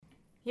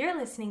You're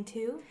listening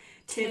to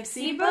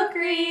Tipsy Book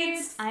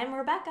Reads. I'm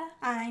Rebecca.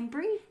 I'm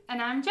Bree.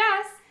 And I'm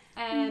Jess.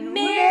 And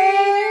Merry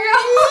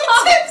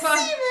Tipsy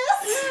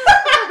Miss.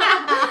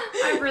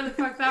 I really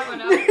fucked that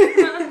one up.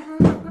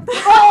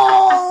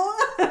 Oh!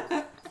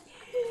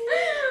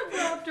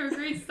 We're off to a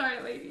great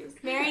start, ladies.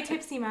 Merry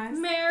Tipsy Miss.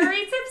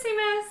 Merry Tipsy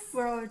Miss.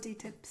 We're already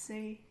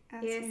tipsy,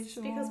 as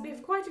usual. because we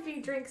have quite a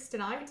few drinks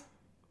tonight.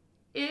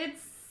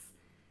 It's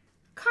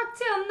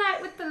cocktail night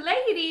with the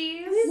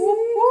ladies. Whoop,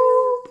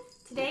 whoop.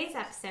 Today's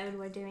episode,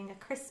 we're doing a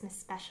Christmas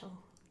special.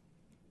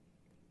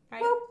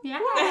 Right? Whoop. Yeah.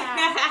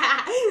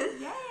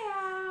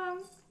 Yeah.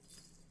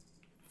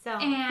 So,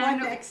 What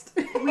And next?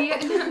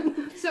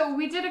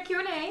 we did a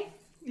Q&A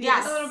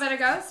yes. a little bit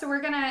ago, so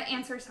we're going to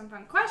answer some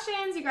fun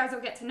questions. You guys will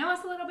get to know us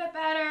a little bit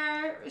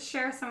better,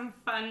 share some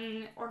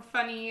fun or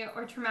funny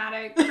or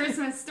traumatic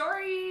Christmas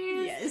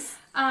stories. Yes.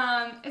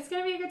 It's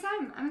going to be a good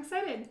time. I'm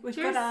excited. We've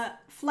Cheers. got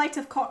a flight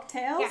of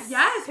cocktails.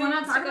 Yes, Who want to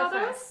wants talk to go about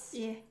those? first?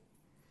 Yeah.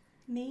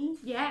 Me?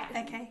 Yeah.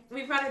 Okay.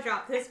 We've got to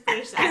drop this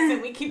British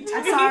accent we keep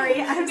doing.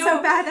 Sorry, I'm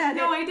so bad at it.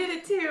 No, I did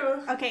it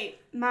too. Okay,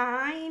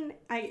 mine,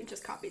 I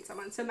just copied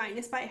someone. So mine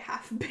is by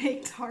Half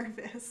Baked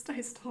Harvest. I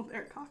stole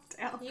their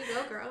cocktail. You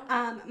go, girl.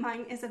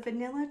 Mine is a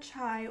vanilla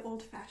chai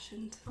old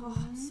fashioned. Oh,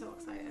 I'm so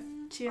excited.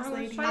 Cheers, Oh,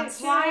 ladies. chai.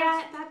 That's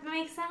why that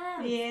makes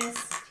sense.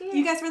 Yes. Cheers.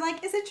 You guys were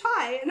like, is it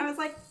chai? And I was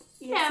like,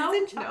 yes, No.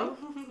 it's in chai. No.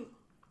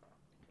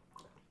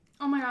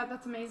 Oh my god,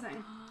 that's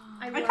amazing.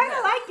 I I love kind of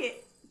it. like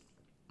it.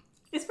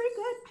 It's pretty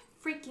good.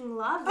 Freaking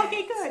love it.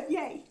 Okay, good.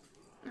 Yay.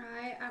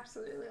 I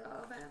absolutely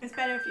love it. It's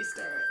better if you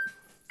stir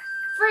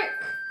Frick!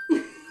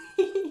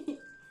 it.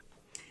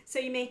 So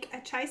you make a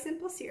chai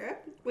simple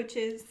syrup, which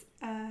is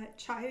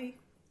chai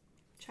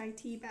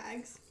tea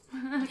bags.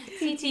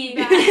 TT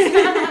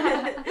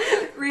guys.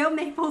 Real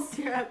maple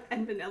syrup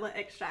and vanilla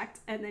extract,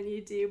 and then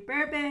you do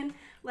bourbon,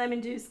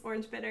 lemon juice,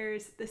 orange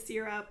bitters, the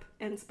syrup,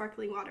 and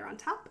sparkling water on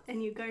top,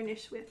 and you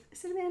garnish with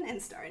cinnamon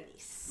and star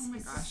anise. Oh my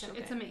This is gosh, so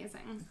it's good.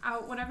 amazing.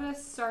 Whatever the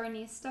star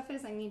anise stuff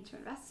is, I need to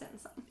invest in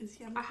some. It's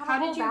yummy. I have How a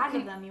whole did you bag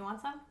pick- of them. You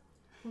want some?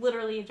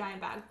 Literally a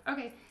giant bag.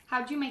 Okay,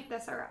 how'd you make the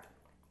syrup?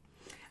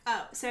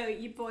 Oh, so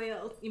you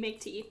make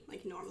tea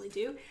like you normally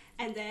do,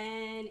 and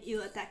then you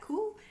let that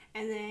cool,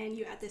 and then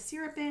you add the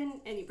syrup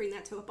in, and you bring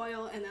that to a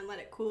boil, and then let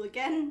it cool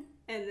again,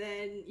 and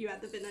then you add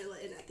the vanilla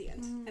in at the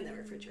end, and then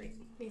refrigerate.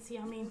 It's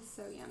yummy. It's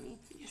so yummy.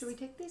 Should we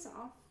take these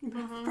off?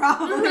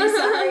 Probably,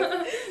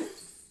 sorry.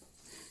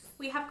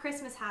 We have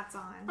Christmas hats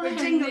on. We're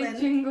jingling.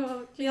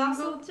 Jingle, We jingle,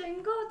 also-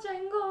 jingle,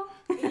 jingle.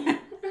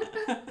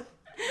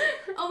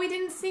 Oh, we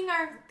didn't sing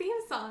our theme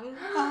song.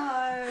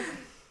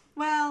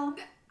 Well,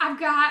 I've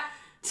got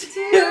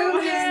too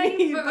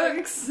many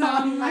books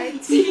on my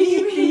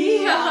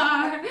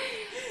TBR.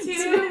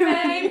 Too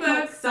many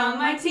books on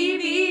my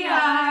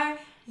TBR.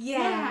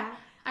 Yeah.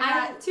 I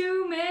got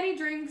too many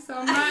drinks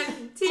on my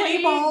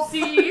Table.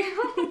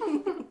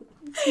 TBD.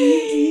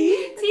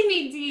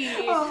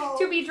 TBD. Oh.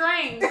 To be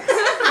drank.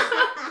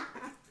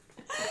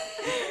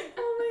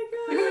 Oh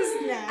my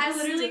Who's next? I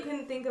literally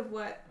couldn't think of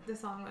what the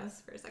song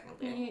was for a second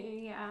there.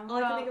 Yeah.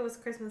 All I could think of was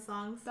Christmas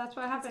songs. That's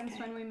what happens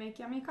okay. when we make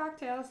yummy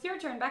cocktails. Your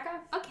turn,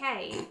 Becca.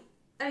 Okay.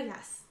 Oh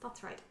yes,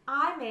 that's right.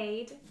 I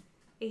made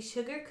a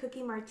sugar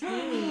cookie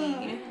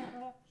martini.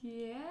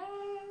 Yeah.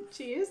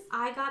 Cheers.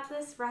 I got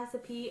this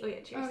recipe. Oh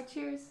yeah, cheers. Oh,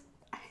 cheers.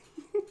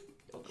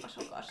 Oh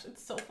gosh,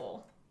 it's so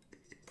full.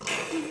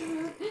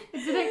 It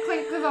didn't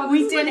clink with all the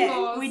We did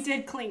sprinkles. it. We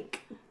did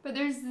clink. But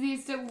there's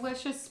these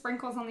delicious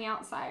sprinkles on the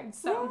outside,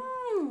 so.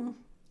 Mm.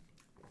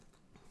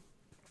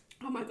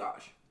 Oh my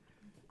gosh.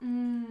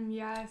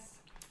 Yes.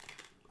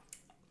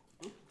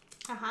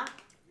 Uh-huh.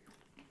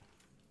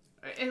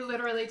 It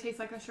literally tastes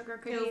like a sugar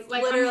cookie. It's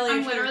Like literally a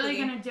I'm sugar literally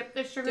cookie. gonna dip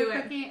this sugar Do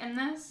it. cookie in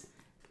this.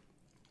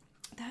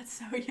 That's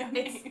so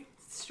yummy.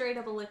 It's straight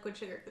up a liquid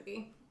sugar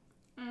cookie.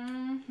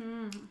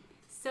 Mm-hmm.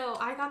 So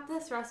I got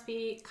this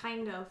recipe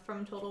kind of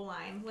from Total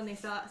Wine when they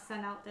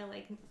send out their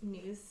like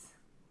news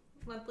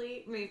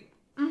monthly. Maybe.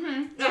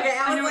 Mm-hmm. Okay,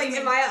 I was know what like, you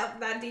am mean. I up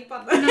that deep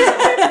on No,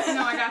 that?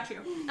 no, I got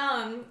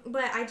you.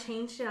 But I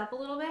changed it up a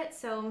little bit.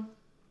 So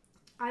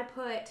I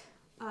put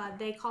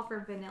they call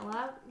for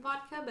vanilla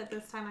vodka, but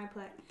this time I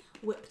put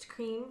whipped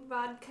cream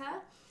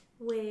vodka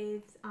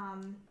with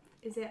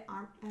is it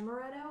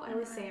amaretto? I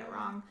always say it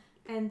wrong.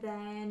 And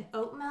then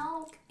oat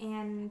milk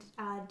and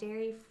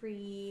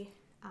dairy-free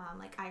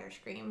like Irish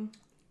cream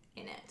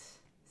in it.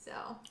 So,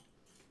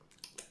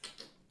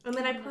 and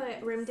then I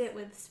rimmed it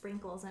with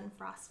sprinkles and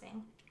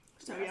frosting.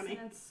 So Yes, yummy.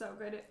 and it's so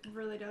good. It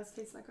really does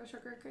taste like a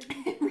sugar cookie.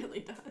 It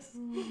really does.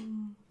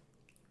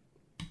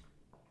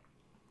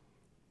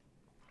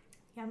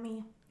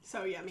 Yummy.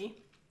 So yummy.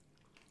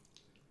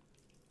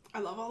 I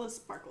love all the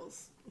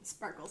sprinkles.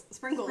 Sprinkles.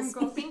 Sprinkles.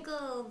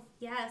 Sprinkles.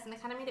 Yes, and I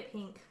kind of made it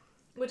pink,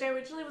 which I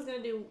originally was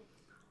gonna do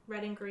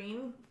red and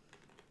green.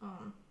 What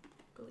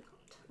do we call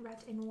it?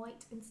 Red and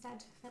white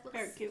instead. That looks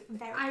Very cute.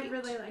 Very I cute.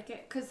 really like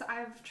it because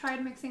I've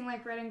tried mixing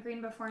like red and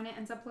green before and it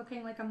ends up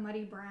looking like a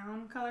muddy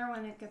brown color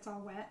when it gets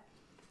all wet.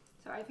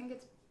 So I think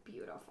it's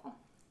beautiful.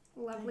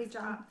 Lovely Nice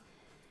job.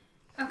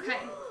 Okay.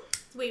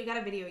 So wait, we got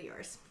a video of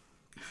yours.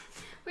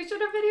 We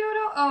should have videoed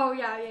all. Oh,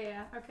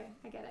 yeah. Okay,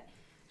 I get it.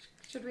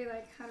 Should we,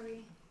 how do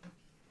we...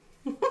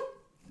 Here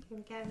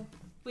we go.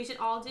 We should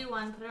all do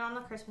one. Put it on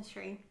the Christmas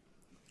tree.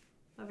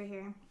 Over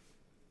here.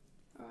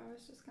 Oh, I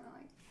was just gonna,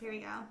 Here we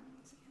go.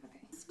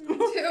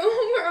 Okay.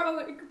 We're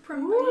all,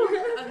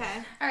 promoting.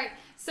 Okay. All right,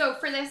 so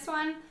for this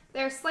one,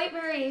 there's slight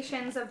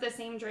variations of the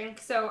same drink.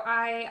 So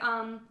I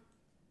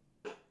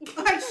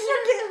I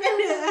shook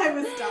it and I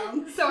was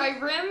dumb. So I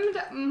rimmed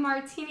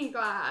martini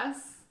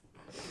glass.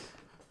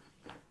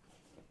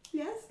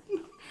 Yes?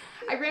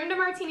 I rimmed a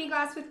martini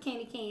glass with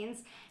candy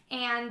canes,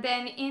 and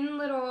then in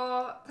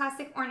little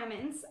plastic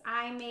ornaments,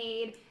 I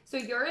made, so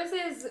yours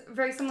is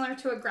very similar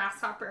to a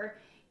grasshopper.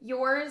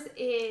 Yours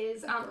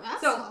is,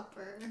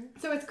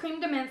 so it's cream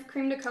de menthe,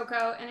 cream de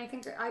cocoa, and I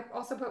think I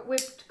also put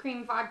whipped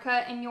cream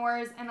vodka in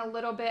yours and a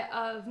little bit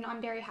of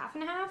non-dairy half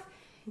and half.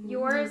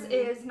 Yours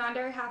is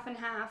non-dairy half and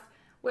half,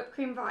 whipped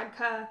cream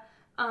vodka,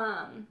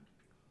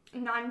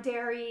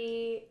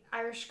 non-dairy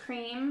Irish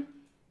cream,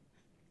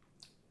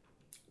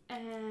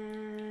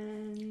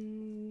 and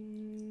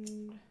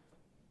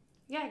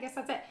yeah, I guess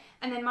that's it.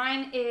 And then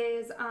mine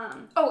is,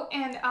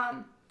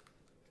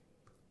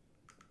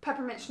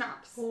 peppermint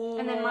schnapps. Oh.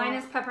 And then mine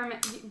is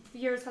peppermint,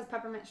 yours has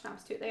peppermint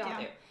schnapps too, they all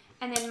do.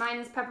 And then mine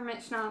is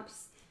peppermint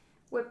schnapps,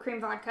 whipped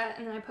cream vodka,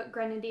 and then I put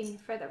grenadine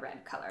for the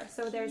red color.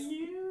 So there's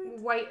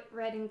white,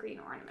 red, and green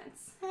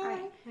ornaments. All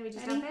right. Can we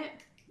just dump it?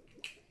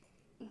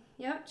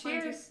 Yep,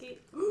 cheers.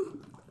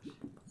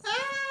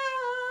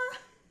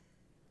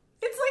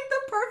 It's like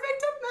the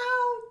perfect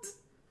amount.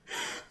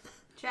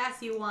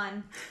 Jess, you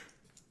won.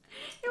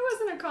 It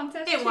wasn't a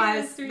contest. It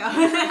was. No.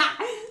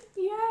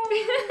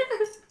 Yay.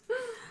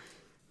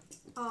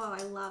 Oh,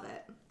 I love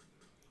it.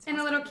 And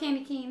a little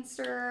candy cane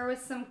stirrer with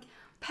some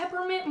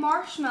peppermint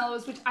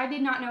marshmallows, which I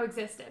did not know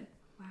existed.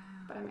 Wow.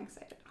 But I'm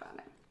excited about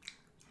it.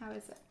 How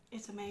is it?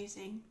 It's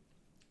amazing.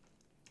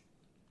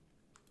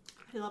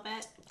 I love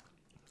it.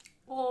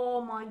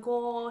 Oh my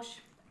gosh.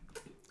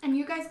 And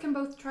you guys can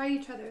both try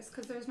each other's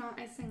because there's no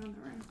icing on the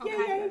rim.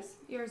 Okay.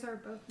 Yours are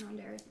both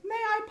non-dairy. May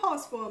I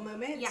pause for a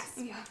moment? Yes.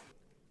 Yeah.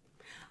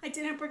 I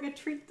didn't bring a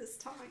treat this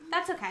time.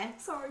 That's okay.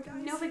 Sorry,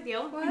 guys. No big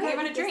deal. What? You gave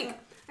it a drink.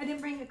 I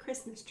didn't bring a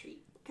Christmas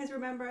treat. Because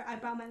remember, I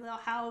brought my little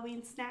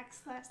Halloween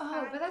snacks last time.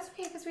 Oh, but that's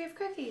okay because we have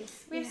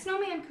cookies. We have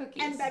snowman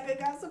cookies. And Becca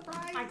got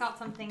surprised. I got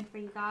something for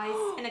you guys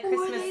in a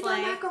Christmas the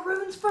sleigh.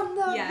 macaroons from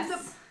the...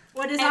 Yes.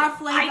 What is And our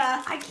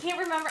flavor? I can't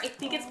remember. I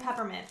think it's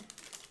peppermint.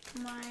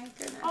 My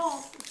goodness.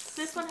 Oh,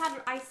 this one had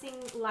icing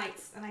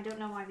lights, and I don't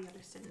know why the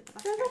others didn't.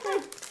 But That's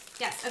okay.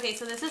 yes. Okay,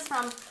 so this is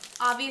from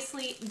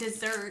obviously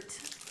dessert,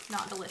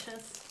 not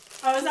delicious.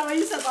 Oh, is that what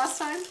you said last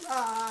time?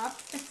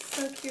 It's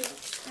so cute.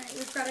 All right,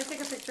 we've got to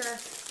take a picture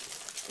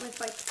with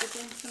the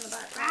drinks in the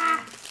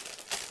background.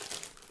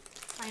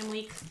 I am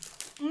weak.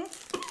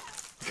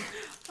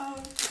 Oh,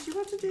 did you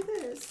want to do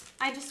this?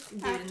 I just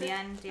did it in the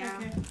end. Yeah.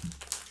 Okay.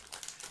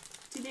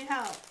 Do you need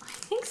help? I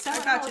think so. I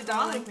don't got know you, what's wrong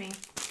darling. with me.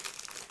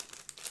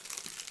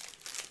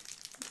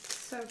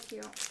 So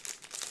cute.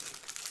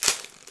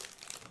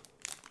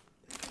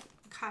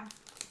 Okay.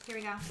 Here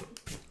we go.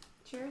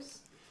 Cheers.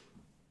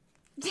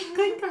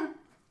 Clink.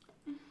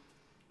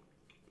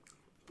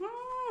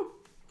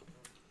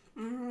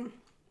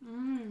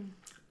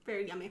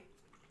 Very yummy.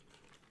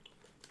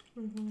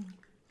 Mm-hmm.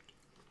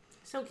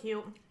 So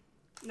cute.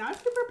 Not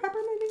super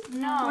pepperminty?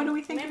 No. What do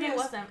we think Maybe it is?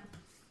 wasn't.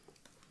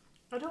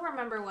 I don't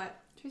remember what.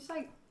 Tastes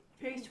like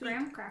Very sweet.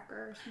 graham cracker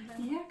or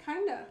something. Yeah,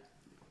 kinda.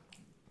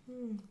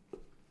 Mm.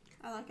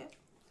 I like it.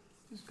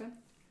 It's good.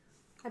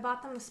 I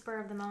bought them the spur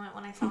of the moment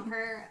when I saw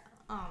her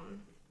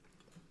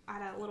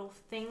at a little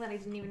thing that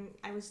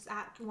I was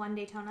at one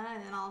Daytona,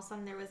 and then all of a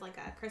sudden there was like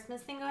a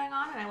Christmas thing going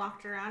on, and I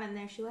walked around and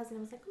there she was, and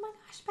I was like, oh my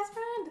gosh, best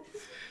friend.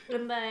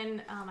 And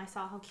then I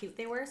saw how cute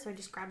they were, so I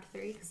just grabbed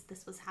 3 because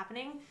this was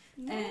happening.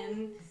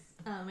 And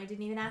I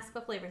didn't even ask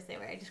what flavors they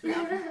were. I just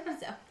grabbed them.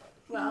 So.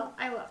 Well,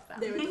 I love them.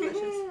 They were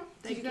delicious.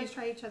 Did you guys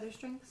try each other's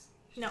drinks?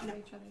 No. Try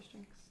each other's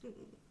drinks.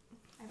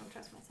 I don't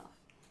trust myself.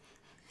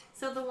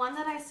 So the one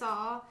that I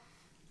saw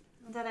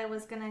that I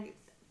was gonna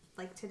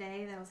like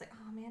today that I was like,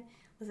 oh man,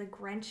 was the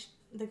Grinch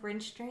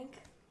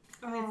drink.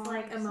 And it's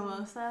like a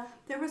mimosa.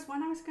 There was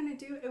one I was gonna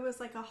do. It was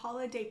like a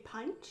holiday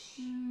punch,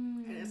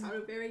 and it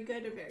sounded very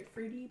good and very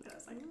fruity. But I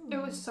was like, It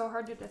was so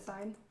hard to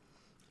decide.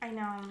 I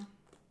know.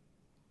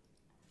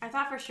 I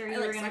thought for sure you I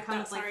were gonna sucked come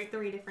up, with like sorry.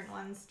 3 different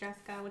ones,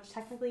 Jessica, which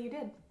technically you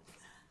did.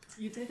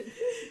 you did.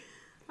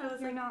 I was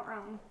You're not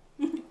wrong.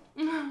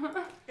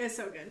 It's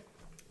so good.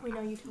 we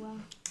know you too well.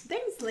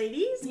 Thanks,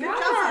 ladies. Good Yeah,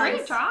 job.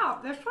 great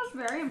job. This was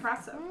very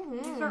impressive.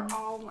 These are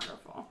all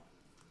wonderful.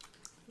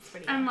 It's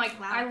pretty And good. like,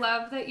 Wow. I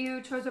love that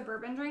you chose a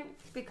bourbon drink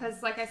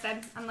because, like I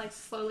said, I'm like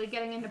slowly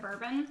getting into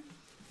bourbon.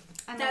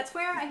 And That's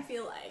where I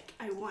feel like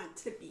I want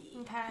to be.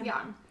 Okay.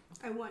 yeah.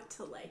 I want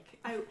to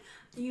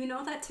you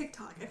know that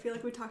TikTok, I feel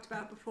like we talked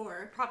about it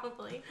before,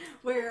 Probably.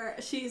 where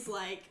she's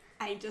like,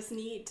 I just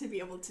need to be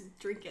able to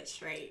drink it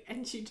straight,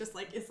 and she just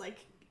like is like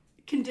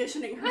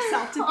conditioning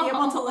herself to be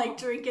able to like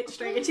drink it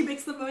straight, and she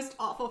makes the most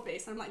awful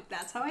face. I'm like,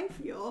 that's how I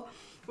feel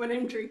when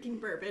I'm drinking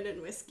bourbon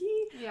and whiskey.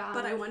 Yeah.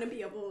 But I want to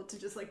be able to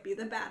just like be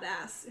the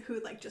badass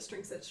who like just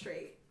drinks it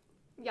straight.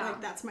 Yeah.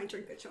 Like that's my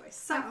drink of choice.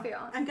 So I feel.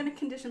 I'm gonna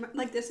condition my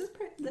like this is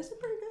pretty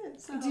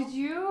good. So Did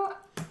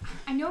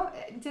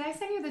I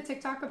send you the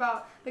TikTok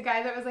about the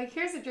guy that was like,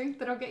 here's a drink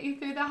that'll get you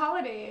through the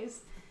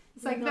holidays?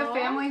 It's like the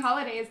family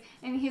holidays.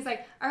 And he's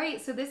like, all right,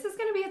 so this is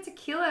going to be a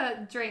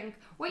tequila drink.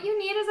 What you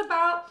need is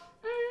about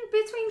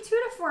between 2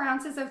 to 4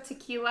 ounces of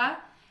tequila.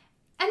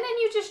 And then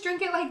you just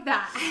drink it like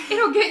that.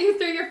 It'll get you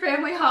through your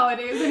family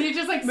holidays. And he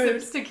just like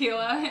sips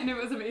tequila. And it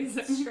was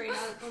amazing. Straight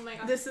up. Oh my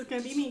gosh. this is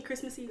gonna be me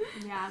Christmas Eve.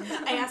 Yeah.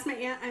 I asked my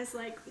aunt, I was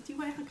like, do you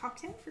want to have a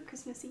cocktail for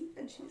Christmas Eve?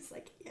 And she was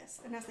like, yes.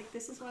 And I was like,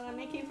 this is what I'm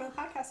making for the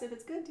podcast. If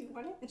it's good, do you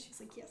want it? And she's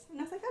like, yes.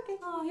 And I was like, okay.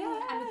 Oh yeah.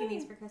 I'm making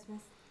these for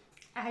Christmas.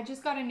 I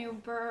just got a new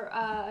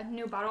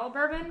bottle of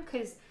bourbon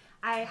because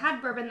I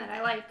had bourbon that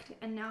I liked.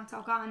 And now it's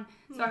all gone.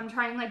 So I'm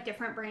trying like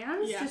different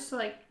brands. Yeah. Just to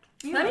like,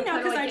 Let me know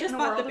because I get just in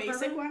bought the world of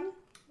basic bourbon. one.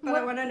 But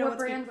I want to know what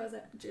what's brand good. was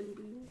it? Jim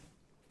Beam.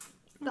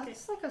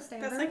 That's like a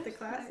standard. That's like the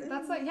classic.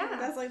 That's like, yeah.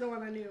 That's like the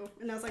one I knew.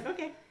 And I was like,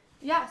 okay.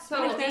 Yeah, so.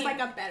 But if there's like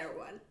a better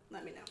one,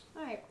 let me know.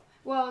 Alright.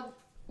 Well,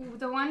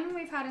 the one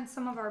we've had in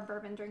some of our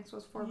bourbon drinks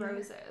was Four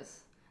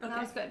Roses. And that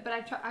Okay. was good. But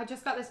I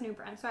just got this new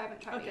brand, so I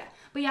haven't tried it Okay. yet.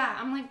 But yeah,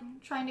 I'm like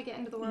trying to get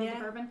into the world Yeah.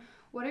 of bourbon.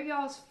 What are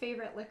y'all's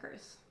favorite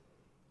liquors?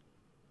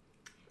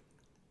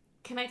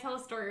 Can I tell a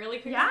story really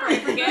quick Yeah. before I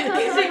forget?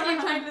 Because I keep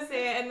trying to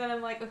say it, and then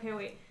I'm like, okay,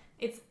 wait.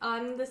 It's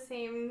on the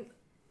same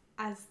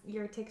as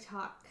your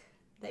TikTok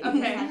that you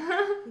Okay.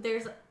 had.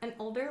 There's an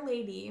older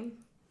lady.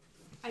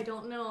 I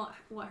don't know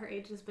what her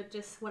age is, but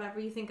just whatever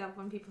you think of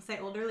when people say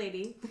older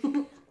lady,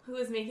 who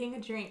was making a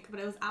drink, but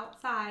it was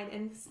outside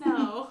in the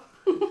snow,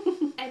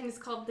 and it's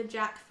called the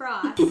Jack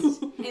Frost,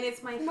 and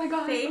it's my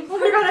favorite. Oh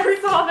my god, I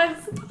saw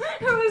this.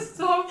 It was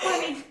so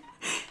funny.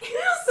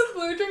 The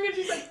blue drink, and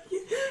she's like,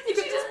 and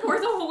she just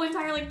pours a whole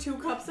entire like 2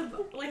 cups of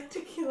like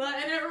tequila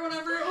in it or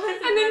whatever it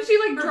was, And then she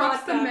like Or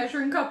drops the vodka.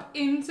 measuring cup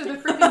into the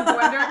freaking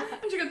blender.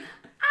 And she goes,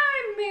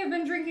 I may have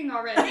been drinking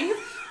already.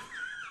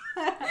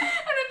 And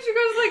then she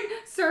goes like,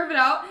 serve it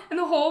out, and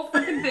the whole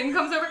freaking thing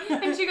comes over.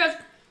 And she goes,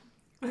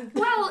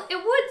 well, it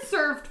would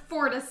serve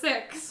 4 to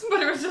 6,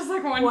 but it was just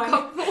like one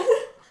cupful.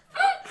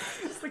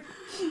 Just like,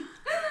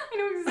 I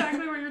know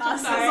exactly what you're talking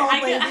Us as about.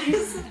 old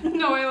ladies.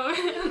 No, I love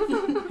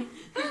it.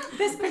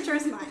 This picture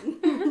is mine.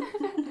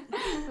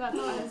 That's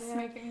us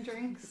making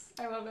drinks.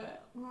 I love it.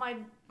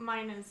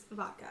 Mine is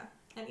vodka.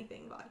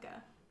 Anything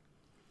vodka.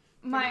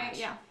 My,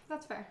 yeah,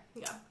 that's fair.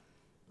 Yeah.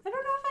 I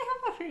don't know if I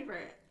have a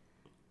favorite.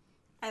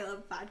 I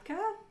love vodka.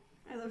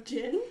 I love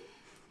gin.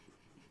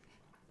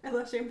 I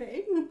love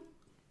champagne.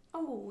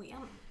 Oh, yeah.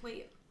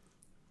 Wait.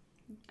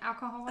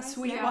 Alcohol. A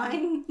sweet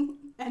wine.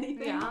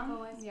 Anything. Yeah.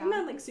 Yeah. I'm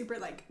not like super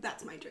like,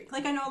 that's my drink.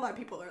 Like I know a lot of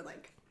people are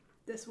like,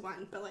 this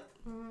one, but like,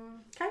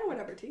 kind of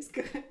whatever tastes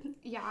good.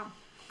 Yeah.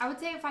 I would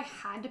say if I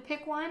had to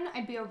pick one,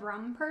 I'd be a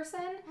rum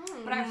person.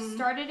 But I've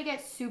started to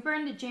get super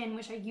into gin,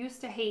 which I used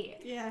to hate.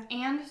 Yeah.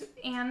 And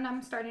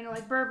I'm starting to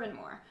like bourbon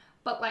more.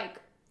 But like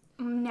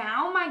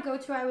now my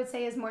go-to I would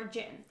say is more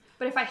gin.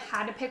 But if I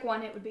had to pick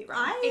one, it would be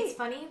rum. It's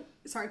funny.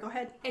 Sorry, go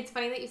ahead. It's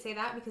funny that you say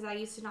that because I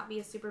used to not be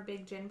a super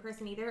big gin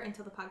person either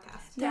until the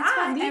podcast. Yeah, That's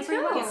what me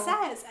everyone too.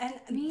 says. And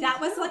Me that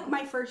was too. like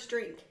my first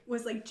drink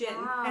was like gin.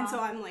 Wow. And so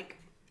I'm like,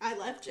 I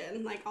love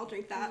gin. Like I'll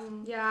drink that.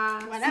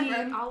 Yeah.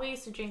 Whatever. See, All we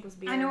used to drink was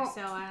beer, I know.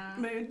 so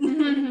Mood.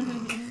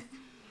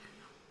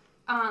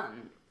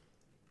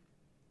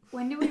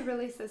 when do we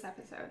release this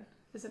episode?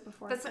 Is it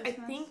before that's I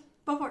Christmas? think.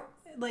 Before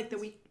like the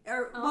week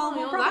or Oh,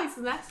 we'll no, probably that's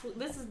next. That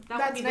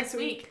That's would be next this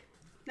week.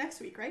 next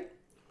week, right?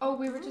 Oh,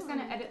 we were just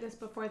gonna edit this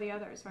before the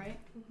others, right?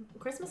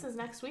 Christmas is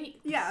next week.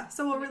 Yeah,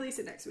 so we'll release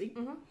it next week.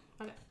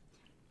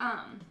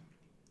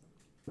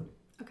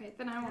 Okay,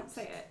 then I won't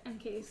say it in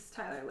case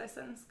Tyler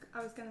listens.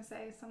 I was gonna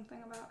say something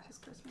about his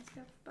Christmas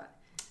gift, but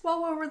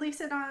Well, we'll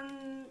release it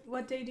on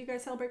what day do you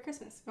guys celebrate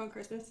Christmas? On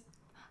Christmas.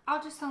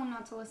 I'll just tell him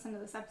not to listen to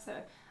this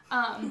episode.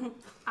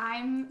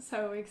 I'm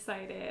so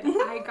excited.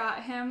 I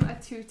got him a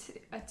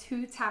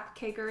two-tap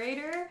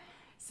kegerator,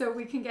 so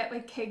we can get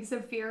like kegs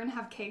of beer and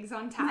have kegs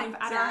on tap My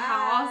at our dad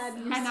house.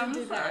 used And to I'm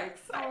do so that.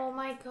 excited. Oh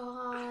my So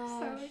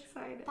gosh.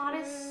 excited. That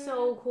is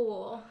so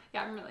cool.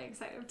 Yeah, I'm really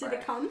excited for Did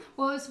it come?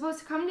 Well, it was supposed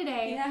to come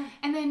today. Yeah.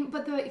 And then,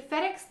 but the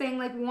FedEx thing,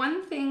 like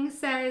one thing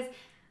says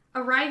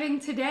arriving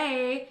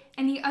today,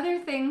 and the other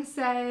thing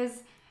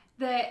says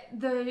that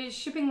the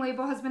shipping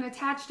label has been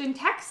attached in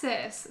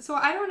Texas. So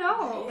I don't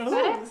know. Oh.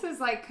 FedEx is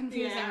like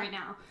confusing Yeah. right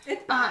now.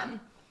 It's bad.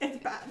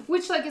 It's bad.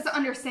 Which like is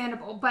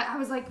understandable, but I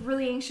was like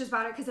really anxious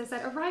about it because it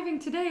said arriving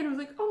today, and I was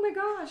like, oh my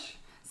gosh.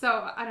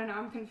 So I don't know.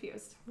 I'm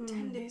confused.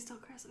 10 days till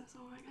Christmas.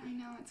 Oh my I god.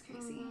 know it's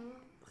crazy.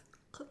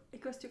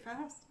 It goes too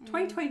fast.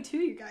 2022,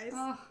 you guys.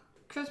 Oh,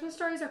 Christmas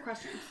stories or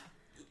questions?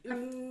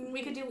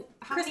 We could do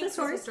how Christmas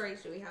many Christmas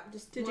stories do we have?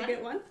 Just Did one? you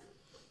get one?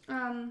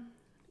 Um.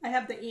 I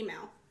have the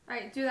email. All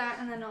right, do that,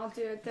 and then I'll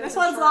do it. This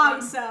one's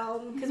long,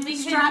 so Because we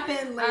can- strap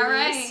in, ladies. All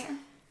right.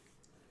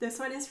 This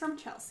one is from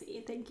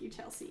Chelsea. Thank you,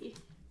 Chelsea.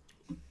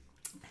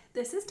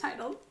 This is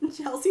titled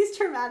Chelsea's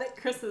Traumatic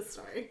Christmas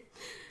Story.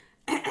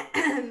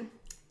 In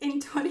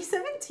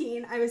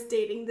 2017, I was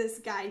dating this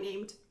guy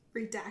named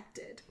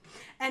Redacted,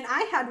 and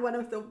I had one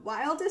of the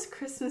wildest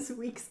Christmas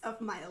weeks of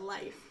my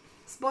life.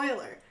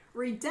 Spoiler,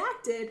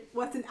 Redacted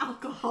was an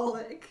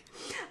alcoholic.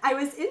 I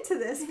was into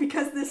this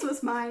because this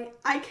was my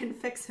I can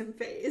fix him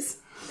phase.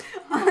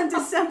 On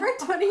December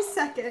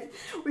 22nd,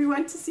 we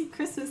went to see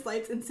Christmas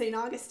lights in St.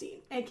 Augustine,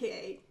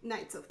 aka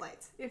Nights of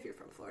Lights. If you're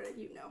from Florida,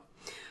 you know.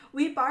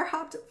 We bar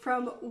hopped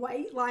from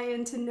White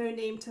Lion to No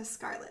Name to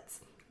Scarlett's.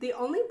 The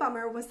only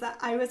bummer was that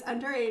I was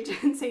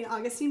underage, and St.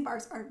 Augustine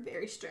bars are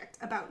very strict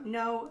about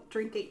no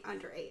drinking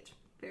underage.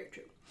 Very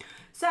true.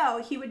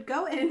 So he would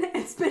go in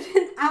and spend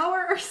an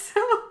hour or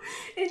so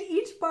in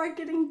each bar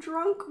getting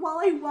drunk while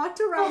I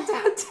walked around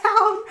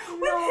downtown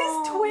with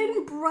his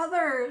twin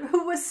brother,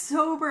 who was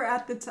sober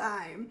at the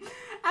time.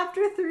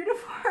 After 3 to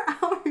 4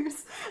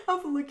 hours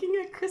of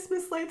looking at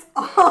Christmas lights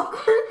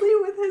awkwardly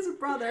with his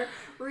brother,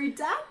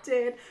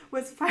 Redacted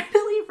was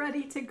finally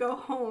ready to go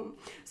home.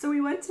 So we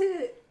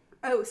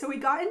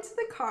got into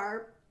the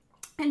car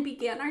and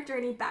began our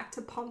journey back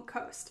to Palm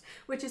Coast,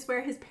 which is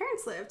where his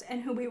parents lived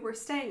and who we were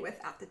staying with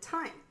at the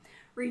time.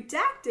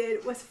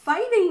 Redacted was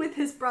fighting with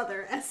his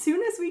brother as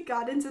soon as we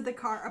got into the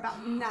car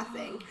about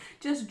nothing,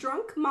 just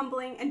drunk,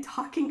 mumbling, and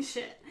talking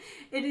shit.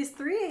 It is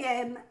 3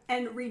 a.m.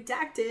 and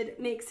Redacted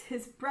makes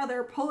his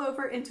brother pull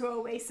over into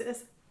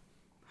Oasis,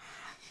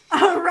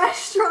 a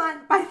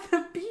restaurant by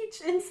the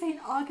beach in St.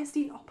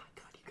 Augustine. Oh my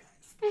God, you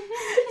guys.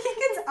 He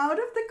gets out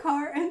of the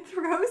car and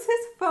throws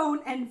his phone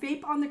and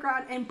vape on the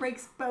ground and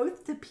breaks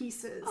both to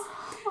pieces.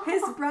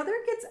 His brother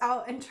gets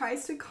out and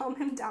tries to calm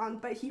him down,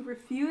 but he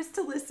refused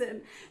to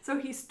listen, so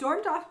he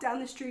stormed off down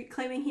the street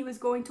claiming he was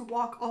going to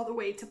walk all the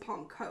way to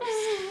Palm Coast.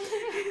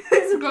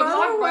 His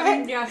brother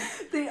went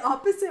the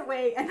opposite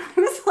way, and I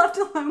was left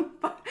alone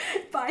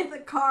by the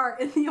car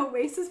in the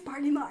Oasis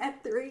parking lot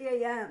at 3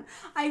 a.m.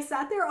 I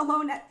sat there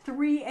alone at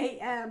 3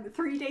 a.m.,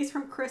 3 days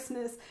from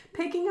Christmas,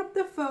 picking up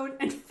the phone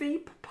and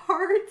vape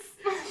parts.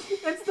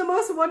 It's the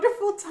most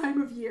wonderful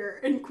time of year,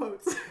 in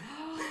quotes.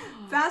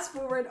 Fast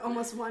forward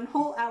almost 1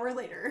 whole hour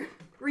later,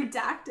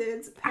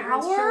 Redacted's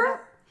parents showed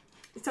up.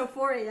 So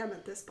 4 a.m.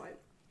 at this point.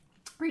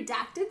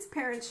 Redacted's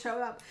parents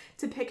showed up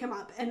to pick him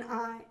up, and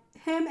I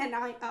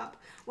up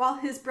while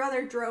his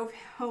brother drove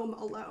home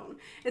alone.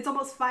 It's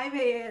almost 5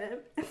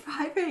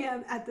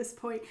 a.m. at this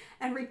point,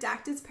 and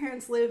Redacted's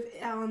parents live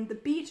on the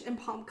beach in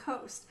Palm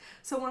Coast.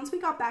 So once we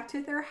got back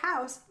to their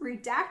house,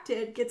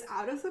 Redacted gets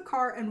out of the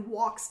car and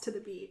walks to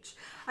the beach.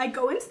 I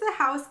go into the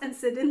house and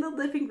sit in the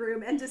living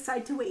room and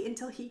decide to wait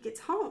until he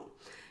gets home.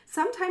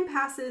 Some time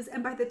passes,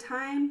 and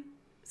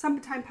some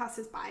time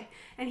passes by,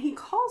 and he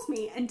calls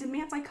me and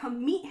demands I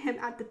come meet him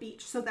at the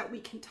beach so that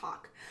we can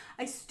talk.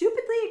 I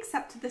stupidly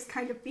accept this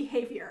kind of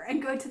behavior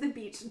and go to the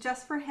beach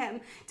just for him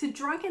to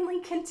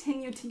drunkenly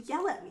continue to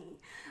yell at me.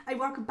 I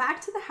walk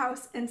back to the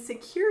house, and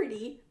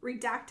security,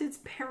 Redacted's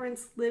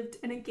parents lived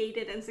in a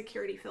gated and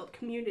security-filled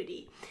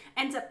community,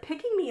 ends up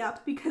picking me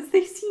up because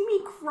they see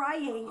me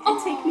crying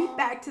and take me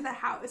back to the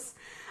house.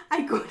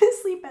 I go to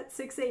sleep at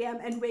 6 a.m.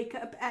 and wake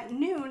up at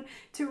noon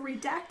to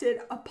Redacted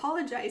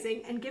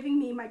apologizing and giving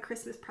me my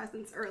Christmas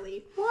presents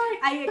early. What?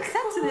 I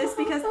accept this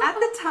because at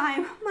the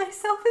time, my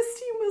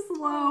self-esteem was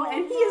low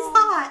and he is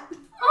hot.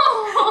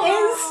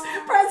 Is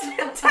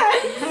President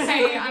Ted.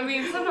 Hey, I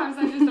mean, sometimes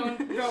I just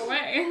don't go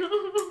away.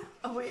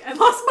 Oh wait, I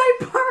lost my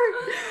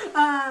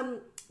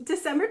part.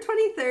 December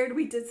 23rd,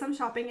 we did some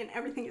shopping and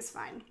everything is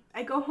fine.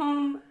 I go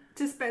home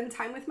to spend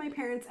time with my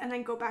parents and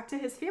then go back to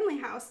his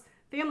family's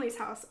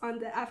house on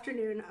the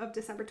afternoon of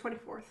December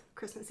 24th,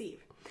 Christmas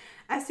Eve.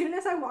 As soon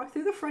as I walked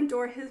through the front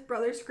door, his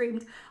brother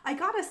screamed, "I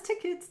got us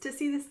tickets to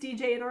see this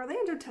DJ in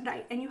Orlando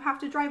tonight, and you have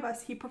to drive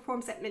us. He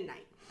performs at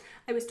midnight."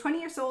 I was 20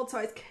 years old, so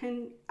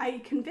I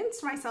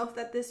convinced myself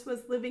that this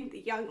was living the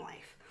young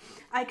life.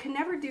 I could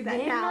never do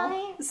that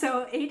now.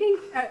 So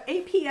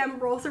 8 p.m.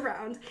 rolls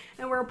around,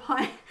 and we're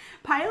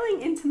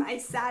piling into my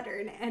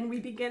Saturn, and we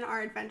begin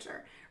our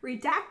adventure.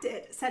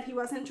 Redacted said he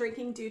wasn't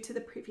drinking due to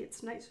the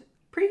previous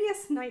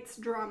night's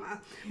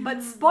drama,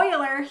 but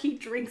spoiler, he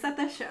drinks at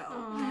the show.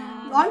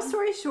 Aww. Long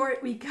story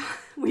short, we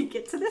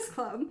get to this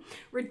club.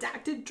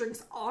 Redacted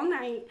drinks all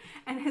night,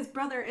 and his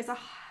brother is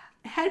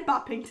head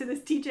bopping to this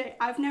DJ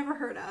I've never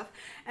heard of,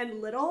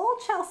 and little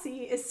old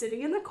Chelsea is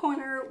sitting in the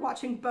corner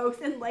watching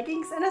both in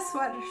leggings and a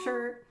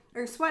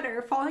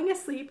sweater, falling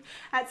asleep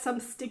at some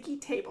sticky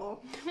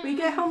table. We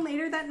get home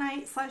later that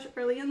night /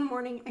 early in the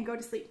morning and go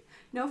to sleep.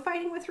 No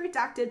fighting with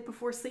Redacted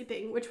before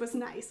sleeping, which was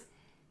nice.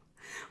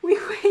 We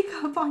wake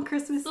up on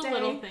Christmas Day. The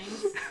little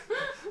things.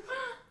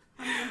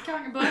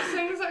 Count your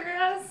blessings, I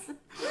guess.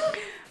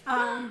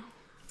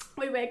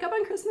 We wake up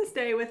on Christmas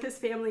Day with his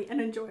family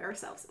and enjoy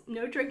ourselves.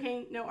 No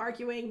drinking, no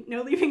arguing,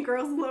 no leaving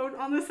girls alone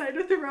on the side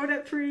of the road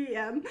at 3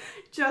 a.m.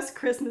 Just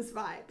Christmas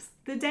vibes.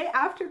 The day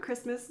after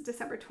Christmas,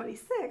 December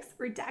 26th,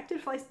 Redacted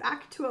flies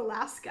back to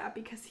Alaska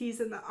because he's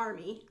in the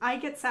army. I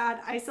get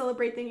sad. I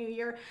celebrate the new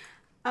year.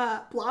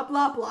 blah,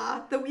 blah,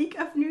 blah. The week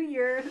of New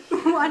Year,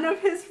 one of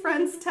his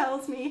friends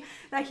tells me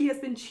that he has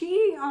been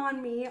cheating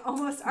on me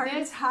almost our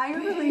entire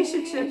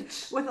relationship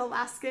with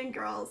Alaskan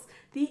girls.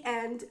 The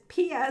end.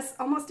 P.S.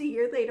 Almost a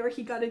year later,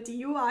 he got a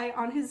DUI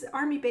on his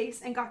army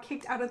base and got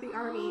kicked out of the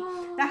army.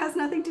 That has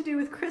nothing to do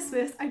with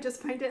Christmas. I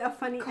just find it a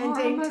funny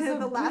ending to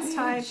the last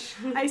time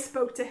I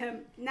spoke to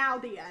him. Now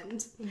the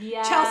end.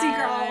 Yes. Chelsea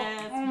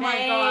girl. Oh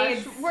my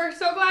gosh. We're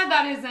so glad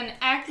that is an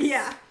X.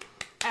 Yeah.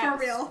 X. For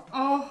real.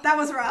 Oh. That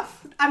was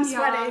rough. I'm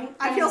sweating.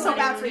 I feel so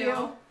bad for you.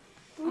 Oh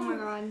my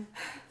god.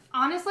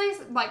 Honestly,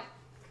 like,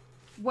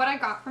 what I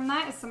got from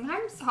that is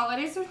sometimes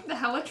holidays are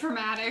hella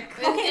traumatic.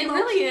 It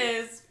really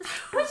is.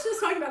 I was just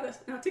talking about this,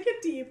 not to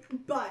get deep,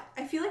 but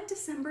I feel like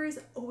December is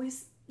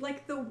always,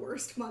 like, the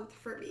worst month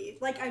for me.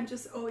 Like, I'm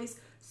just always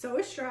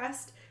so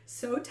stressed,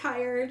 so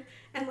tired,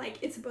 and, like,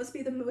 it's supposed to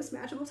be the most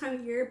magical time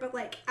of year, but,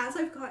 like, as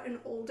I've gotten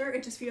older,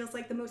 it just feels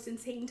like the most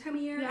insane time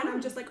of year, and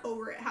I'm just, like,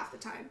 over it half the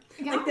time.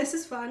 Yeah. Like, this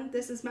is fun,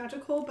 this is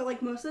magical, but,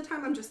 like, most of the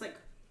time I'm just, like,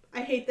 I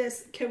hate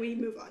this, can we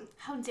move on?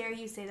 How dare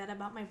you say that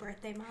about my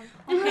birthday, Mom?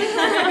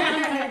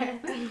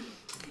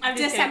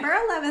 December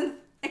 11th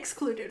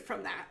excluded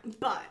from that,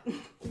 but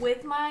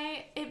With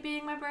it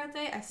being my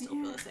birthday, I still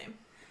feel the same.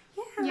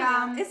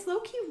 Yeah. It's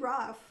low-key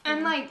rough.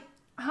 And, like,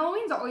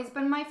 Halloween's always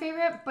been my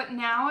favorite, but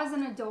now as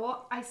an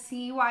adult, I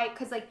see why,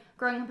 because, like,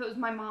 growing up,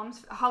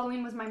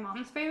 Halloween was my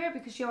mom's favorite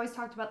because she always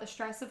talked about the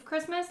stress of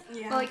Christmas.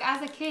 Yeah. But, like,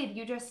 as a kid,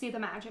 you just see the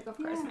magic of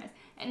Christmas.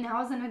 And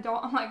now as an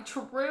adult, I'm like,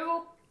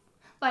 true.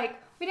 Like,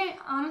 we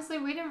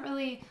didn't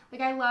really,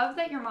 like, I love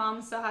that your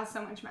mom still has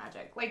so much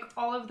magic. Like,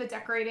 all of the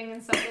decorating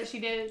and stuff that she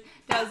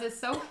does is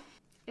so,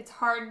 it's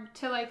hard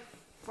to, like,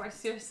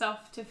 force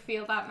yourself to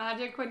feel that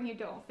magic when you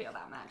don't feel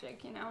that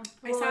magic, you know?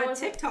 I saw a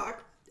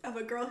TikTok of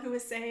a girl who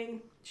was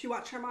saying she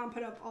watched her mom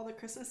put up all the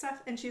Christmas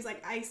stuff, and she's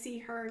like, I see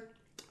her,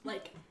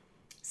 like,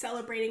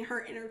 celebrating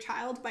her inner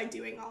child by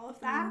doing all of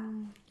that.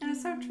 And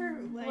it's so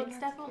true. Like, Well,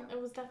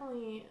 it was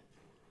definitely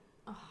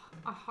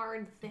a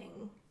hard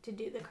thing to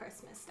do the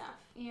Christmas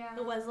stuff. Yeah.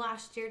 It was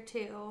last year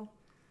too.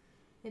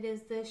 It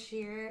is this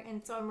year,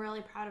 and so I'm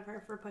really proud of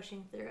her for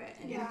pushing through it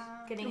and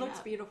getting it looks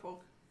up.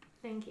 beautiful.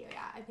 Thank you.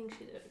 Yeah, I think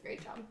she did a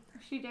great job.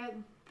 She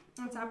did.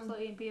 That's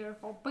absolutely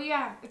beautiful. But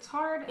yeah, it's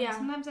hard, and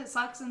sometimes it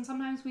sucks, and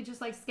sometimes we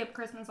just, like, skip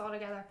Christmas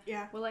altogether.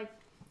 Yeah. We'll, like,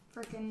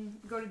 freaking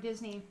go to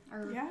Disney.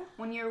 Or Yeah.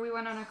 one year we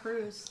went on a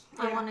cruise.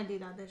 I want to do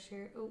that this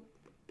year. Ooh.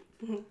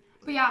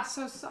 But yeah,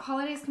 so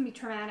holidays can be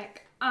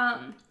traumatic.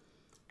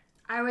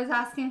 I was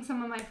asking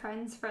some of my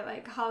friends for,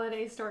 like,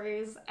 holiday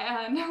stories,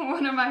 and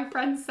one of my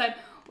friends said,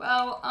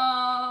 well,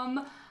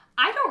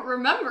 I don't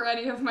remember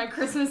any of my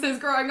Christmases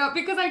growing up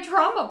because I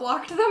trauma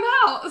blocked them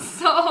out,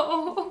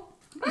 so...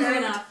 Fair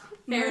enough.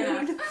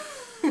 Fair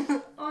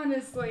enough.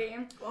 Honestly.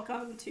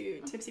 Welcome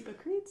to Tipsy Book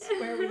Reads,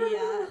 where we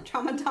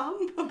trauma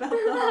dump about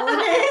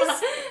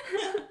the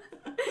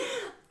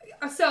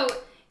holidays. So,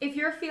 if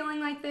you're feeling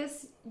like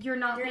this, you're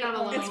not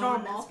alone. It's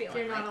normal.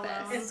 You're not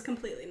alone. It's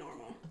completely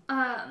normal.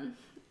 Um,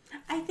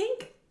 I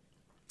think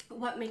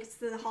what makes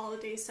the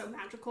holidays so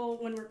magical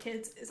when we're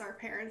kids is our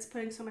parents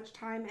putting so much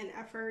time and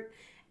effort,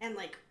 and,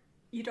 like,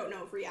 you don't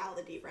know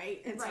reality,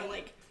 right? And so,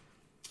 like,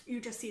 you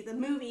just see the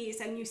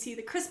movies and you see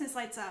the Christmas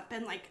lights up,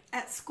 and, like,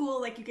 at school,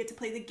 like, you get to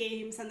play the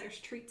games and there's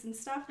treats and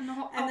stuff. And the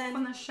whole and elf then,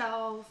 on the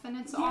shelf, and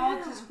it's all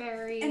just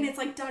very... And it's,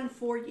 like, done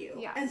for you.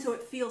 Yes. And so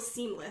it feels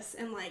seamless,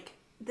 and, like,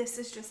 this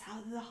is just how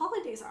the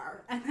holidays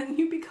are. And then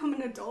you become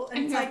an adult,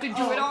 and it's you like, have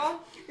to do it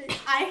all?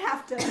 I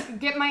have to...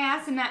 Get my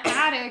ass in that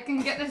attic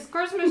and get this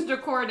Christmas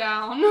decor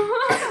down.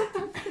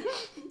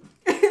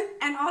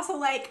 And also,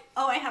 like,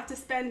 I have to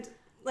spend,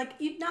 like,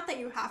 not that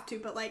you have to,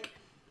 but, like,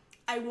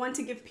 I want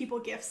to give people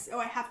gifts, so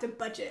I have to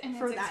budget And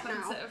for it's that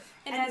expensive.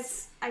 now. And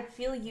I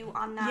feel you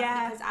on that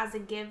because as a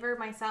giver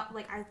myself,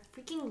 like, I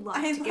freaking love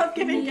to love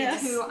giving people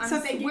gifts. Too. So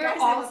thank you We're guys.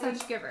 all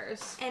such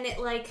givers. And it,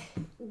 like,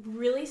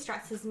 really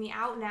stresses me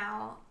out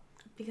now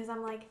because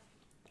I'm like,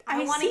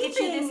 I I want to see get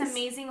you things. this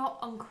amazing,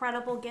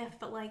 incredible gift,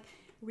 but, like,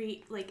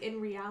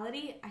 in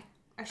reality,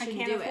 I shouldn't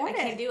can't do it. afford I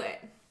can't do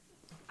it.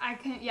 I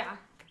can, yeah.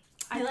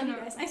 I love you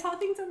guys. I saw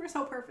things that were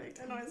so perfect,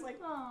 and I was like,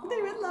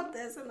 they would love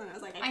this, and then I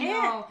was like, I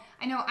can't.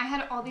 I know. I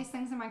had all these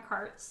things in my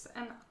carts,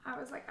 and I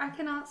was like, I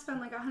cannot spend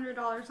like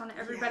 $100 on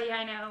everybody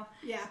I know.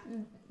 Yeah.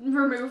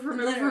 Remove.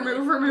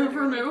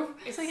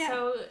 It's So, yeah.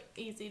 so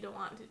easy to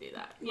want to do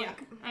that. Yeah.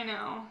 Like, I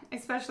know.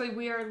 Especially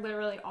we are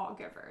literally all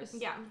givers.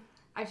 yeah.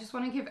 I just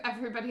want to give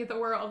everybody the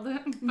world,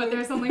 but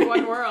there's only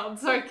one world,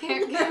 so I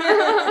can't give.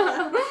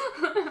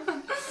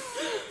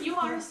 You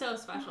are so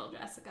special,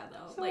 Jessica,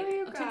 though. So like, are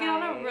you to get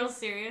on a guys. real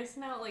serious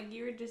note, like,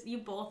 you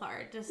both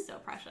are just so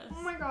precious.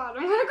 Oh my god,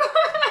 I'm gonna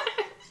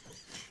cry.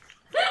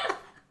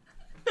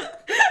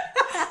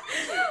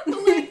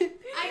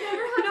 I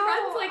never had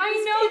friends like I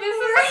this know, this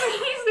is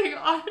amazing.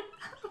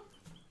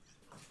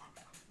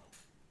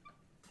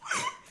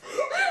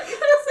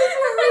 This is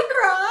where we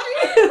cry.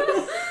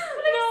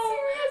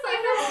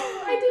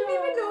 I didn't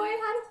even know I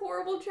had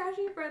horrible,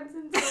 trashy friends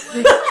until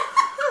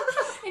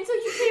until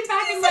you came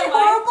back in my life.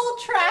 Horrible,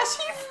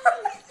 trashy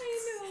friends. I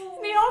know.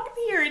 They all can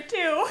hear it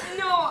too.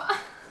 No.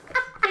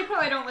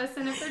 us,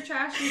 and if they're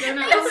trash, you don't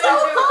know.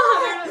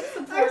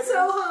 I'm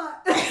so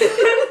hot.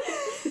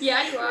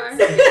 Yeah, you are.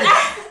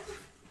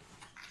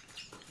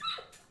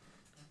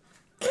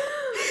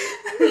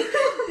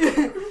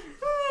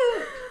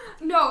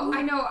 No,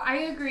 I know. I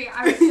agree.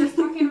 I was just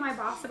talking to my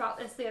boss about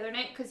this the other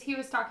night because he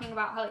was talking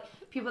about how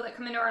like people that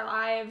come into our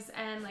lives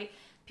and like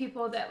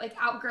people that like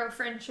outgrow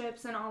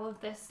friendships and all of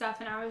this stuff,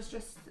 and I was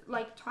just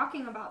like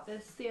talking about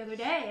this the other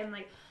day and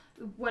like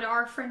what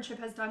our friendship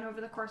has done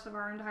over the course of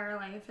our entire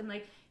life, and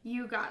like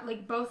you got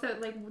like both of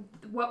like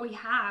what we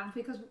have,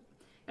 because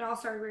it all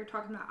started, we were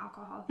talking about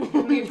alcohol,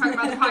 and we were talking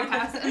about the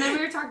podcast, and then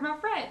we were talking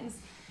about friends,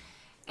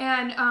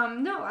 and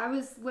no, I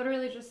was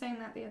literally just saying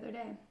that the other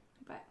day,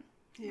 but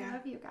Yeah. I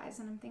love you guys,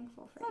 and I'm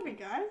thankful for Love you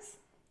guys.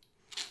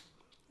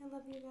 I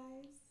love you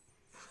guys.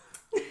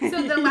 So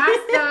the other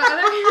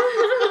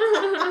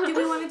Do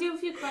we want to do a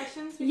few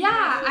questions?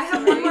 yeah, I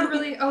have one more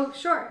really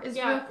short. It's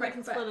real Yeah, quick. we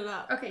can but- split it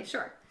up. Okay,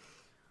 sure.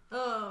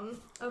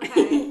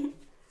 Okay.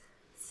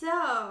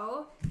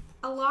 So,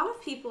 a lot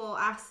of people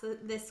asked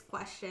this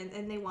question,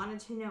 and they wanted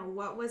to know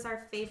what was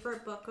our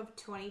favorite book of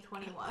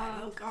 2021.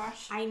 Oh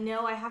gosh. I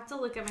know, I have to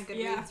look at my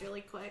Goodreads really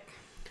quick.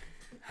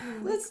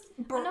 Let's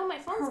Oh no, my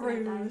phone's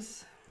gonna die.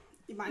 peruse.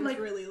 Mine's Like,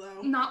 really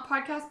low. Not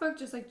podcast book,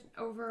 just like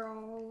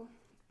overall.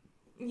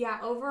 Yeah,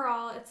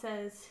 overall, it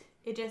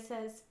just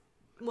says,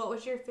 what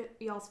was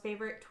y'all's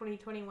favorite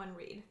 2021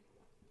 read?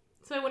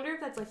 So I wonder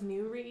if that's like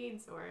new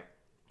reads or...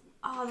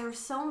 Oh, there were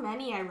so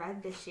many I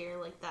read this year,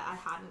 like, that I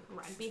hadn't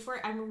read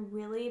before. I'm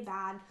really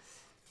bad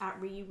at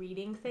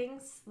rereading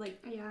things, like,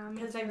 Yeah, me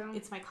because too.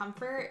 it's my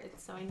comfort,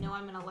 so I know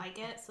I'm gonna like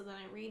it, so then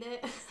I read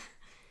it.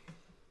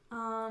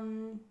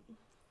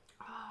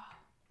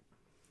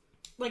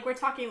 Like we're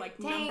talking like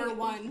Dang. number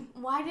one.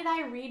 Why did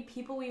I read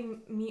People We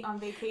Meet on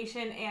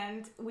Vacation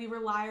and We Were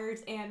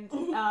Liars and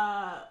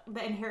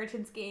The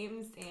Inheritance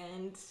Games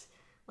and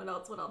what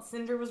else?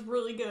 Cinder was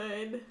really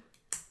good.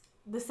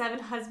 The Seven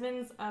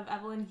Husbands of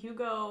Evelyn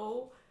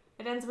Hugo.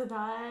 It Ends With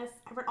Us.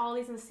 I read all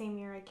these in the same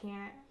year. I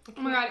can't.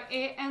 Oh my god,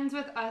 It Ends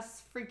With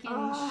Us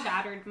freaking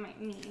shattered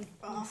me.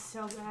 It's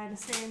so good.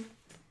 Same.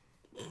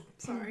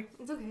 Sorry.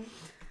 It's okay.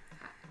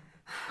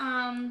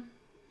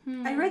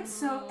 I read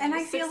so, and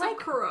I feel like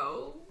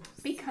Crow.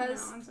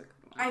 because No, it's like-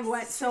 I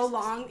went so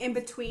long in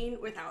between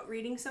without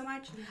reading so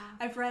much.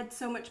 I've read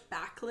so much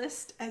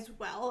backlist as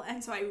well,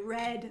 and so I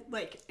read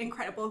like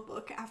incredible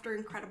book after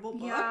incredible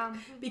book Yeah.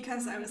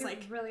 because I was It's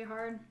like, really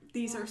hard.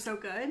 these are so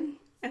good,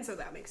 and so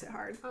that makes it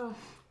hard. Oh.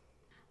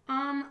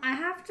 I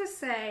have to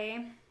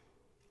say,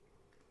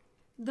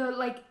 the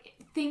like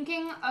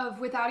thinking of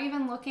without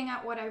even looking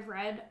at what I've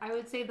read, I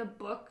would say the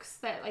books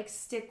that like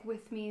stick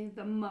with me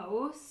the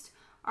most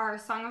are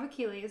Song of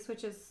Achilles,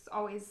 which is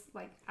always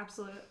like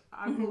absolute.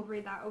 I will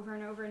read that over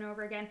and over and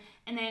over again,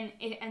 and then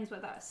It Ends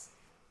With Us.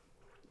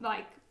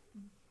 Like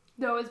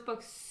those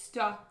books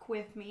stuck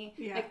with me.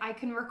 Yeah. Like I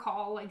can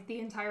recall like the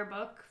entire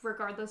book,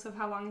 regardless of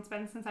how long it's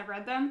been since I've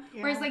read them.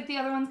 Yeah. Whereas like the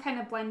other ones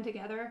kind of blend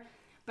together.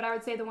 But I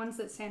would say the ones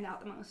that stand out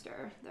the most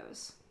are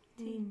those.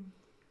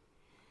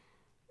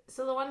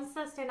 So the ones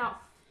that stand out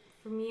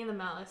for me the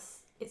most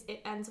is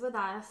It Ends With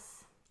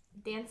Us,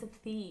 Dance of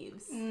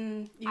Thieves.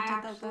 You I did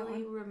that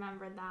actually one.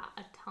 remember that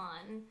a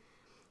ton.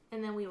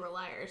 And then We Were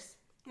Liars.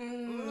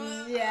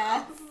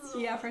 Yeah,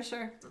 yeah, for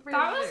sure.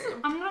 That was,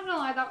 I'm not gonna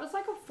lie, that was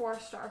like a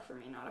 4-star for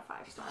me, not a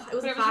 5-star. It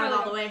was But a 5 really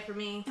all good. the way for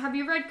me. Have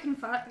you read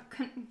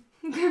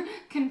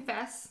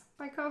Confess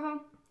by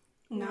Coho?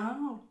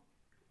 No,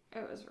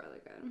 It was really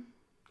good.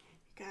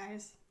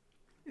 guys,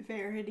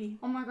 Verity.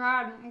 Oh my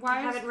god,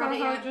 why is haven't read it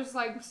Coho yet. just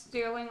like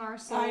stealing our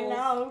souls? I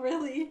know,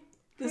 really.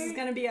 This is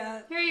gonna be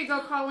a Here you go,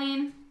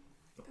 Colleen.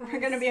 we're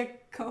gonna be a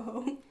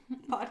Coho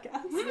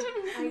podcast.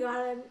 I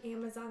got an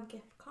Amazon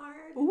gift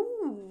card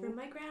Ooh, from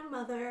my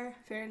grandmother,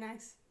 very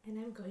nice. and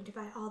I'm going to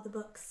buy all the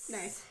books.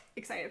 Nice.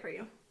 Excited for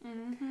you.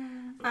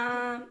 Mm-hmm.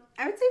 I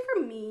would say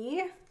for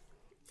me,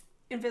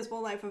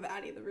 Invisible Life of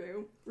Addie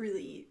LaRue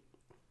really,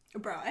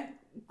 bro, I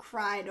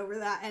cried over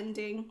that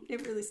ending.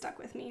 It really stuck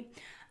with me.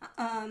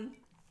 And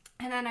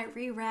then I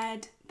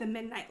reread The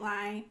Midnight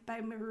Lie by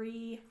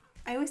Marie.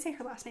 I always say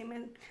her last name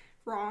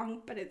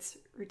wrong, but it's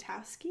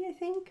Rutowski, I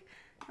think,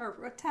 or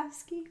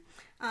Rutowski.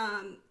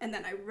 And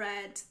then I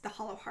read The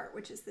Hollow Heart,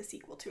 which is the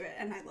sequel to it,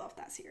 and I love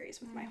that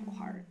series with my whole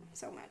heart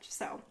so much.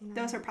 So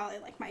those are probably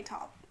like my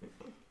top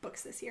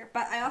books this year.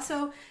 But I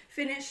also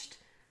finished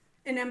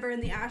An Ember in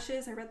the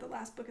Ashes. I read the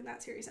last book in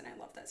that series, and I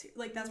love that series.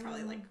 Like that's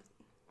probably like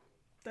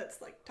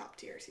top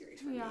tier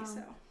series for me.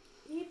 So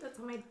That's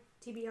on my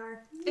TBR.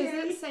 Is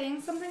it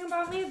saying something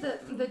about me?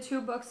 The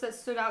 2 books that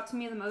stood out to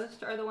me the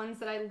most are the ones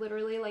that I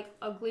literally like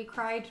ugly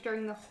cried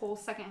during the whole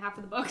second half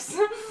of the books.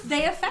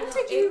 they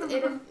affected you.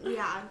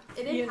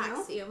 It You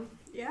impacts you.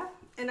 Yeah,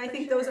 and I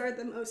think sure. those are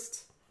the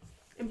most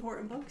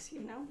important books.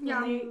 You know, when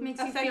Yeah, they makes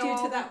you affect feel you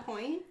all to that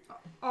point.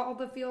 All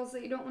the feels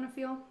that you don't want to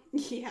feel.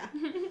 Yeah,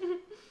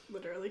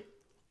 literally.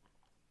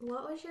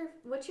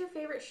 What's your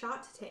favorite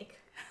shot to take?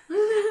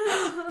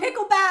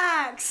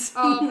 Picklebacks!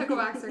 Oh,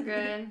 picklebacks are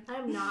good.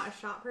 I'm not a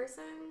shot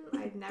person.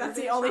 I've never. That's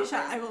been the a only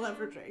shot person. I will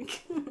ever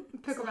drink.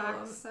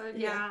 Picklebacks. So,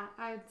 yeah,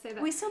 I'd say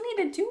that. We still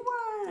need to do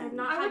one. I've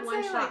not I had would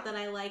one say, shot like- that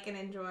I like and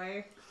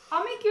enjoy.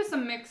 I'll make you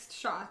some mixed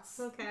shots.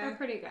 Okay. They're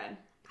pretty good.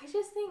 I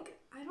just think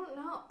I don't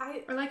know.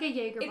 Or like a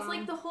Jaeger bomb. It's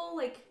like the whole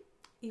like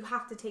you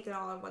have to take it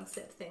all in one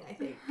sip thing. I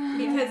think because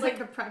because like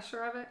the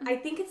pressure of it. I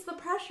think it's the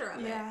pressure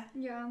of it.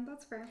 Yeah,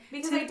 that's fair.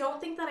 Because I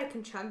don't think that I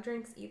can chug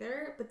drinks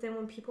either. But then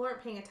when people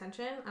aren't paying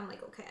attention, I'm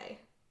like, okay.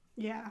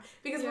 Yeah.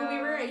 Because when we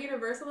Yeah. were at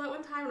Universal that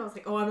one time, and I was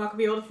like, oh, I'm not gonna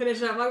be able to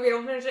finish it. I'm not gonna be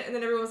able to finish it. And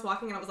then everyone was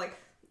walking, and I was like,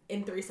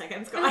 in 3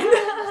 seconds, gone.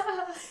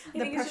 I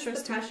think it's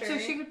just pressure's too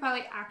much. So she could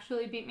probably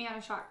actually beat me at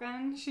a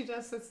shotgun. She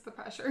just, it's the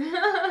pressure.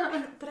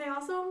 But I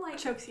also am like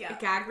Chokes you a out.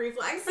 gag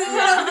reflex.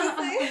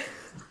 Fair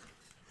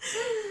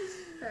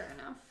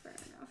enough.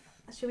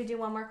 Should we do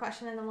one more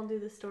question and then we'll do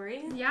the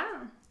story? Yeah.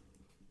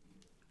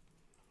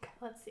 Okay,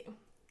 let's see.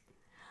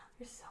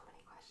 There's so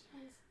many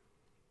questions.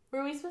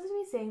 Were we supposed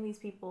to be saying these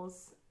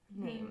people's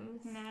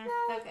names? Nah.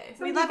 Okay.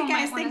 Some We love you people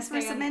guys. might wanna Thanks for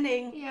stay on-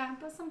 submitting. Yeah,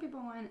 but some people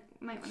might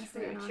want to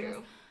stay anonymous.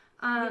 True.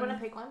 You want to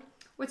pick one?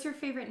 What's your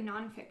favorite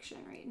nonfiction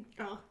read?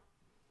 Oh.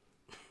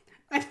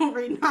 I don't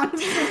read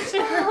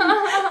nonfiction.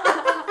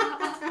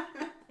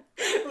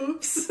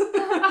 Oops.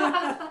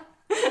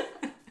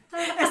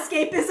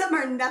 Escapism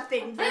or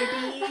nothing,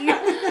 baby.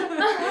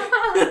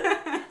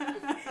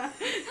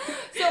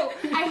 So,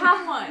 I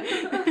have one.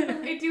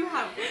 I do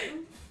have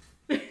one.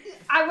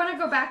 I want to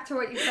go back to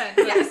what you said.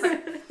 Yes.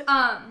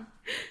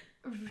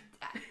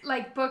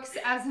 Like books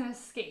as an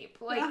escape.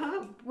 Like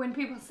Uh-huh. when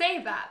people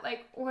say that,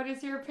 like what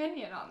is your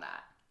opinion on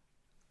that?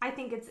 I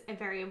think it's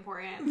very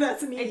important.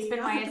 That's me. It's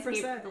been my 100%, escape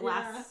for the yeah.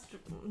 last,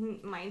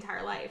 my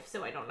entire life,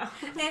 so I don't know.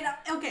 And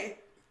okay,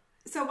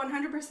 so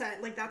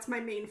 100%, like that's my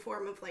main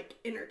form of like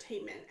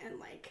entertainment and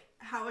like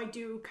how I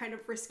do kind of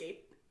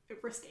escape,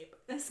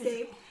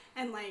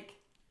 and like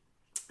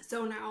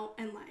zone out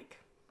and like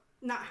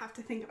not have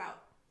to think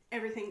about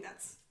everything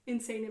that's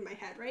insane in my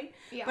head, right?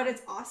 Yeah. But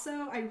it's also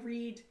I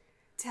read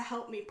to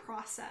help me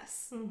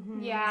process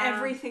Yeah.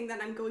 everything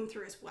that I'm going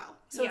through as well.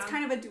 So it's Yeah.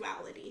 kind of a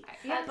duality,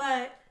 Yeah.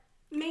 but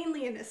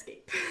mainly an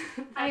escape.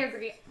 I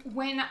agree.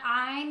 When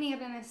I need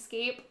an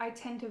escape, I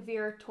tend to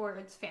veer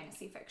towards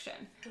fantasy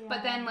fiction.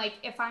 But then, like,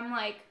 if I'm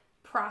like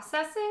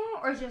processing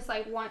or just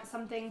like want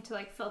something to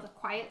like fill the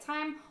quiet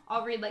time,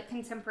 I'll read like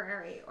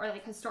contemporary or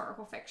like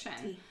historical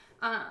fiction.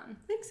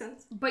 Makes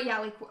sense. But yeah,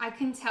 like I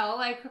can tell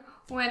like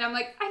when I'm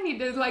like I need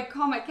to like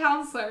call my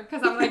counselor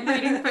because I'm like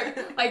reading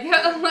like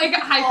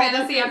high All the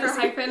fantasy after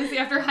fantasy. high fantasy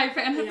after high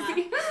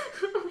fantasy.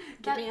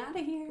 Get me out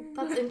of here.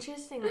 That's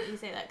interesting that you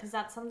say that because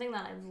that's something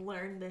that I've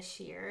learned this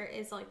year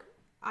is like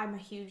I'm a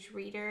huge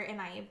reader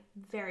and I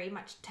very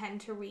much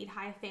tend to read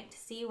high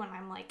fantasy when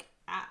I'm like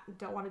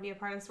don't want to be a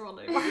part of this world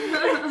anymore.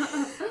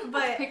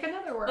 But Pick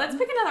another word. let's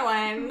pick another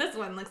one. This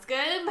one looks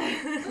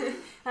good.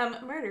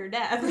 Murder,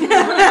 death.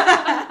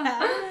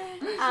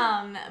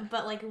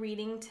 But like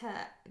reading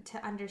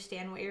to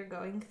understand what you're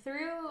going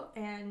through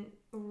and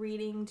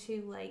reading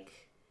to like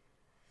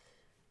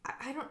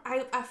I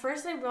at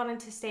first I wanted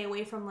to stay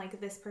away from like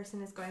this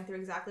person is going through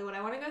exactly what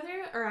I want to go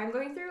through or I'm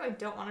going through. I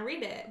don't want to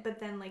read it. But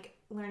then like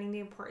learning the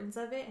importance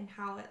of it and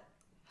how it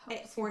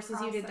forces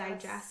you to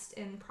digest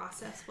and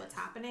process what's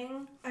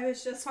happening. I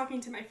was just talking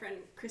to my friend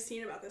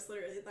Christine about this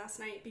literally last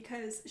night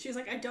because she was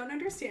like, I don't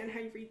understand how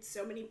you read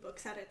so many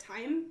books at a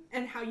time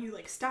and how you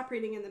like stop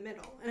reading in the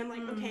middle. And I'm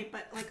like, okay,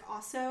 but like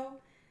also,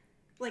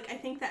 like I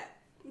think that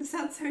this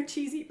sounds so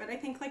cheesy, but I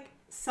think like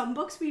some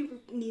books we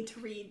need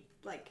to read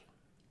like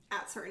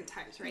at certain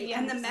times, right? Yeah,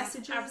 and the 100%.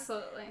 messages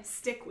Absolutely.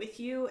 stick with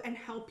you and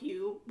help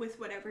you with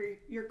whatever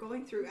you're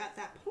going through at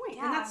that point.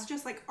 Yeah. And that's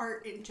just like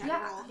art in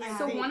general. Yeah. I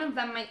So think. one of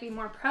them might be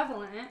more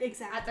prevalent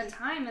Exactly. at the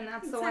time, and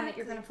that's the one that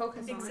you're going to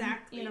focus on.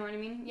 Exactly. You know what I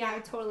mean? Yeah, I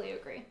totally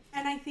agree.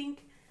 And I think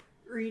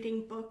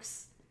reading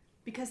books,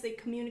 because they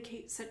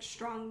communicate such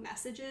strong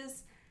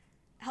messages,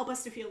 help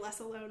us to feel less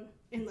alone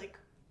in like,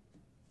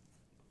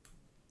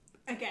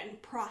 again,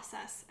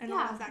 process and all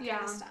of that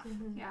kind of stuff.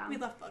 Yeah. We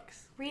love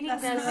books. Reading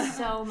That's- does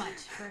so much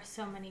for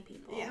so many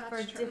people Yeah, for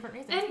that's true. different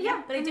reasons. And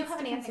yeah, but I and do it's have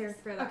an different answer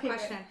things. for that Okay,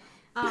 question.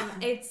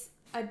 It's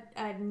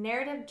a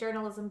narrative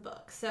journalism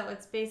book. So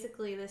it's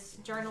basically this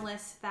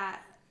journalist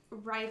that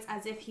writes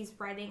as if he's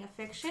writing a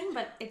fiction,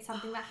 but it's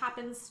something that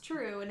happens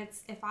true. And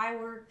it's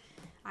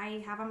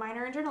I have a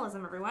minor in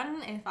journalism,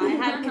 everyone. If I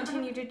had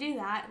continued to do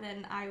that,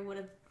 then I would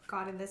have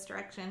gone in this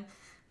direction.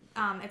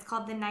 It's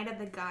called The Night of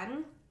the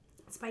Gun.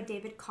 It's by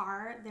David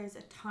Carr. There's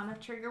a ton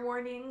of trigger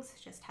warnings,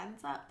 just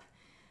heads up.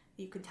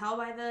 You could tell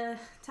by the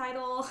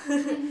title,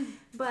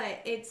 but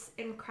it's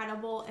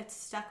incredible. It's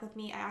stuck with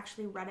me. I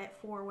actually read it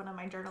for one of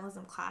my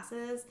journalism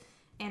classes,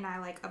 and I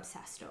like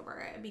obsessed over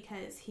it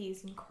because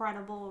he's an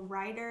incredible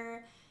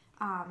writer,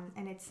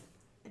 and it's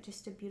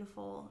just a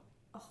beautiful,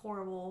 a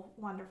horrible,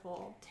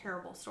 wonderful,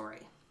 terrible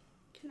story.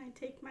 Can I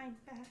take mine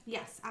back?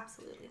 Yes,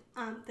 absolutely.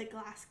 The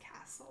Glass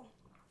Castle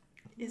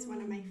is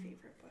one of my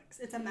favorite books.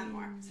 It's a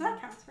memoir. So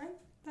that counts, right?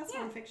 That's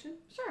That's Yeah. nonfiction.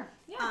 Sure.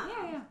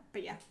 Yeah.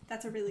 But yeah,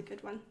 that's a really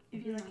good one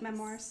if you like Nice.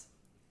 memoirs.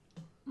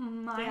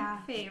 My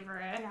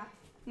favorite Yeah.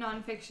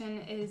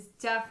 nonfiction is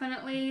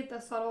definitely The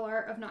Subtle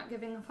Art of Not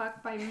Giving a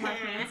Fuck by Mark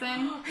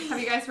Manson. Have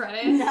you guys read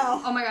it?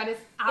 No. Oh my god,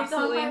 it's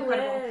absolutely It's on my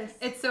incredible. list.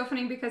 It's so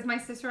funny because my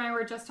sister and I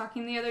were just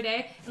talking the other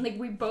day, and like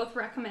we both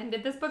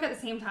recommended this book at the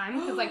same time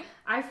because like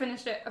I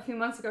finished it a few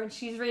months ago and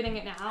she's reading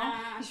it now.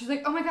 And she's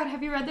like, "Oh my god,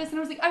 have you read this?" And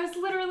I was like, "I was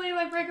literally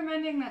like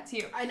recommending that to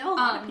you." I know a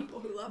lot of people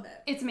who love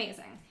it. It's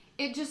amazing.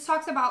 It just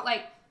talks about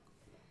like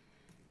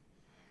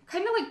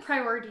kind of like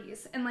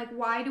priorities and like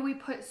why do we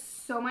put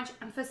so much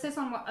emphasis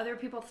on what other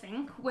people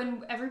think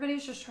when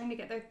everybody's just trying to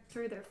get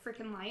through their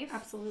freaking life.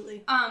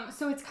 Absolutely.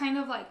 So it's kind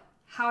of like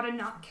how to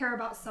not care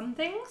about some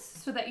things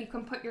so that you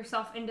can put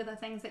yourself into the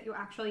things that you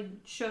actually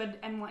should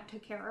and want to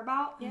care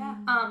about. Yeah.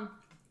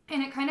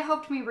 And it kind of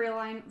helped me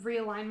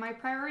realign my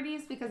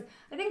priorities because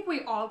I think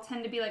we all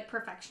tend to be like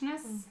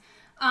perfectionists.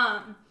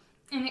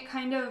 And it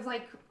kind of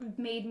like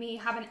made me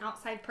have an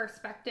outside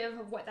perspective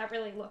of what that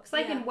really looks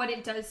like and what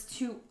it does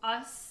to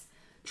us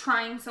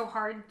trying so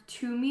hard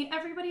to meet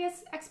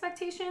everybody's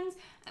expectations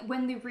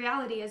when the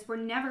reality is we're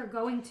never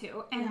going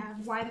to, and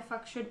why the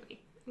fuck should we?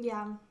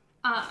 Yeah.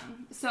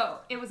 So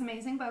it was an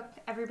amazing book.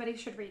 Everybody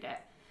should read it.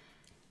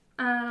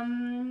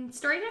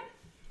 Story time?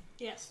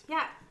 Yes.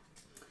 Yeah.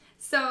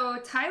 So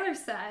Tyler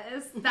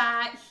says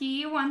that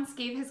he once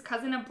gave his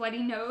cousin a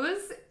bloody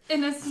nose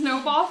in a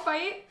snowball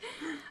fight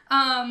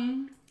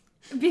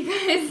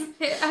because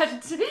it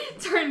had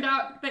turned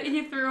out that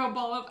he threw a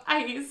ball of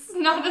ice,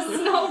 not a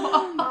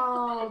snowball.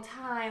 Oh,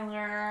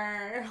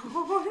 Tyler.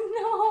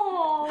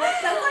 Oh, no.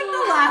 That's like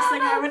the last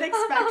thing I would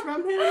expect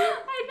from him.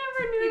 I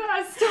never knew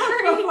that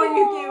story. Before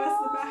you gave us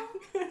the back.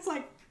 It's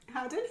like,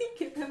 how did he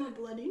give him a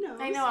bloody nose?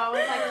 I know, I was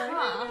like,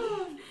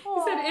 huh.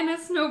 He said in a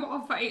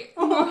snowball fight.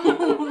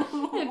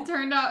 It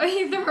turned out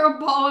he threw a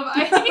ball of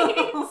ice.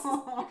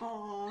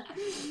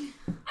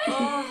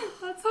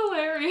 That's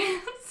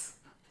hilarious.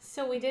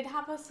 So we did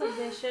have a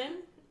submission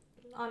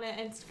on an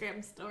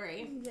Instagram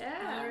story.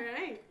 Yeah.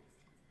 Alright.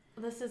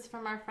 This is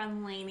from our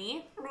friend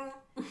Lainey.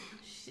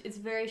 It's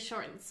very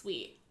short and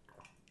sweet.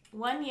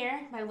 One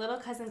year, my little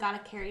cousin got a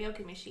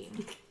karaoke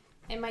machine.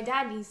 And my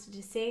dad used to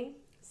just sing,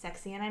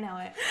 "Sexy and I Know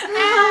It."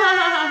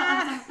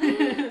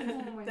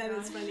 Oh my That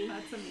gosh, is funny.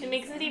 That's amazing. It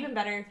makes it even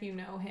better if you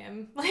know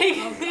him. Like,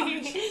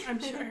 gosh, I'm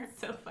sure. It's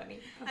so funny.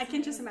 I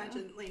can just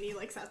imagine Lainey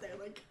like sat there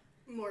like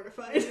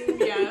mortified.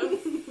 Yeah,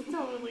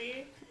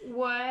 totally.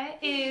 What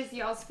is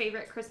y'all's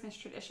favorite Christmas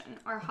tradition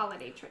or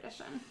holiday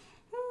tradition?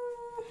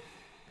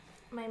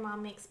 My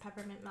mom makes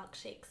peppermint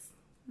milkshakes.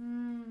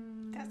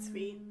 That's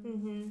sweet.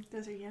 Mm-hmm.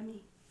 Those are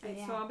yummy. Okay,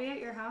 Yeah. so I'll be at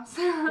your house.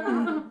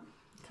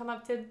 Come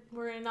up to,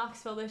 we're in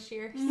Knoxville this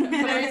year. So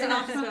Claire's in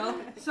Knoxville.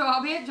 So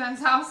I'll be at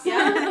Jen's house.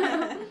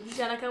 Yeah.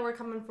 Jenica, we're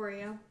coming for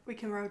you. We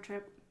can road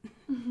trip.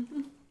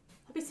 That'd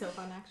be so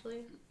fun,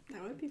 actually.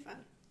 That would be fun.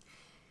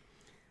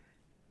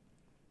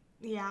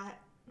 Yeah.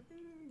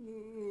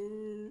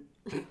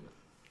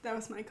 That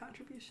was my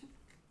contribution.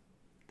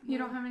 You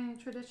don't have any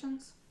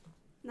traditions?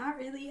 Not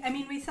really. I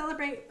mean, we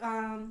celebrate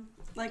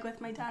like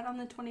with my dad on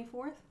the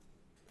 24th,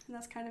 and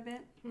that's kind of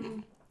it.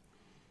 Mm.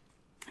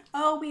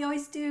 Oh, we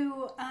always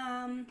do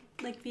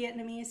like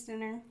Vietnamese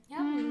dinner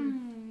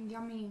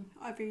Yummy.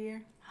 every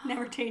year.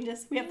 Never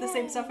changes. We have the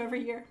same stuff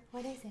every year.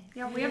 What is it?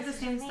 Yeah, we have the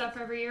same stuff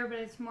every year, but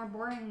it's more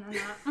boring than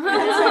that.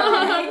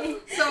 Right.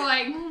 So,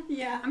 like,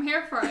 Yeah. I'm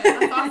here for it.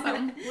 That's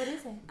awesome. What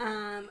is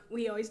it?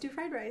 We always do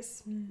fried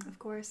rice, of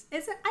course. I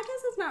guess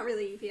it's not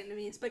really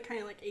Vietnamese, but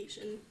kind of like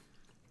Asian.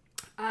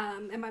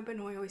 And my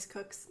Benoit always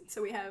cooks,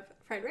 so we have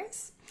fried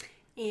rice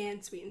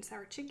and sweet and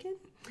sour chicken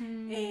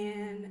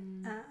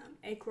and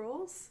egg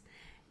rolls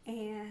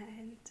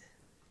and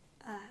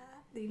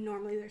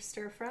normally they're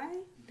stir fry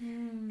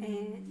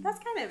and that's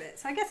kind of it.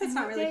 So I guess it's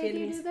not really What day do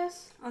you Vietnamese. do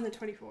this? On the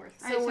 24th.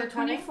 So we're we're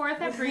coming?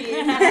 24th at Breeze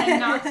and then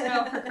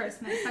Knoxville for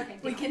Christmas. Okay,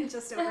 We deal. can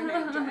just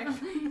overnight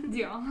drive.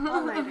 Deal.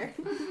 All-nighter.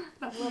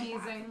 That's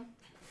amazing.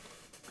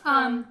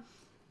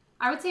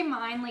 I would say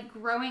mine, like,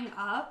 growing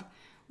up,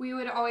 we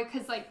would always,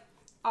 because, like,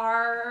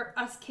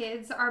 us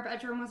kids, our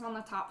bedroom was on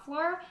the top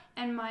floor,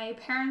 and my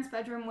parents'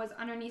 bedroom was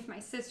underneath my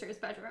sister's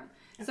bedroom.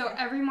 So Okay.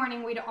 every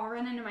morning we'd all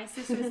run into my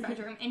sister's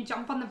bedroom and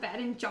jump on the bed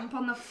and jump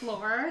on the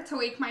floor to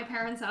wake my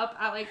parents up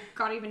at, like,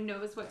 God even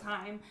knows what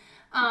time.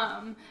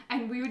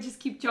 And we would just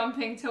keep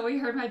jumping till we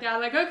heard my dad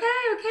like, okay,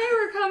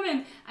 we're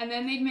coming. And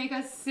then they'd make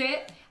us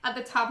sit at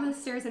the top of the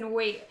stairs and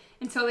wait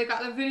until they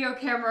got the video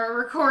camera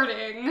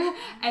recording.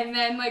 And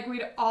then, like,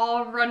 we'd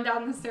all run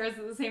down the stairs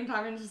at the same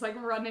time and just, like,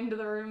 run into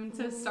the room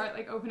to start,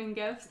 like, opening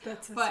gifts.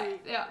 That's so But,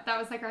 sweet. yeah, that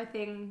was, like, our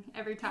thing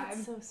every time.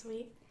 That's so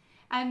sweet.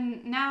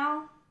 And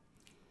now,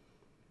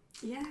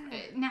 Yeah.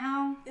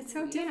 it's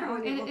so different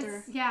when you're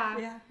older. yeah.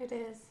 Yeah. It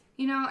is.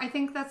 You know, I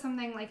think that's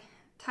something, like,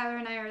 Tyler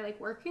and I are, like,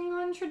 working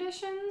on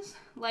traditions.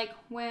 Like,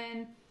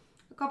 when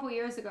a couple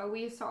years ago,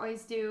 we used to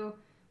always do,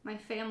 my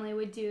family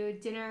would do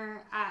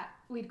dinner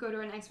we'd go to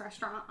a nice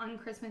restaurant on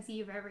Christmas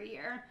Eve every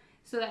year.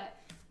 So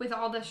that with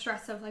all the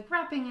stress of like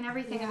wrapping and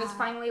everything, it was Yeah.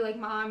 finally like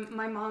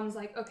my mom's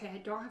like, okay, I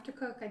don't have to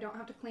cook, I don't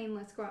have to clean,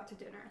 let's go out to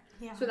dinner.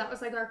 Yeah. So that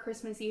was like our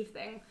Christmas Eve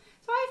thing.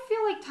 So I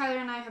feel like Tyler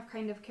and I have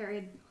kind of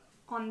carried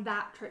on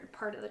that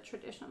part of the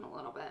tradition a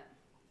little bit.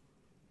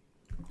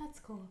 That's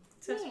cool.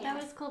 Yeah. That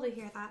was cool to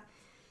hear that.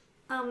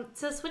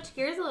 So switch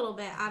gears a little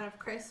bit out of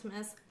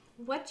Christmas.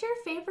 What's your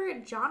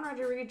favorite genre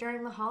to read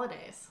during the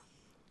holidays?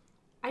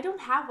 I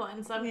don't have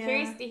one, so I'm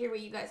curious to hear what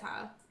you guys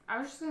have. I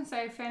was just gonna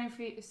say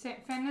fantasy.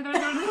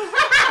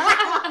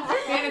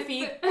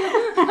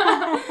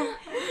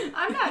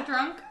 I'm not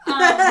drunk.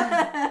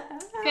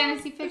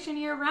 Fantasy fiction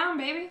year round,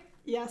 baby.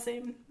 Yeah,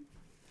 same.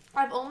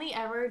 I've only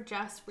ever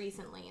just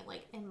recently,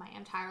 like in my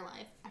entire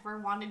life, ever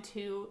wanted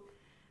to.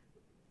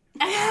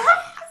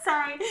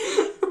 Sorry,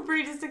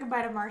 Brie just took a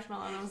bite of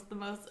marshmallow. And it was the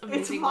most It's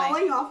amazing.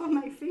 falling off of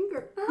my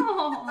finger.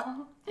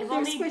 Oh, I've They're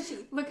only,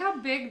 squishy. look how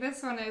big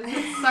this one is.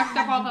 It sucked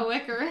up all the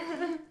liquor.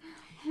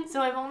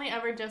 so I've only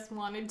ever just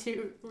wanted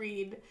to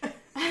read.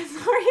 I'm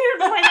sorry, I don't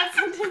know why that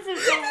sentence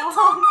is so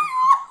long.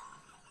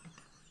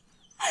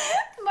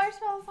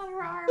 Marshmallows on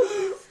her arm.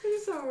 I'm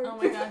sorry. Oh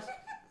my gosh.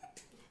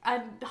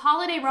 A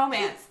holiday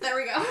romance. There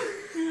we go.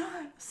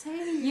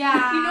 Same.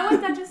 Yeah. You know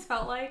what that just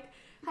felt like?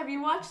 Have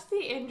you watched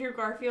the Andrew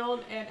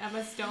Garfield and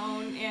Emma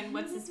Stone and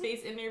what's his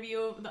face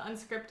interview, the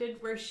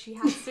unscripted, where she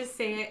has to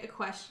say a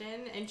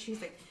question and she's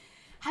like,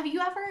 have you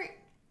ever,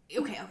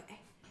 okay,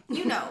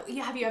 you know,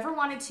 have you ever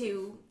wanted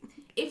to,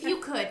 if you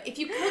could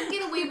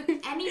get away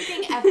with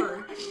anything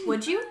ever,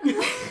 would you?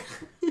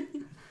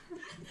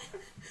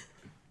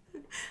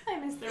 I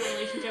miss their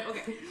relationship.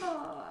 Okay.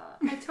 Oh,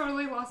 I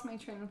totally lost my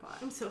train of thought.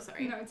 I'm so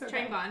sorry. No, it's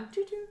okay. Train gone.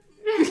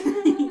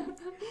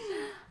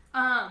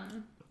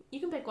 You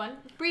can pick one.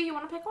 Brie, you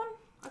want to pick one?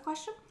 A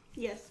question?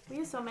 Yes. We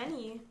have so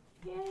many.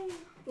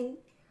 Yay.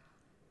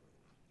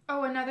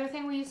 Oh, another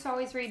thing we used to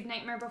always read,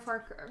 Nightmare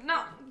Before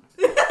No.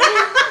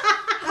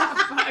 Oh,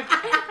 fuck.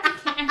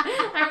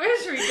 I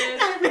wish we did.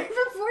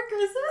 Before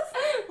Christmas?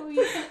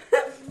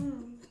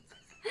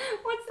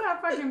 What's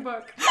that fucking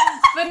book?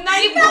 The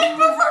Night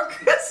Before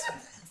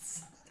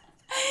Christmas.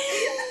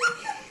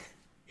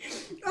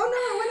 Oh no,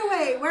 it went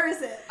away. Where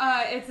is it?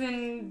 It's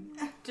in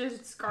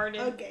discarded.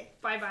 Okay.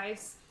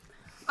 Bye-byes.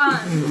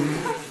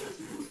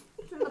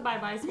 It's in the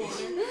bye-bye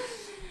folder.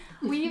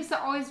 We used to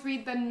always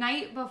read The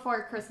Night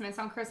Before Christmas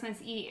on Christmas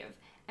Eve.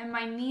 And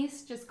my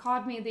niece just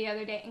called me the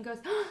other day and goes,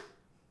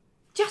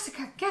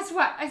 Jessica, guess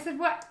what? I said,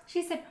 what?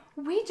 She said,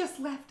 we just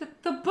left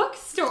the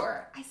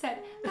bookstore. I said,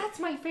 that's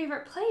my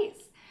favorite place.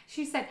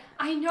 She said,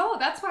 I know,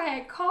 that's why I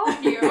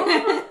called you.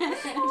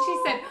 And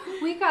she said,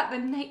 we got The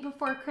Night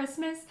Before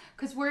Christmas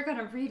because we're going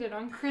to read it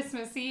on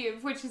Christmas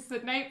Eve, which is the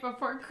night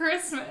before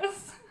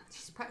Christmas.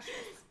 She's precious.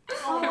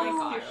 Oh my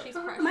gosh, she's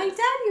precious. My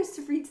dad used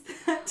to read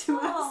that to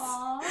us.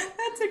 Aww.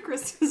 That's a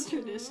Christmas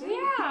tradition.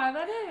 Yeah,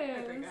 that I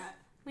is. forgot.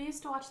 We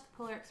used to watch the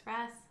Polar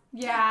Express.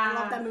 Yeah. I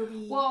love that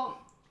movie. Well,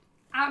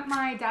 at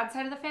my dad's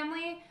side of the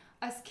family,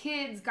 us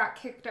kids got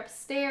kicked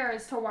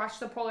upstairs to watch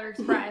the Polar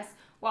Express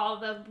while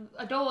the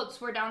adults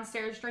were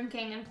downstairs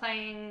drinking and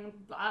playing,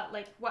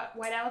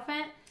 White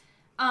Elephant.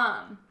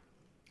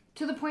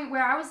 To the point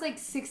where I was like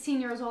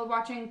 16 years old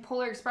watching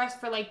Polar Express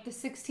for like the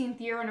 16th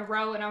year in a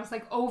row, and I was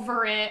like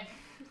over it.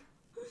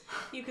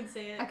 You could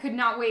say it. I could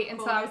not wait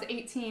until I was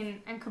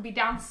 18 and could be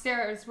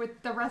downstairs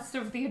with the rest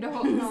of the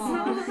adults.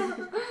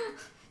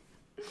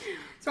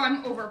 So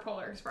I'm over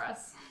Polar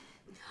Express.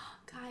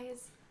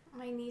 Guys,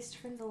 my niece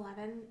turns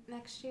 11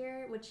 next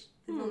year, which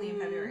is only in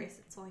February, so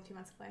it's only 2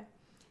 months away.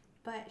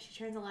 But she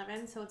turns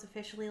 11, so it's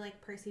officially like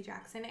Percy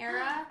Jackson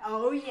era.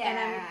 Oh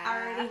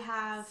yeah. And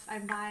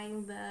I'm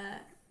buying the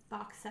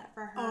box set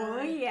for her.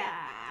 Oh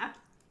yeah.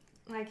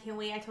 I can't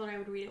wait. I told her I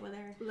would read it with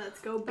her.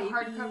 Let's go, The baby.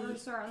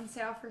 hardcovers are on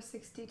sale for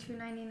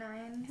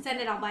 $62.99. Send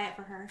it, I'll buy it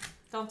for her.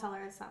 Don't tell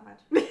her it's that much.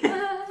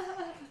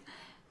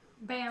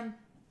 Bam.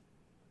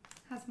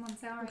 Has them on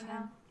sale right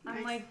now.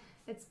 I'm Nice. like,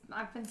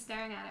 I've been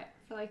staring at it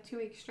for like 2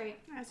 weeks straight.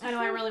 I know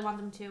I really want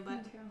them to, Me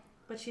but too.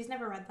 but she's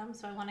never read them,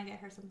 so I want to get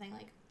her something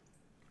like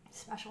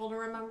special to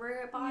remember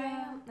it by,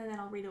 Yeah. and then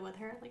I'll read it with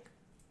her. Like,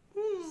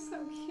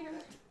 So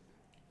cute.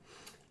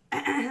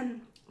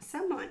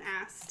 Someone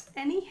asked,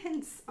 any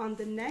hints on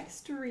the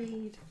next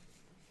read?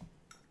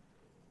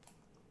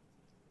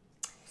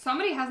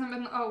 Somebody hasn't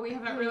been. Oh, we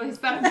haven't released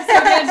that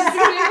episode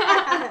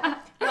yet.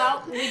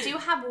 well, we do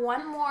have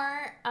one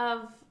more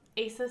of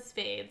Ace of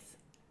Spades.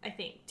 I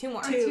think 2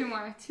 more. Two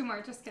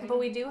more. Just kidding. But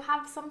we do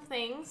have some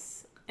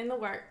things in the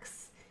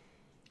works.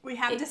 We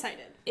have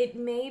decided. It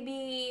may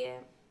be.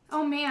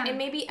 Oh man. It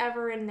may be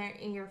ever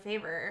in your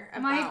favor.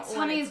 About My what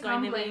tummy it's is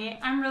going to grumbling. be.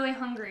 I'm really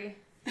hungry.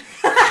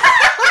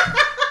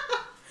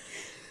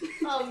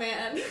 Oh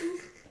man.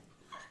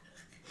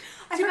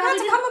 I forgot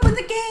to come up with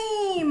a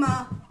game.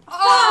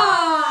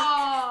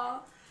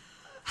 Oh!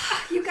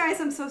 You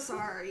guys, I'm so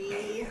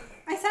sorry.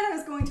 I said I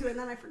was going to, and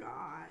then I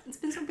forgot. It's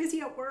been so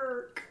busy at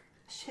work.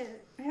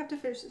 Shit, I have to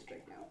finish this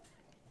drink now.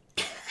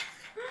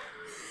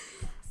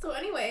 So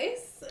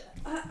anyways,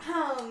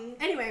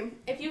 Anyway,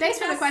 if you thanks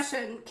can for the guess-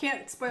 question.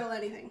 Can't spoil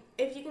anything.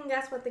 If you can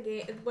guess what the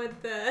game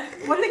What the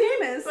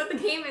game is? what the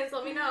game is,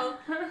 let me know.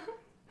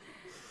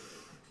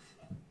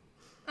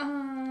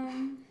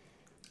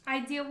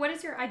 What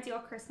does your ideal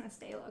Christmas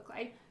day look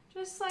like?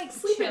 Just like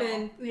Sleeping chill.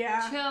 in.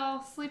 Yeah.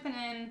 Chill, sleeping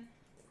in,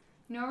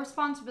 no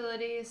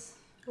responsibilities.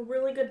 A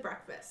really good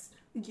breakfast.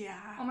 Yeah.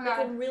 Oh my Like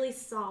a god. really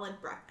solid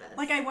breakfast.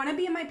 Like, I want to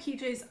be in my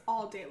PJs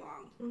all day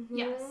long. Mhm.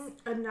 Yes.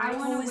 A I nice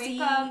want to cozy-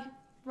 wake up,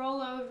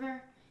 roll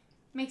over,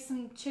 make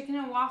some chicken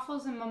and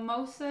waffles and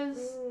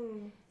mimosas,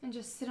 and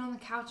just sit on the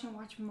couch and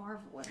watch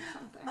Marvel or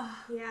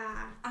something.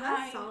 Yeah, I-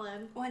 that's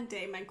solid. One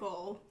day, my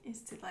goal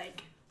is to,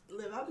 like,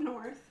 live up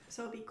north,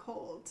 so it'll be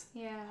cold.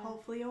 Yeah.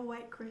 Hopefully a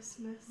white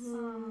Christmas.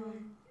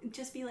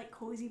 Just be, like,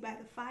 cozy by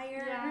the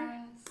fire.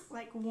 Yes.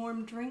 Like,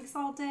 warm drinks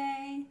all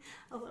day.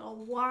 A little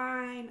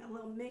wine, a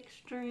little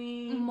mixed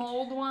drink.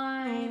 Mulled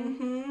wine.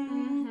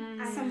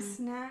 Mm-hmm. Some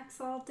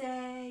snacks all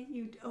day.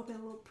 You open a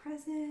little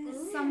present.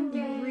 Someday.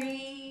 You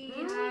read.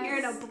 Yes. You're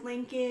in a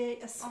blanket,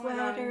 a Oh my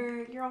God.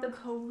 sweater. You're all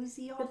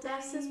cozy all The day.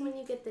 best is when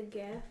you get the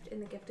gift,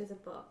 and the gift is a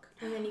book,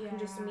 and then you can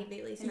just Yeah.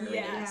 immediately start Yes.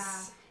 reading.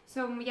 Yeah.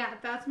 So yeah,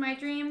 that's my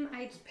dream.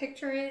 I just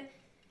picture it,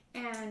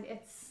 and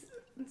it's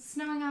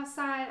snowing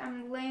outside.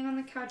 I'm laying on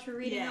the couch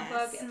reading a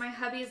book, Yes. and my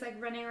hubby is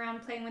like running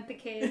around playing with the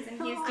kids,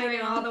 and he's I doing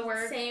know. all the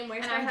work. Same.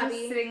 Where's And my I'm hubby?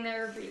 just sitting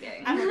there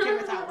reading. I'm okay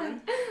with that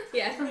one.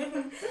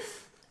 Yeah.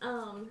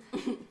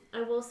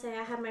 I will say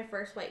I had my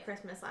first white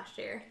Christmas last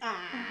year.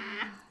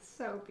 Ah.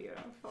 So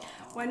beautiful.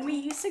 When we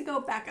used to go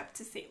back up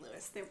to St.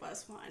 Louis, there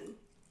was one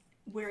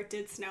where it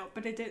did snow,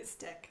 but it didn't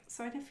stick.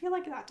 So I feel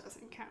like that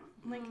doesn't count.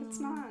 Like it's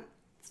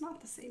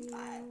not the same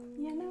vibe,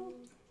 you know?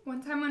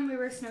 One time when we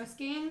were snow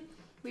skiing,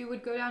 we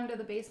would go down to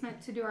the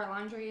basement to do our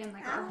laundry and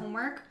like our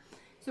homework.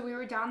 So we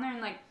were down there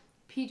in like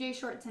PJ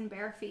shorts and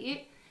bare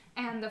feet,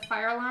 and the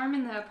fire alarm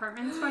in the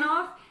apartments went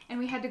off, and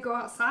we had to go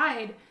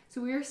outside.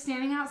 So we were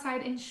standing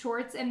outside in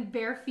shorts and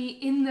bare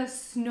feet in the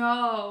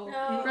snow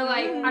No. for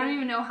like I don't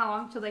even know how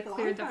long till they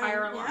cleared the Long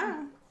fire time,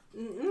 alarm.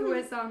 Yeah. It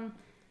was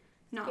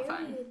not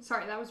fun. Scary.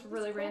 Sorry, that was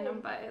really That's random,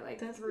 cool. but it like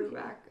That's threw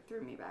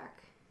weird. me back.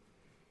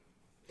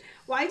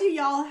 Why do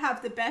y'all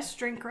have the best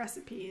drink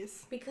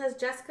recipes? Because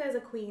Jessica is a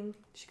queen.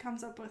 She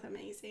comes up with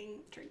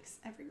amazing drinks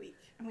every week,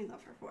 and we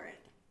love her for it.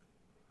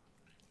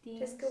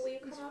 Jessica, will you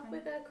It's come up fun.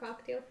 with a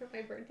cocktail for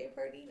my birthday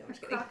party? No, I'm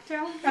just kidding.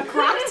 Cocktail. A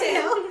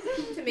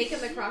cocktail? To make in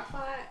the crock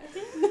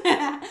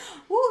pot.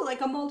 Ooh,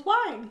 like a mulled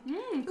wine.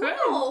 Good.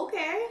 Oh,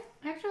 okay.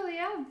 Actually,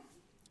 yeah.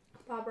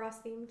 Bob Ross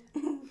themed.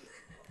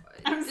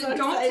 I'm so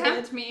Don't excited.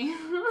 tempt me.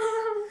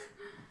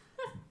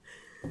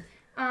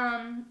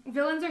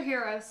 Villains or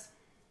heroes?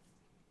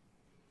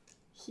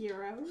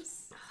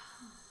 Heroes?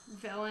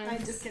 Villains.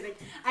 I'm just kidding.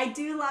 I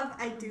do love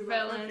a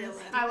Villains. villain.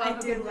 I love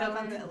a do good love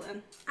a villain.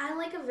 villain. I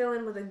like a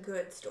villain with a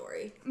good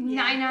story.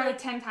 9 out like-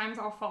 of 10 times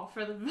I'll fall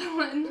for the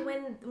villain.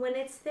 When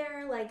it's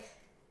their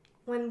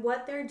when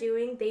what they're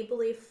doing they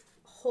believe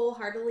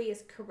wholeheartedly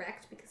is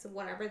correct because of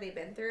whatever they've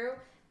been through.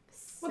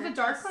 Well, the Such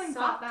Dark a Line soft-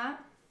 thought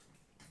that.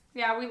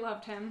 Yeah, we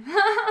loved him.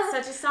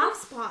 Such a soft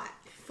spot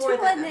for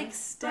To them. an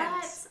extent.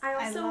 But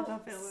I also love a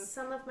villain.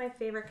 some of my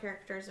favorite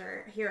characters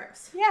are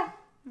heroes. Yeah.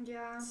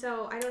 Yeah.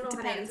 So I don't know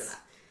how to answer Depends.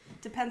 that.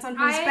 Depends on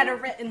who's I- better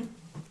written.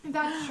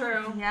 That's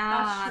true.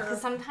 Yeah, That's true.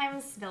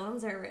 sometimes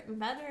villains are written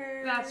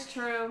better. That's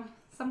true.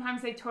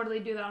 Sometimes they totally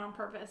do that on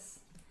purpose.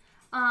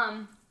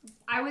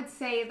 I would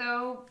say,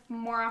 though,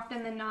 more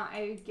often than not,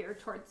 I gear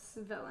towards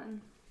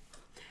villain.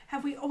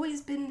 Have we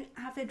always been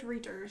avid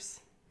readers?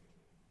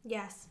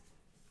 Yes.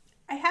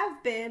 I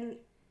have been,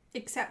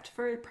 except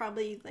for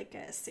probably like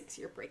a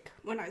 6-year break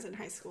when I was in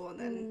high school and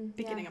then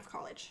beginning of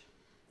college.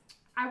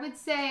 I would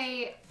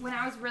say when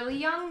I was really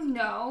young,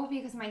 no,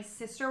 because my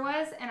sister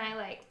was, and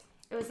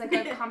it was like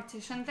a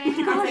competition thing.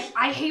 I was like,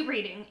 I hate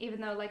reading, even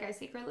though like I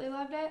secretly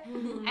loved it.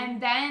 And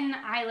then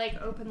I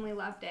like openly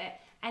loved it.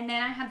 And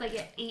then I had like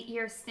an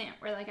 8-year stint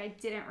where like I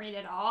didn't read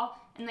at all.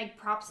 And like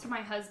props to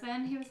my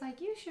husband, he was like,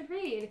 you should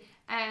read.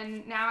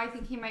 And now I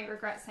think he might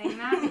regret saying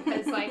that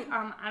because like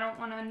I don't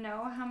want to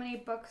know how many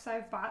books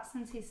I've bought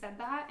since he said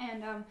that.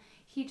 And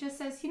he just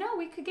says,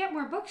 we could get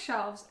more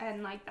bookshelves.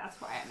 And like that's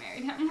why I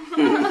married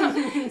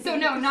him. So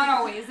no, not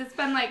always. It's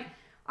been like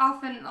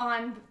off and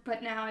on,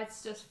 but now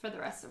it's just for the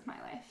rest of my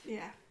life.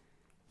 Yeah.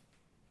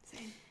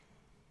 Same.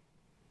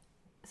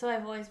 So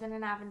I've always been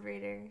an avid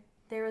reader.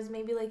 There was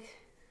maybe like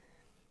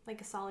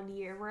a solid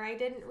year where I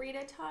didn't read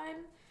a ton,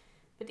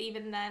 but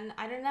even then,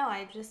 I don't know.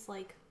 I just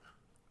like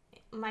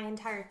my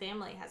entire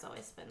family has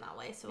always been that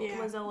way. So Yeah.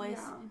 it was always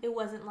it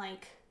wasn't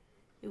like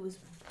it was.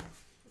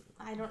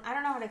 I don't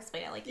know how to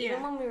explain it. Like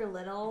even when we were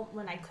little,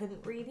 when I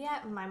couldn't read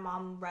yet, my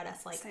mom read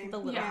us like Same. The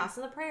Little Yeah. House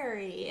on the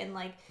Prairie, and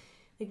like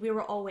we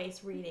were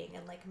always reading,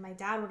 and like my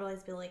dad would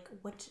always be like,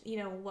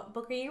 what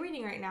book are you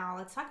reading right now?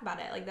 Let's talk about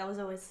it. Like that was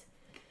always,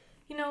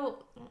 I don't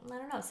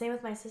know. Same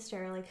with my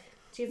sister. Like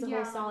she has a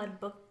whole solid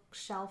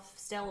bookshelf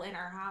still in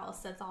our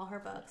house. That's all her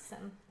books.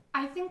 And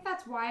I think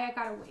that's why I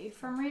got away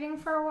from reading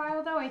for a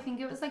while, though. I think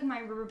it was like my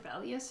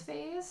rebellious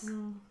phase.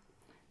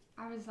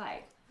 I was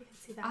like, I can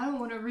see that. I don't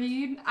want to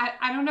read.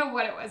 I don't know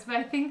what it was, but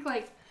I think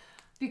like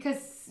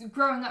because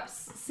growing up,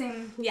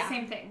 same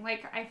thing.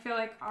 Like I feel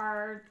like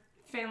our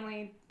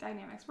family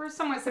dynamics were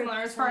somewhat similar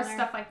as far as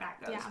stuff like that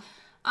goes.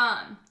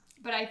 Yeah.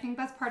 But I think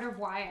that's part of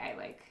why I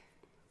like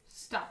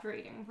stopped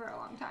reading for a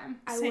long time.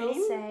 I will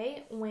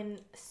say, when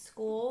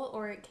school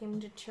or it came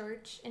to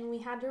church and we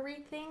had to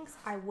read things,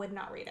 I would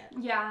not read it.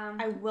 Yeah.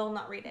 I will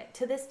not read it.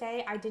 To this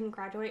day, I didn't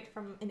graduate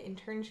from an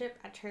internship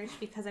at church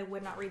because I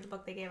would not read the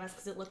book they gave us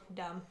because it looked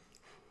dumb.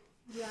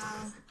 Yeah.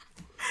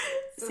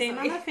 So Same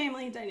sorry. on the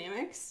family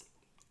dynamics.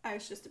 I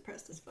was just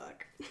depressed as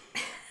fuck.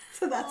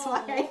 So that's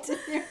why I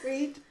didn't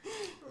read.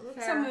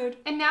 Fair. So mood.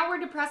 And now we're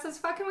depressed as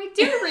fuck and we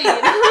do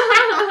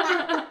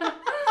read.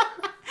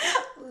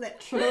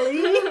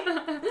 Literally.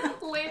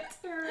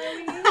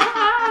 Literally.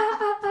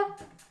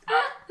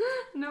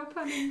 No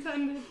pun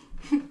intended.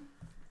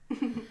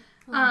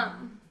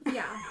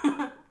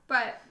 Yeah.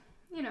 But,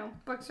 you know,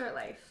 books are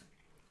life.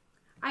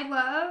 I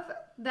love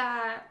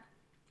that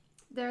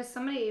there's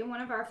somebody, one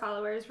of our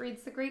followers,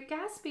 reads The Great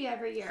Gatsby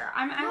every year.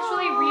 I'm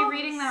actually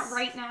rereading that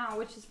right now,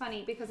 which is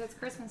funny because it's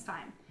Christmas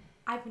time.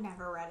 I've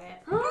never read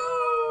it.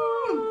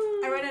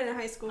 I read it in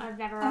high school. I've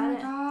never Oh my read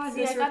it. God.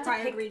 See, It's I got to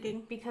required pick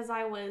reading. because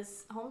I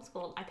was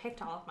homeschooled. I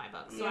picked all of my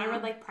books. So I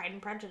read like Pride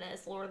and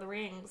Prejudice, Lord of the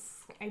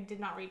Rings. I did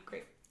not read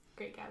Great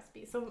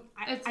Gatsby. So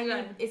It's I good.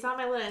 mean, it's on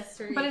my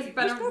list. But it's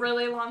been a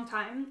really long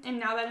time, and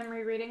now that I'm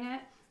rereading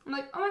it, I'm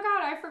like, oh my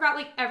god, I forgot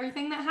like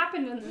everything that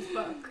happened in this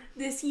book.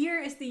 This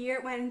year is the year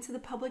it went into the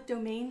public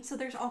domain, so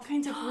there's all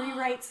kinds of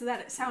rewrites that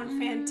it sound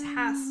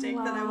fantastic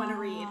that I want to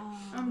read.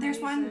 There's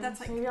one that's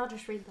like Maybe I'll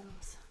just read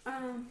those.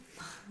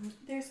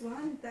 there's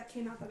one that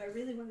came out that I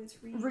really wanted to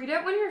read. Read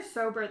it when you're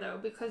sober though,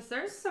 because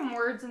there's some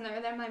words in there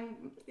that I'm like,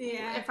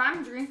 Yeah. if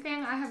I'm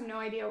drinking, I have no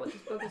idea what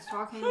this book is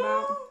talking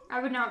about.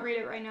 I would not read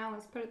it right now.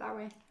 Let's put it that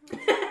way.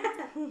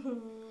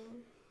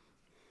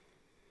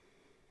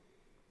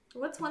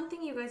 What's one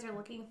thing you guys are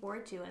looking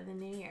forward to in the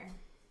new year?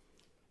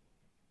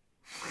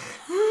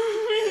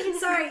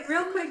 Sorry,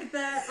 real quick,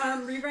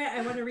 the rewrite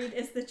I want to read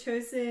is The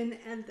Chosen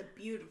and the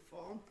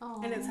Beautiful.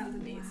 And it sounds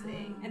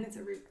amazing. And it's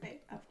a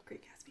rewrite of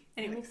Great Gatsby.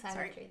 Anyway, I'm excited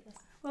sorry. to read this.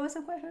 What was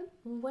the question?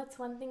 What's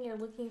one thing you're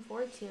looking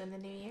forward to in the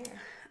new year?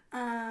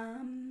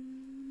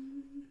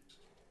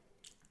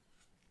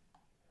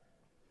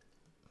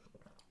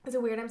 Is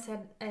it weird I'm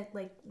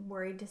like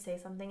worried to say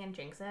something and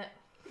jinx it?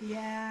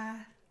 Yeah.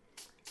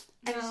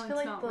 I just No, feel it's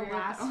like not the weird,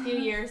 last though. few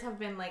years have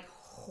been like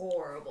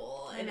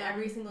horrible, and know.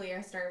 every single year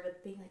I started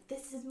with being like,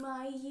 "This is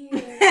my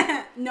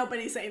year."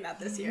 Nobody's saying that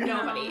this year.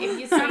 Nobody. If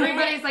you say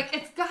Everybody's like,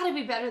 it's gotta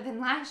be better than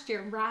last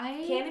year,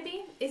 right? can it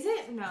be? Is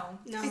it? No.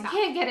 No. It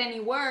can't get any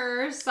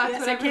worse. That's Yes,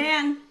 what it everybody-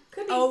 can.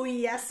 Could be. Oh,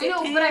 yes, I it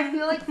know, can. but I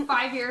feel like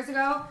 5 years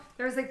ago,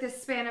 there was like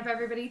this span of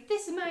everybody,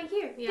 this is my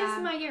year, this Yeah.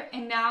 is my year.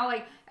 And now,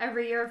 like,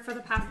 every year for the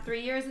past 3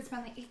 years, it's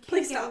been like, it can't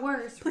Please get stop.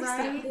 worse, Please stop.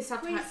 right? Please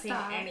stop Please not saying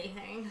stop.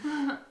 anything.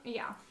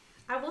 Yeah.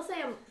 I will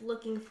say I'm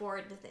looking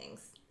forward to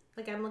things.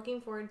 Like, I'm looking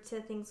forward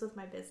to things with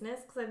my business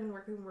because I've been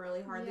working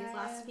really hard these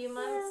last few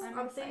months I'm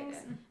on excited. things.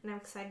 And I'm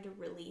excited to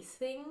release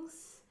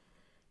things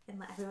and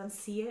let everyone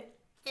see it.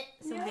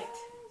 So Yes,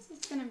 hyped.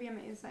 it's gonna be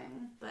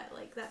amazing. But,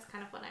 like, that's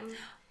kind of fun.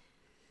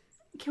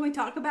 Can we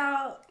talk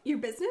about your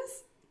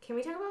business? Can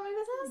we talk about my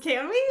business?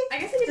 Can we? I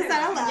guess we can Is talk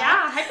that about allowed?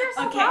 Yeah, hype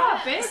yourself Okay. up,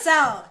 bitch.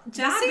 So, just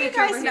That so you bitch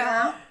guys over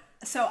know, here.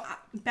 so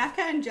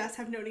Becca and Jess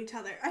have known each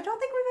other. I don't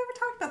think we've ever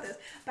talked about this.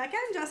 Becca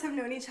and Jess have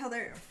known each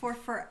other for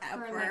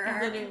forever.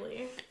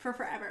 Literally. For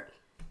forever.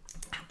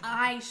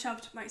 I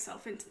shoved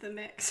myself into the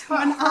mix But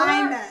when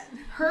I met.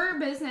 Her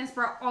business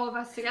brought all of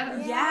us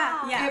together.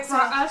 Yeah. It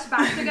brought us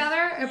back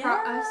together. It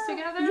brought us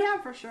together.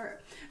 Yeah, for sure.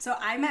 So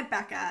I met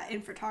Becca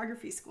in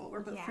photography school. We're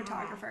both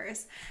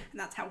photographers, and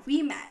that's how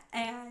we met.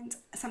 And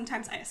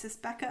sometimes I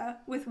assist Becca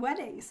with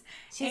weddings.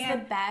 She's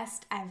And the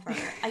best ever.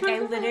 Like, I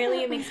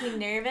literally, it makes me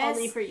nervous.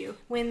 Only for you.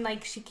 When,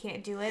 like, she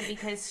can't do it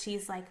because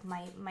she's, like,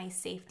 my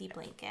safety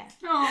blanket.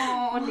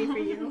 Aww. only for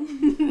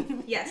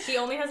you. Yes, she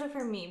only does it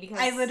for me because...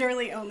 I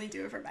literally only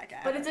do it for Becca.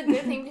 But it's a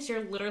good thing because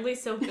you're literally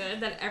so good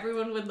that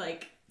everyone would,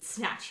 like,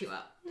 snatch you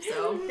up.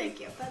 So... Thank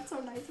you. That's so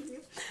nice of you.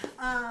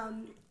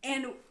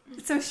 And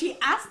so she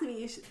asked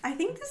me. I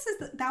think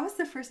that was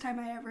the first time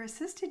I ever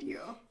assisted you.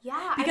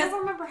 Yeah, Because- I don't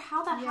remember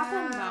how that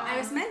happened, though. I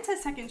was meant to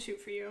second shoot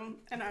for you,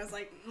 and I was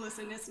like,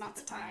 "Listen, it's not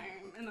the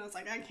time." And I was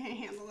like, "I can't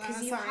handle that. Because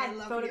I'm you sorry, I had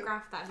love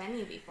photographed that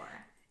venue before.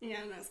 you."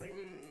 Yeah, and I was like,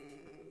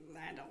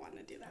 "I don't want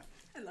to do that.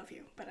 I love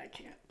you, but I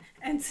can't."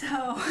 And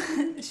so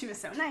she was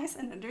so nice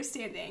and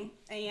understanding,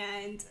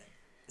 and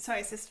so I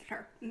assisted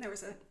her. And there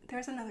was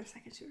another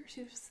second shooter.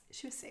 She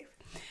was safe,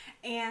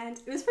 and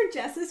it was for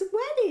Jess's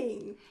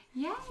wedding.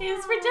 Yeah. It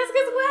was for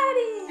Jessica's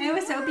wedding. It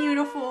was so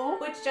beautiful.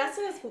 Which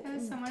Jessica's...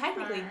 was so much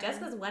technically, fun.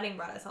 Jessica's wedding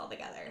brought us all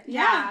together.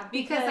 Yeah,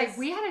 because like because-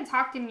 we hadn't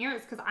talked in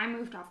years because I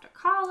moved off to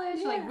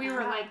college. Like we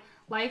were Yeah. like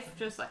life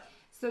just like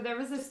So there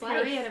was this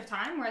life. period of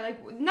time where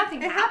like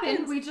nothing It happened.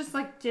 happens. We just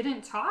like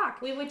didn't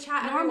talk. We would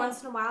chat every Normal. once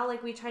in a while.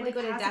 Like we tried Like,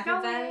 to go to how's deck it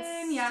going?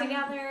 events Yeah.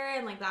 together,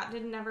 and like that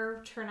didn't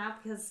ever turn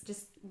out because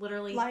just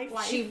literally Life.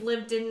 she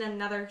lived in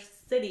another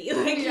city.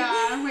 Like,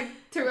 Yeah, like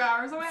 2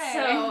 hours away.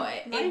 So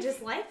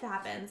Life. life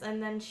happens,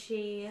 and then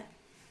she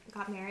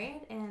got married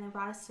and it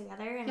brought us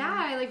together. And yeah,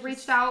 I like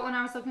reached out when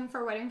I was looking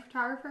for wedding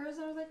photographers.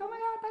 And I was like, oh my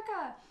god,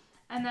 Becca.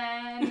 And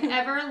then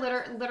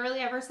literally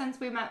ever since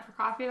we met for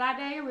coffee that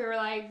day, we were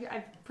like,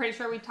 I'm pretty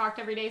sure we talked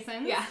every day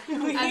since. Yeah.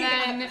 And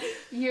then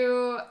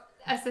you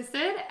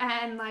assisted,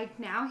 and like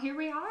now here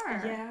we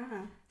are. Yeah.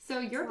 So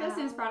your Wow.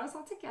 business brought us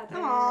all together.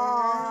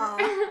 Aww.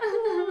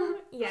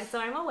 Yeah, so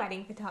I'm a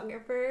wedding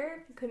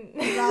photographer. Couldn't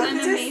Love An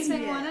to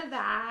amazing see one it. of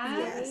that.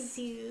 Yes.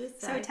 I do,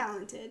 So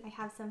talented. I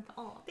have some.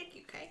 Oh, thank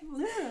you, Kay.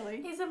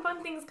 Literally. I have some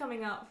fun things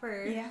coming up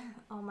for Yeah.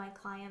 all my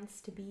clients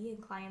to be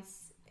and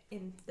clients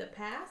in the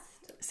past.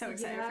 So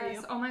excited for you.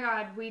 Yes. Oh my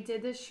god, we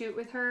did this shoot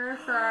with her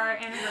for our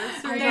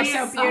anniversary. They're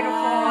so beautiful.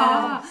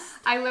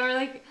 I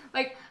literally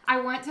like I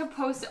want to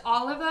post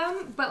all of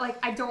them, but like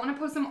I don't want to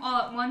post them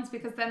all at once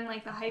because then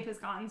like the hype is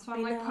gone. So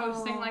I'm I like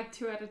posting know. like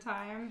 2 at a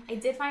time. I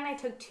did find I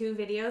took 2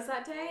 videos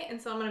that day,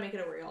 and so I'm gonna make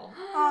it a reel.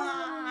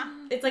 Aw.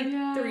 It's like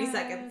Yes. 3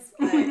 seconds.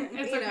 But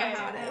It's you okay. know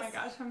how it is. Oh my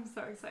gosh, I'm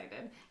so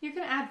excited. You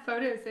can add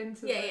photos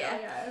into Yeah, the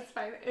yeah. it's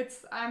fine.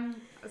 It's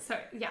so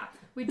yeah.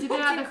 We did it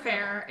That's at the incredible.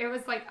 fair. It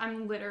was like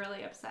I'm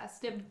literally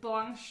obsessed. It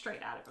belongs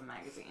straight out of a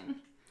magazine.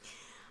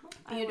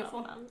 Beautiful.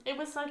 I love them. It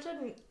was such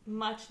a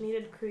much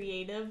needed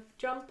creative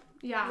jump.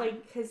 Yeah.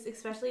 Like, because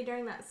especially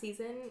during that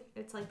season,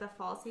 it's like the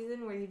fall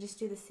season where you just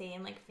do the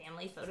same like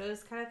family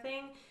photos kind of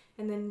thing,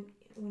 and then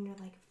when you're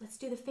like, let's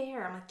do the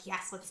fair, I'm like,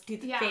 yes, let's do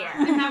the fair.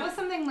 And that was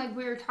something like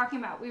we were talking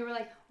about. We were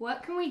like,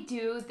 what can we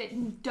do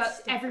that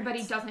different.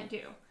 everybody doesn't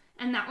do?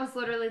 And that was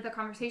literally the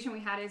conversation we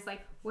had is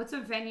like, what's a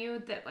venue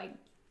that like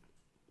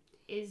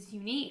is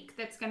unique,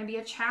 that's going to be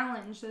a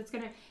challenge, that's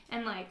going to,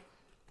 and like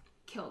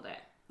killed it.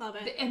 Love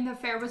it. And the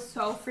fair was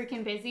so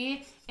freaking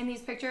busy. In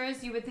these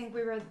pictures, you would think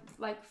we were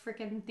like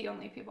freaking the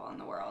only people in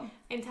the world.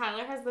 And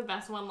Tyler has the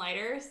best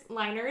liners.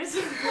 Liners.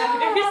 He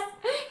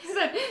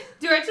said,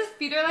 do I just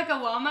feed her like a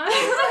llama?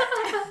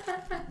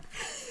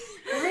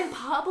 We're in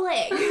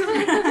public.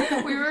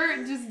 We were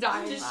just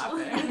dying Just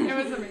laughing. It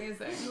was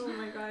amazing. Oh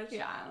my gosh.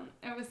 Yeah,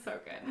 it was so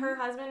good. Her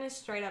husband is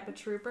straight up a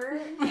trooper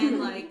and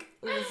like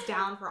was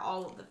down for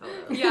all of the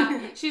photos. Yeah,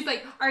 she's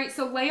like, all right,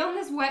 so lay on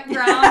this wet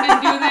ground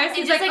and do this. And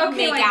He's just like, okay,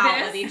 make like out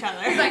this. with each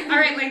other. He's like, all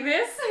right, like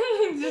this.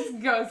 He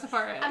just goes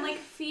for it. I'm like,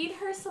 feed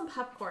her some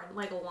popcorn,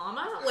 like a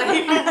llama.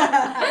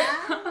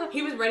 Like,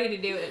 he was ready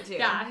to do it too.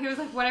 yeah, he was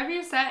like, whatever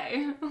you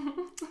say.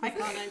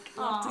 Iconic.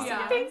 Love to Aw. see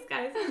Yeah. it. Thanks,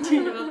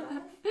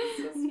 guys.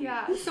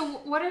 Yeah. So,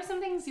 what are some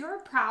things you're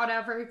proud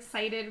of or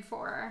excited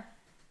for?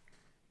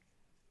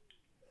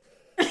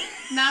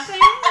 Nothing.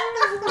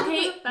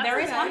 Okay, That's there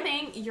is okay. one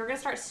thing. You're gonna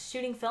start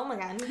shooting film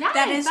again. Yes,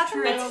 That is that's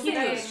true. amazing.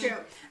 That is true.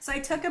 So I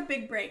took a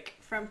big break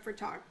from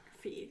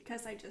photography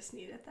because I just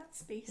needed that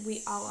space.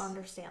 We all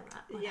understand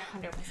that. Yeah.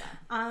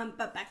 100%.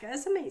 But Becca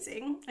is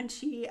amazing, and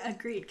she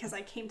agreed because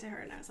I came to her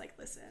and I was like,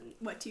 "Listen,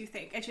 what do you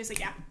think?" And she was like,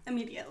 "Yeah,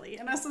 immediately."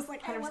 And I was just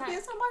like, "I love 100%.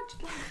 you so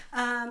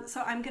much."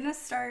 So I'm gonna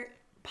start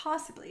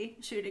possibly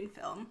shooting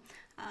film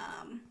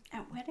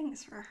at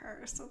weddings for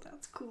her. So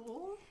that's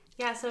cool.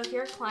 Yeah, so if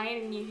you're a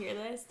client and you hear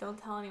this, don't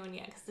tell anyone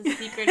yet because it's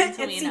secret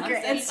until we It's announce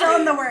secret. it. It's still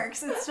in the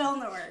works. It's still in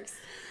the works.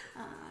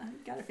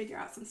 Gotta figure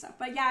out some stuff.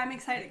 But yeah, I'm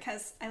excited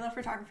because I love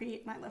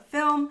photography and I love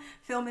film.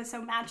 Film is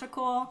so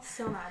magical.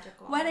 So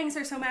magical. Weddings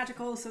are so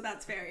magical, so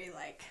that's very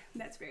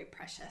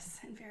precious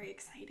and very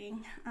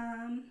exciting.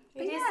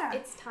 But It is. yeah,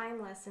 It's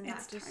timeless, and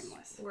It's that just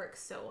timeless.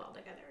 works so well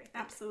together. I think.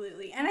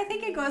 absolutely. And I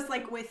think it goes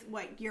like with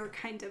what you're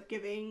kind of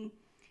giving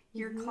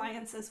your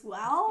clients as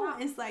well.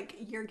 Yeah. Is like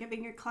you're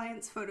giving your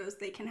clients photos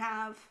they can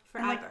have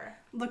and, like, Forever.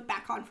 look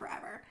back on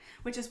forever,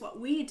 which is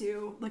what we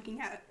do, looking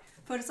at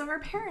photos of our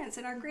parents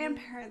and our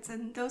grandparents,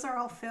 and those are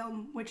all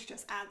film, which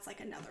just adds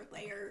like another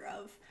layer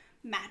of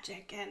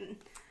magic and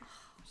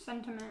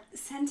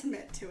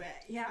Sentiment to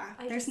it. Yeah,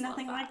 I there's just love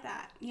nothing that. like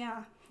that.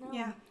 Yeah, No,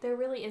 yeah. there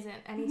really isn't.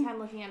 Anytime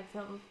looking at a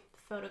film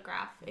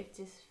photograph, it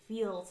just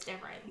feels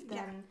different than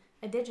Yeah.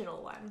 a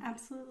digital one.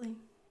 Absolutely.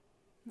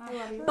 I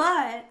love you.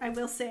 But I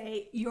will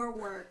say your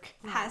work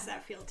has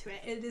that feel to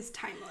it. It is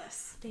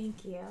timeless.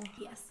 Thank you.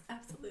 Yes,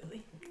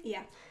 absolutely.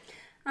 Yeah.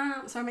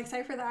 So I'm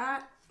excited for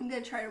that. I'm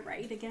gonna try to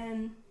write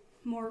again,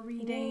 more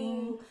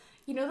reading. Ooh.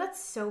 You know,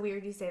 that's so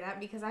weird you say that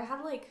because I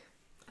had like,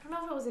 I don't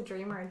know if it was a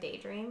dream or a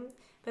daydream,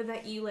 but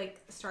that you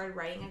like started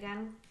writing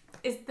again.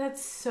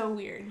 That's so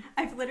weird.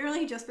 I've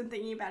literally just been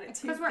thinking about it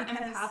too. because we're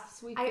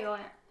empaths. We feel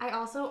it. I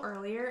also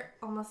earlier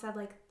almost said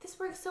like, this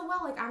works so well.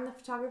 Like I'm the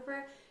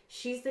photographer,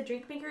 she's the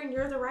drink maker, and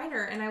you're the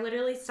writer. And I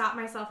literally stopped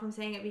myself from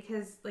saying it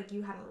because like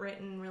you hadn't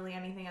written really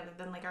anything other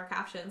than like our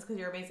captions because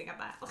you're amazing at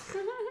that.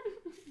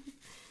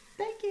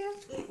 Thank you.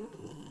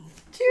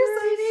 Cheers,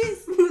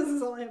 ladies. This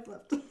is all I have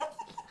left.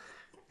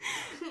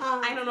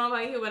 I don't know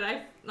about you, but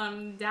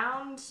I'm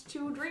down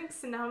 2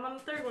 drinks and now I'm on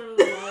the 3rd one.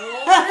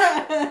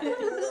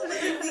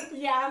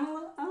 Yeah,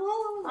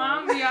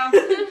 I'm Yeah.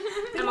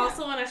 I'm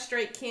also on a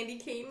straight candy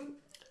cane.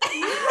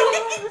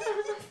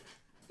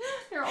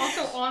 You're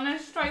also on a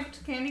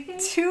striped candy cane?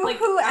 To Like,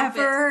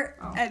 whoever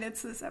outfit.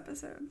 edits this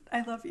episode,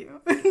 I love you.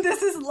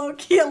 This is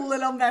low-key a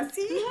little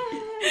messy.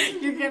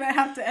 You're gonna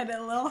have to edit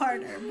a little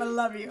harder, but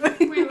love you.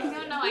 We love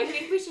No, it. no, I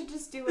think we should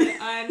just do it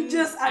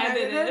Just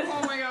unedited? unedited.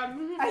 Oh my god.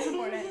 I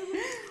support it.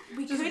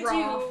 We Just could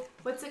raw. do,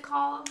 what's it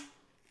called?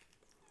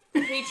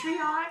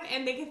 Patreon,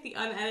 and they get the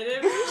unedited.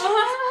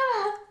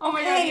 Oh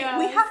my god, Hey, yeah.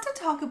 we have to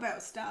talk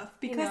about stuff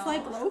because, know.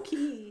 like,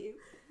 low-key.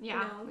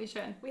 Yeah, No. we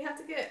should. We have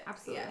to get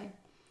Absolutely. Yeah.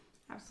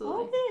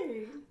 Absolutely.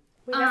 Okay.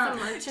 We got some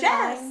merchandise.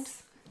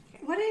 Jess,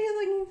 what are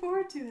you looking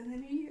forward to in the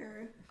new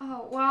year?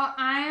 Oh, well,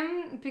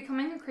 I'm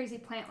becoming a crazy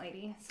plant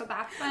lady. So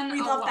that's been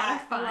We a love lot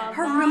that. of fun. I love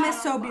Her that. room is A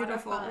so lot of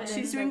beautiful. fun.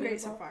 She's doing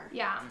great so far.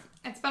 Yeah,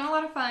 it's been a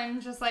lot of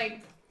fun just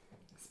like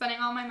spending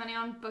all my money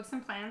on books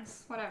and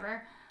plants,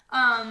 whatever.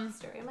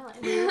 Story of my life.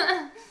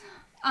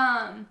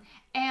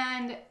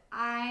 And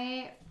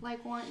I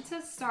like want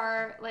to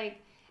start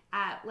like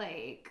at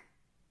like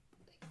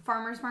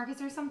farmers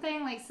markets or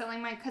something, like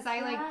selling my, cause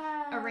I like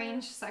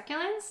arrange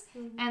succulents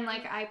and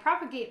like I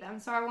propagate them.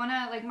 So I want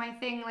to like my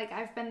thing, like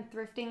I've been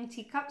thrifting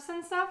teacups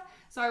and stuff.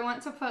 So I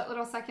want to put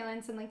little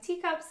succulents in like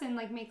teacups and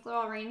like make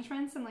little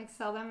arrangements and like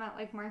sell them at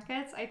like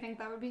markets. I think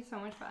that would be so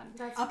much fun.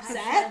 That's Upset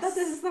precious. that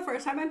this is the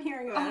first time I'm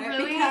hearing about Oh, it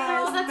really?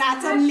 because Oh, that's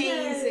that's precious.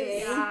 amazing.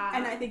 Yeah.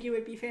 And I think you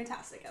would be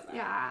fantastic at that.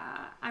 Yeah,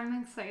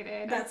 I'm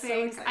excited. That's I so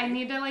think exciting. I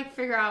need to like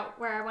figure out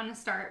where I want to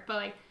start, but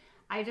like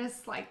I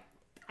just like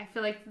I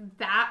feel like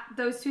that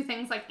those two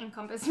things like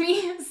encompass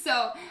me.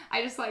 So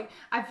I just like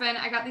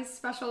I got these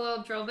special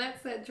little drill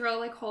bits that drill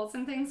like holes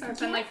and things. So I've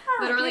been like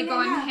literally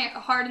going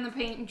hard in the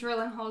paint,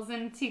 drilling holes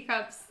in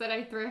teacups that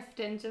I thrift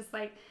and just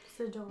like It's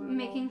adorable.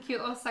 making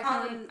cute little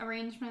succulent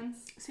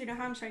arrangements. So you know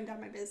how I'm shutting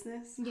down my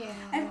business? Yeah.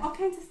 I have all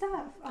kinds of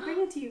stuff. I'll bring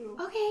it to you.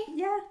 Okay.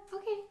 Yeah.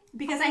 Okay.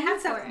 Because I'll I bring have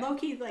you some for it.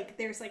 low-key, like,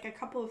 there's, like, a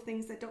couple of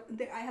things that don't...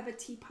 I have a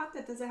teapot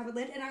that doesn't have a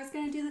lid, and I was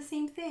going to do the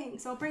same thing.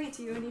 So I'll bring it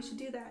to you, and you should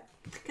do that.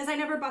 Because I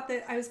never bought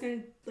I was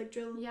going to, like,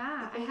 drill...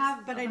 Yeah, the I holes,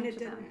 have but a I bunch of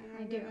didn't. them.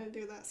 I I'm do. going to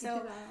do that. I So do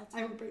that all the I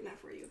time. will bring that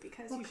for you,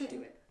 because you Okay. should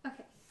do it.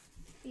 Okay.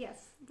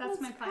 Yes,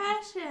 that's my plan.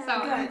 precious. So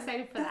I'm Good.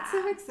 excited for That's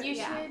that. so exciting. You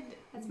Yeah. should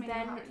That's my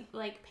then hobby.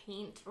 like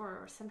paint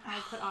or somehow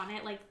put on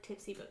it like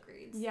Tipsy book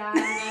reads. Yeah,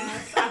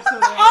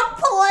 absolutely. On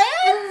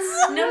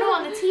plants? No,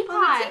 on the teapot.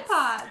 On the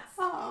teapots.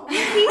 Oh.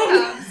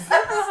 Teacups.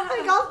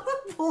 like on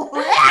the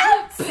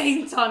plants?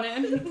 Paint on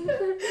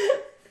it.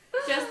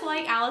 Just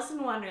like Alice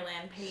in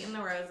Wonderland, painting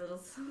the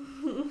roses.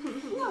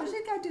 No,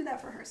 she got to do that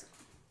for herself.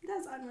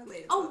 That's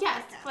unrelated. Oh to the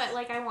yes, podcast. but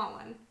like I want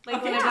one. Like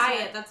Okay, when I just buy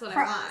one. it, that's what For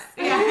I us. want.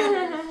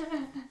 Yeah.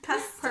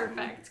 Custom.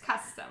 Perfect.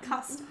 Custom.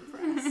 Custom for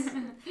us.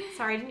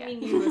 Sorry, I didn't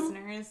mean you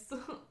listeners.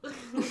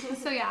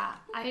 So yeah,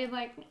 I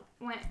like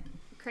went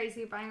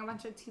crazy buying a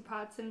bunch of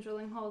teapots and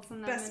drilling holes in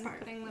them Best and part.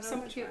 putting little So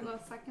much cute fun. little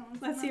succulents.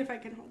 Let's in see them. if I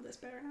can hold this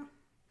better now.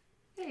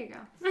 There you go.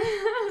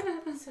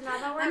 So now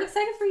that I'm we're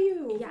excited for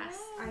you. yes,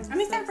 I'm so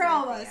excited for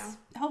all of you. us.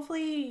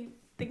 Hopefully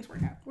things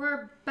work out.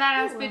 We're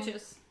badass We will.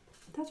 bitches.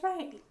 That's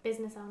right.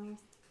 Business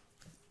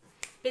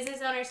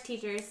owners,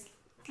 teachers.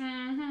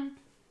 Mm-hmm.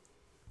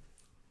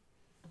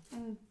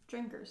 And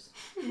drinkers.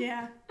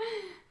 Yeah.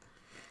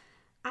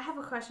 I have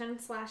a question.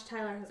 /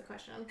 Tyler has a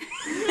question.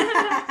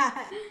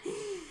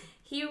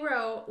 He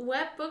wrote,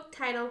 "What book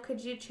title could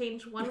you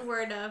change one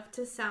word of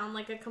to sound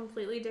like a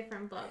completely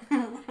different book?"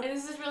 And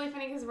this is really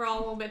funny because we're all a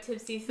little bit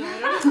tipsy, so I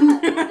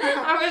don't know.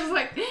 I was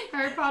like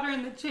Harry Potter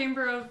in the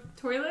Chamber of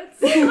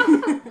Toilets. Like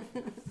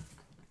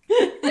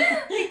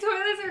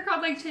toilets are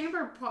called like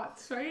chamber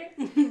pots, right?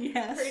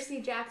 Yes.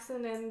 Percy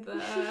Jackson and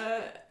the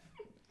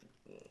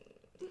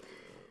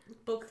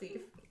book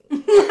thief.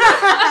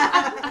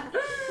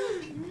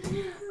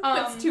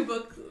 Puts 2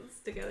 books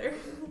together.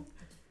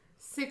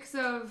 6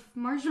 of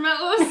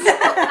marshmallows. 6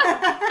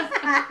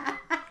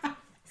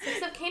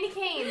 of candy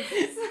canes.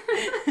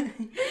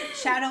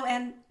 Shadow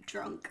and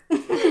drunk.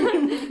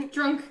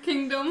 Drunk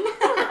Kingdom.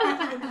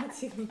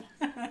 That's even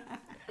better.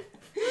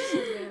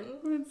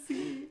 Let's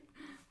see.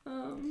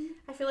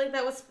 I feel like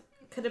that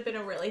could have been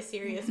a really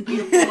serious,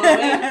 beautiful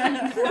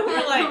moment.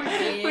 We're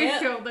like, We yeah.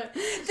 killed it. The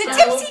So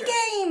Tipsy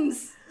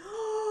Games!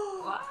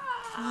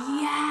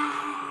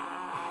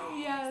 Yeah.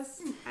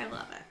 Yes. I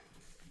love it.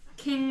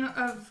 King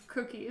of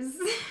cookies.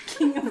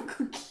 King of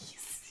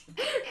cookies.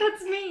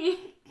 That's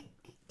me.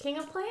 King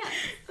of plants.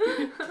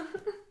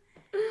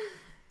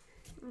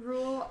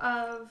 Rule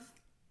of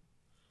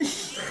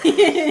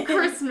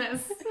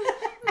Christmas.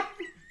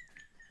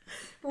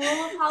 Rule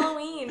of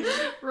Halloween.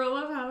 Rule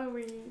of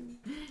Halloween.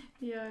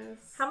 Yes.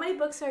 How many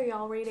books are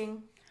y'all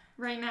reading?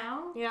 Right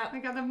now? Yeah.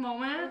 Like at the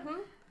moment? Mm-hmm.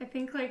 I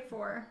think like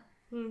 4.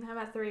 I'm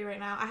at 3 right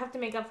now. I have to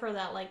make up for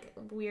that like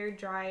weird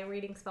dry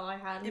reading spell I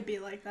had. It'd be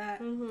like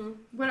that. Mm-hmm.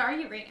 What are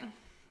you reading?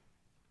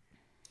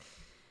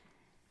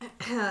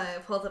 I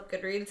pulled up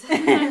Goodreads.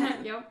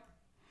 Yep.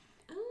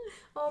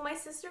 Oh, my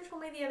sister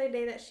told me the other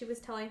day that she was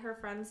telling her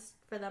friends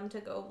for them to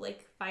go,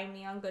 like, find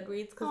me on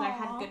Goodreads because I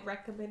had good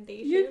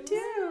recommendations. You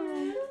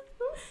do.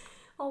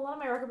 A lot of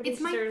my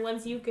recommendations It's my are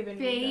ones you've given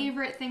me.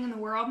 Favorite thing in the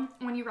world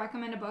when you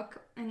recommend a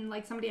book and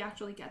like somebody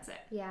actually gets it.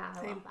 Yeah, I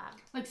Same. love that.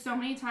 Like so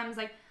many times,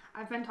 like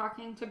I've been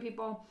talking to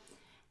people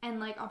and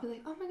like I'll be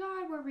like, oh my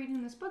god, we're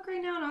reading this book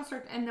right now, and I'll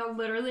start, and they'll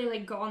literally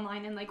like go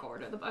online and like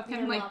order the book,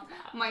 and I like love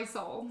that. my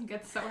soul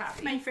gets so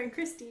happy. My friend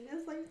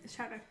Christina's like,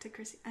 shout out to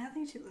Christina. I don't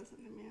think she listens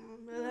to me,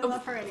 but I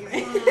love her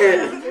anyway.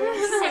 I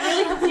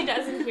really hope she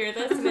doesn't hear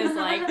this and is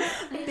like,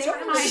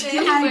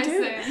 I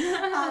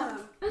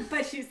do.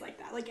 But she's like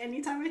that. Like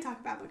anytime we talk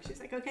about books, she's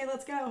like, okay,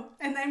 let's go.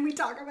 And then we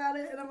talk about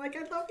it, and I'm like,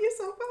 I love you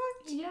so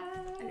much. Yeah.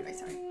 Anyway,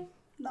 sorry.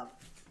 Love.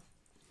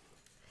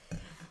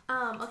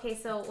 Okay,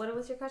 so what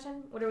was your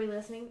question? What are we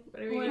listening?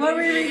 What are we What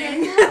were you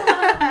reading?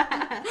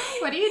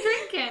 What are you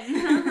drinking?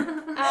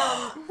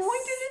 What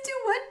did you do?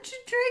 What you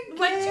drink?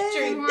 What you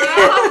drink?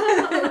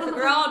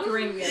 We're all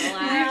drinking. Can I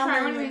Like,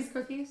 try one of these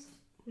cookies?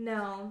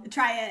 no.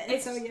 Try it.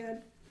 It's It's- so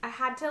good. I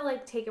had to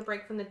like take a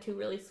break from the 2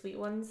 really sweet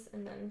ones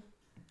and then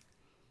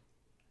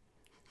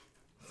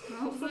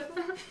Smells it.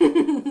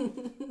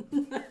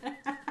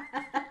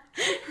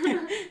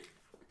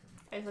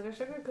 it's like a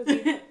sugar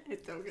cookie.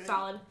 It's so good.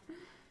 Solid.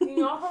 You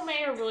know who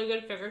made a really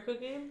good sugar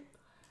cookie?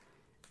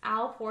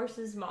 Al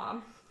Force's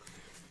mom.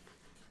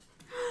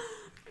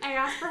 I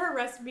asked for her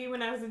recipe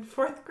when I was in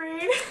 4th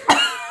grade.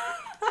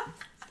 I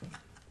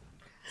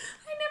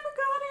never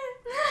got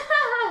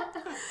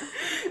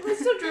it. I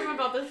still dream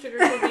about those sugar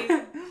cookies.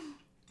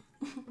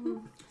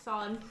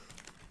 Solid.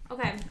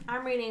 Okay,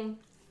 I'm reading,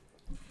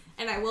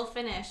 and I will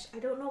finish. I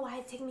don't know why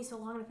it's taking me so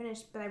long to finish,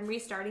 but I'm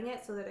restarting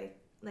it so that I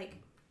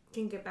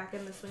can get back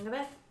in the swing of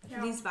it.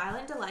 Yeah. These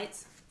Violent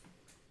Delights.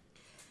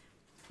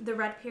 The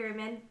Red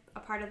Pyramid, a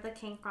part of the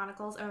King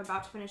Chronicles. I'm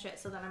about to finish it,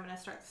 so then I'm going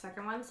to start the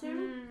second one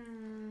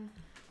soon.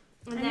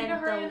 I need to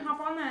hurry and hop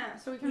on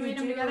that so we can You read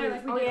them do. together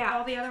like we Oh, did yeah.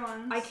 all the other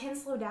ones. I can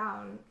slow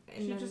down and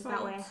She then just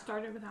that like way.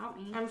 started without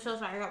me. I'm so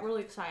sorry. I got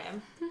really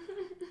excited.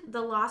 The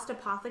Lost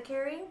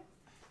Apothecary.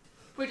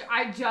 Which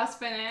I just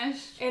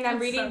finished. And I'm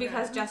It's reading so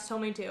because good. Jess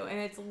told me to, and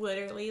it's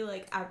literally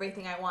like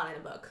everything I want in a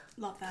book.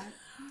 Love that.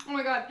 Oh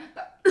my god.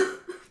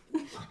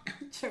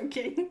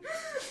 Choking.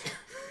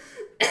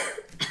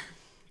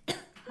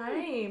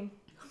 Hi.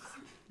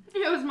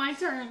 It was my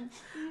turn.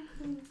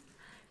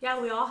 Yeah,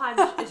 we all had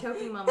a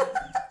choking moment.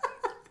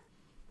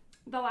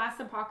 The last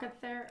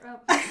apothecary.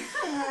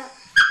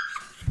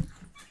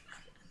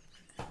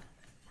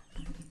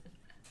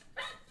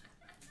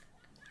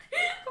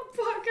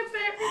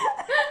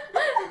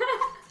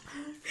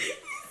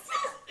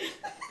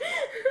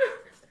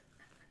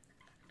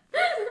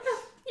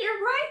 You're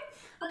right.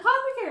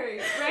 Apothecary,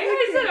 right?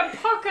 I said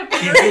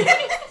apothecary.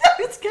 I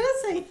was gonna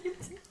say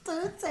it.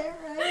 Don't say it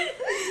right.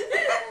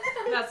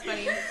 That's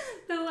funny.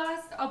 The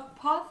last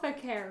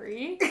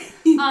apothecary.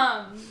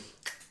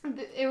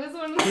 It was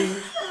one.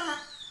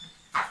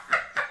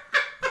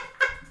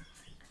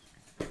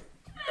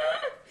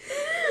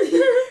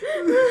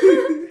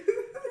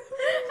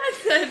 I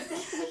said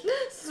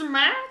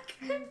smack.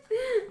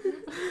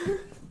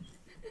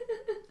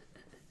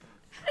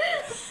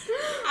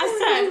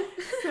 I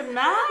said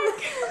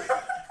smack.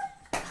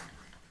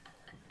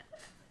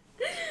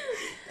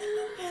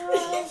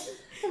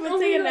 I'm gonna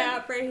take a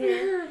nap right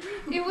here.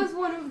 It was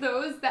one of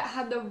those that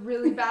had the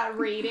really bad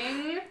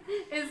rating.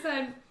 It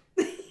said,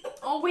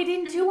 Oh, we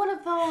didn't do one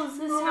of those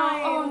this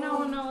time.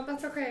 oh no,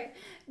 that's okay.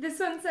 This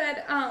one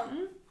said,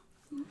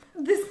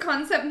 this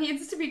concept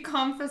needs to be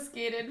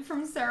confiscated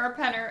from Sarah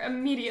Penner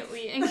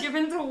immediately and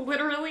given to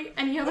literally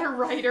any other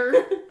writer.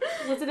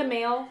 Was it a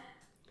male?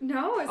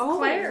 No, it's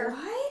Claire.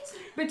 What?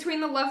 Between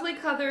the lovely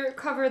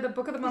cover, the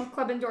Book of the Month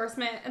Club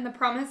endorsement, and the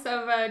promise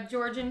of a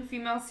Georgian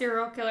female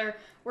serial killer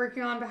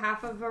working on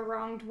behalf of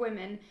wronged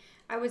women,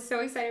 I was so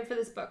excited for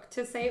this book.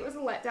 To say it was a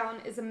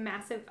letdown is a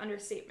massive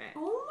understatement.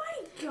 Oh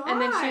my god.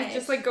 And then she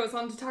just like goes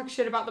on to talk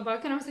shit about the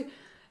book, and I was like,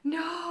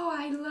 no,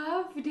 I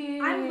loved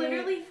it. I'm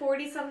literally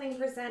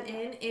 40-something%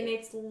 in, and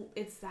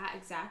it's that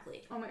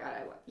exactly. Oh my god,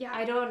 yeah.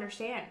 I don't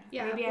understand.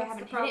 Yeah, Maybe I what's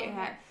haven't the hit it problem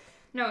yet. here?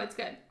 No, it's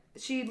good.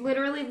 She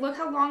literally, look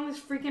how long this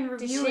freaking Did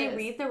review she is.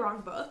 read the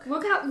wrong book?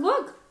 Look at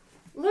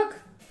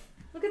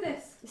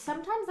this.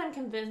 Sometimes I'm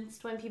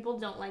convinced when people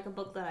don't like a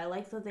book that I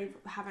like that they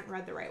haven't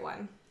read the right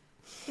one.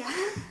 Yeah.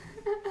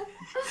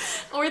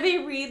 Or they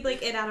read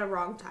like it at a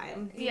wrong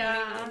time. You know what I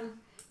Yeah. mean?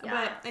 Yeah.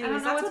 But anyways, I don't know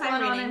that's what's what I'm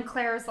going on reading. in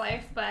Claire's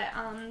life, but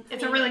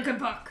it's a mean- really good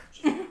book.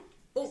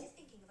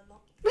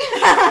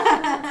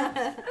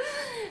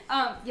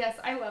 Oh. Yes,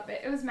 I love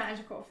it. It was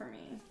magical for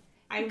me.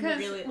 I Because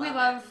really we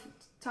love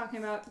talking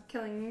about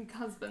killing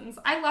husbands.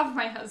 I love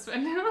my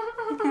husband.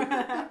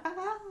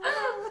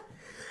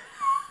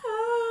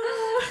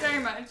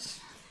 Very much.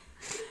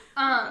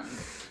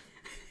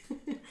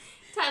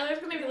 Tyler's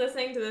gonna be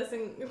listening to this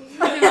and be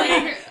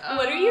like,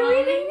 "What are you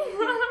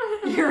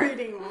reading?" You're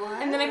reading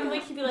what? And then I feel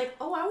like he'd be like,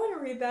 "Oh, I want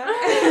to read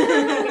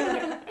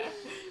that."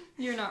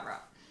 You're not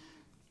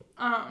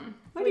wrong.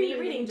 What are you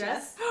reading,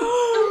 Jess?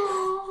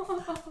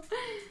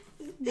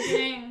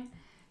 Dang.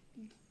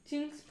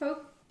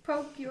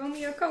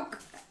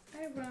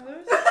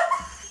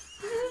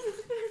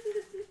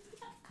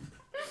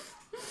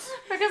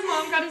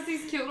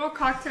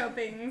 cocktail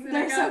things. And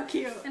They're so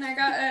cute. And I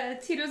got a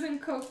Tito's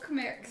and Coke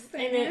mix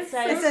thing. And it It's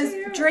says- so It says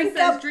cute. drink It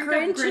says up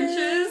drink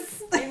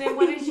Grinches. And then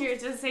what is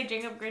yours? Does it say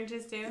drink up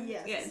Grinches too?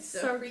 Yes. Yeah, it's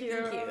So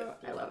freaking cute.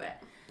 I love it.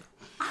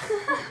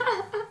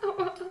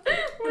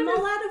 I'm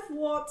all out of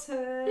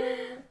water.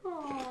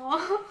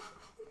 Aww.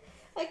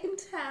 I can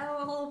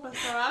tell all of us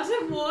are out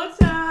of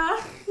water.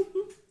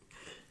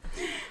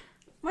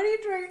 What are you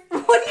drinking?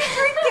 What are you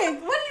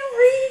drinking? What are you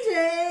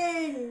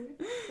reading?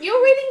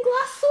 You're reading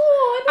Glass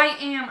Sword. I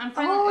am. I'm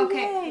finally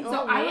okay. yay. So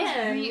Oh, I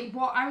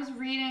man. was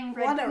reading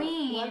Red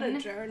Queen. What a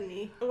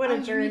journey. What I a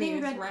was journey reading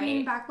is Red right.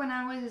 Queen back when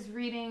I was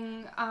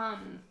reading.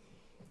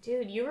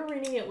 Dude, you were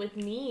reading it with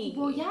me.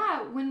 Well,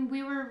 yeah,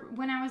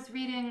 when I was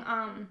reading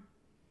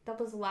That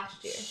was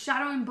last year.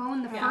 Shadow and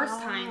Bone the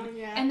first time,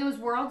 yeah. and those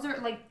worlds are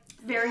like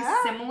very Yeah,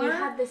 similar. We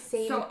had the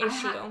same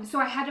issue. So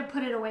I had to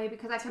put it away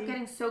because I kept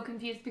getting so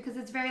confused because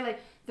it's very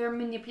like they're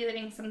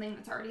manipulating something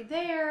that's already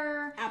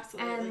there.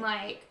 Absolutely. And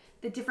like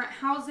the different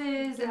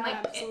houses and Yeah, like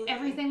absolutely.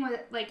 everything was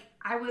like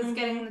I was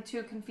getting the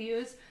two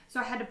confused, so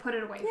I had to put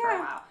it away for a Yeah,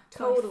 while.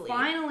 So totally. I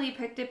finally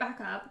picked it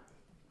back up,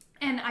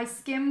 and I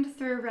skimmed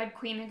through Red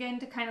Queen again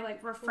to kind of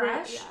like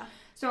refresh. Yeah.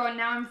 So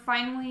now I'm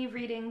finally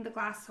reading The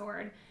Glass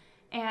Sword.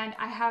 And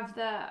I have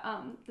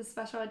the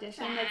special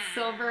edition that's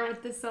silver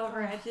with the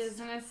silver edges,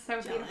 and it's so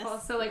beautiful.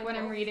 So like when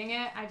I'm reading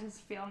it, I just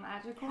feel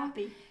magical.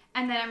 Happy.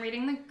 And then I'm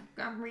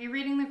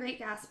rereading The Great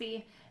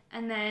Gatsby,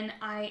 and then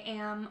I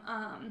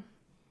am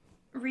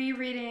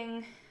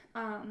rereading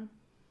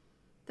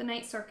The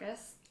Night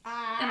Circus.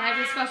 And I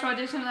have a special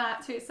edition of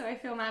that too, so I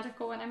feel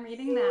magical when I'm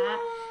reading that.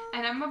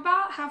 And I'm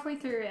about halfway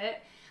through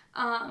it.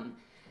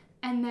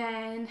 And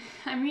then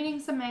I'm reading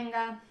some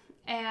manga,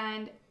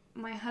 and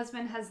my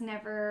husband has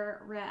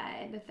never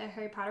read the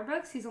Harry Potter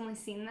books. He's only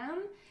seen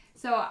them.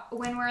 So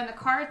when we're in the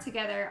car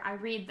together, I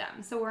read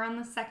them. So we're on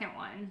the second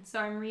one. So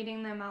I'm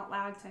reading them out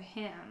loud to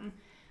him.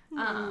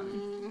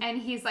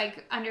 And he's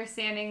like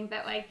understanding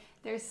that like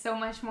there's so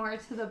much more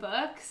to the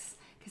books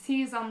because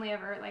he's only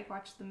ever like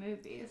watched the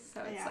movies.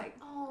 So it's Yeah. like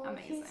Oh,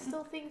 amazing. he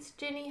still thinks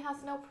Ginny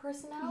has no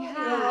personality. Yeah.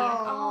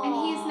 Oh.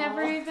 And he's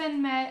never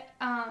even met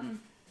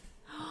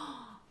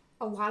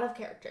A lot of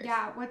characters.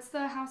 yeah, what's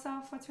the house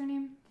elf? What's her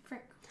name?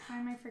 Frick. Why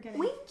am I forgetting?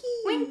 Winky.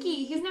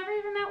 Winky. He's never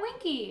even met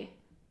Winky.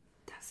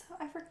 That's so,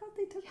 I forgot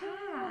they took her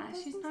Yeah, out.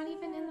 That's she's so not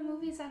even in the sad.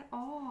 movies at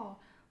all.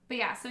 But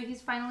yeah, so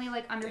he's finally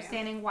like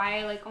understanding why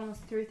I like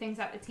almost threw things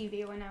at the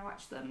TV when I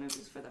watched the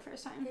movies for the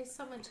first time. There's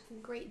so much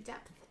great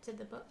depth to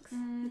the books.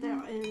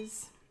 There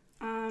is.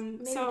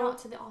 Maybe So, not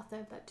to the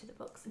author, but to the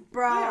books.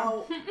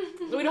 bro.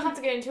 We don't have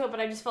to get into it, but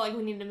I just felt like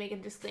we need to make a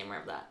disclaimer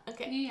of that.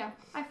 Okay, Yeah,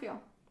 I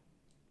feel.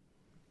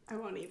 I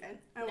won't even.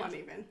 go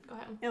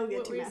ahead. It'll get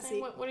What too were you messy.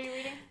 saying? What are you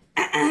reading?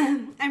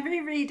 I'm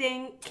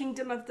rereading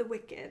Kingdom of the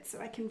Wicked, so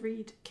I can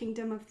read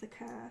Kingdom of the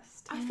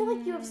Cursed. I feel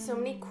like you have so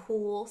many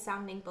cool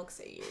sounding books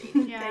that you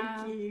read. Yeah.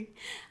 Thank you.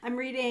 I'm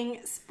reading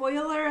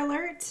Spoiler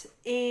Alert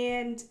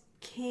and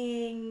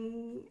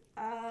King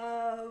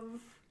of...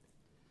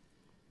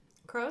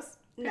 Crows?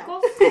 No.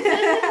 Pickles?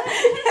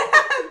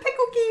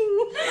 Pickle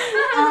King.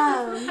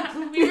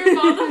 We were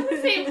both on the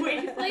same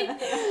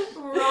wavelength.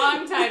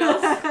 Wrong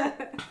titles.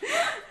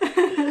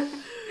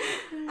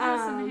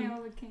 Some hail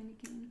with candy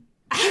cane.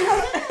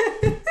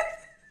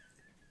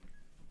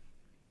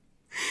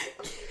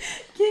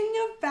 King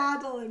of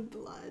Battle and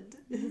Blood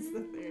is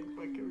the third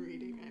book I'm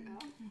reading right now.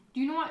 Do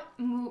you know what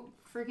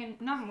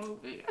not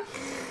movie?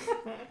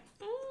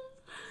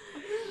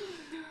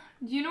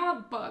 Do you know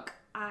what book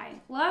I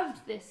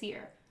loved this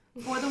year?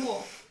 For the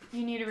Wolf.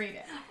 You need to read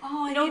it.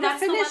 Oh, I No, need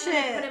that's to the one finish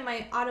that I it. put in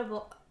my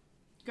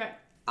Good.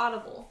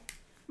 Audible.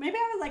 Maybe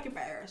I would like it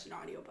better as an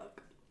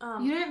audiobook.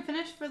 You didn't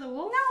finish For the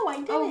Wolf? No, I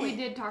didn't. Oh, we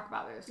did talk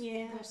about this.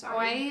 Yeah. Oh,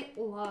 I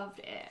loved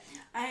it.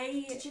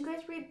 Did you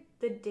guys read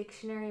the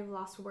Dictionary of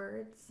Lost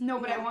Words? No,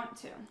 but I Yeah. want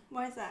to.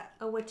 Why is that?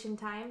 A Witch in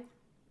Time?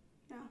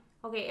 No.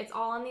 Okay, it's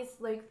all on these,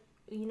 like,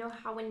 you know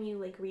how when you,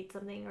 like, read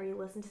something or you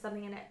listen to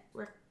something and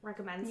it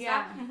recommends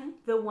Yeah. stuff?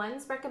 The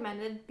ones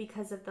recommended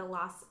because of the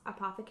Lost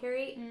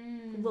Apothecary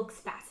looks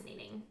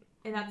fascinating.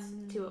 And that's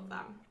two of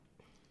them.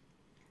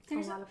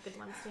 There's a lot of good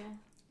ones, too. Do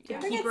you The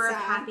ever get Keeper of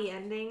sad? Happy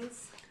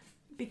Endings.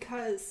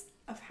 Because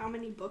of how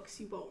many books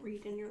you won't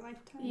read in your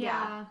lifetime.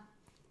 Yeah.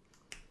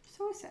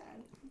 So sad.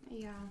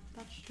 Yeah,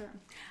 that's true.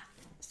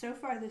 So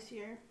far this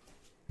year,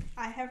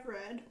 I have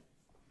read.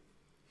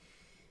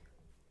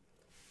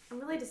 I'm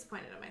really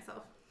disappointed in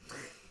myself.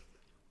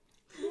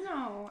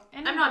 No.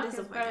 I'm not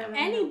disappointed.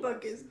 Any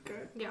book is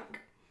good. Yeah.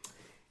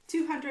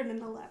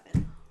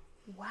 211.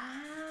 Wow.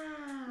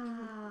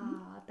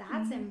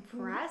 That's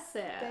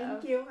impressive.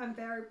 Thank you. I'm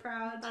very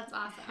proud. That's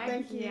awesome.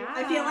 Thank you. Yeah.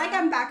 I feel like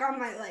I'm back on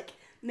my like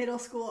middle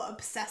school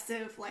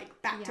obsessive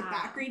like back to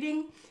back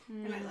reading,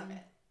 and I love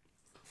it.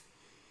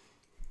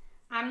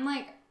 I'm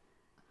like,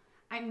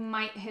 I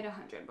might hit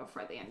 100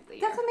 before the end of the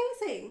year. That's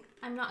amazing.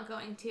 I'm not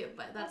going to,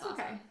 but that's awesome.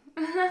 okay.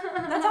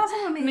 That's also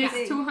amazing.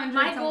 Makes 200.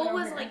 My something goal over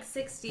was here. like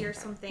 60 or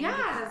something.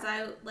 Yeah. Because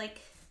I like.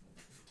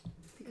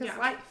 because yeah.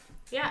 life.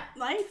 Yeah.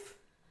 Life.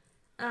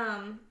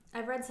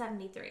 I've read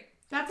 73.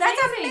 That's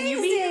That's amazing.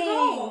 You beat your amazing.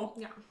 goal.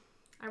 Yeah.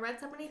 I read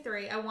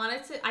 73.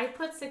 I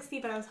put 60,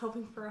 but I was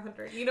hoping for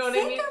 100. You know what I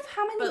mean? Think of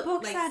how many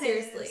books like, that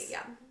seriously, is.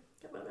 Yeah.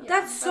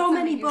 That's so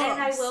many books.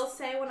 And I will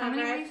say when How I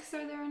many read... weeks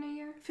are there in a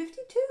year?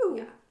 52.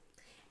 Yeah.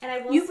 And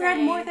I will You've say...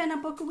 read more than a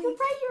book a week.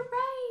 You're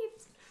right.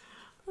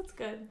 That's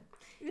good.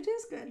 It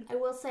is good. I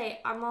will say,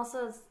 I'm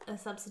also a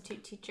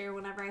substitute teacher.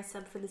 Whenever I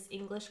sub for this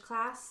English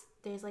class,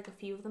 there's like a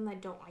few of them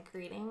that don't like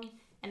reading.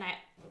 And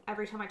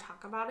every time I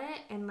talk about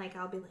it, and like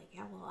I'll be like,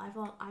 yeah,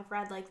 well, I've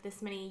read like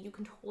this many. You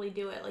can totally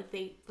do it. Like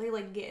they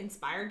like get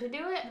inspired to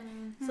do it.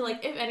 Mm-hmm. So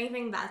like if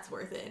anything, that's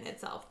worth it in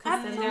itself.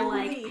 Because then they're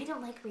like, I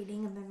don't like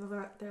reading, and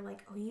then they're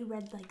like, oh, you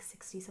read like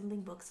 60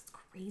 something books. It's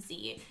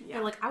crazy. Yeah.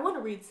 They're like, I want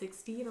to read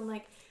 60, and I'm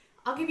like,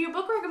 I'll give you a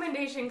book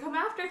recommendation. Come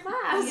after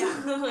class.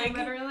 Yeah. Like I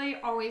literally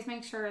always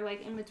make sure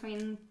like in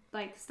between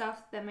like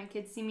stuff that my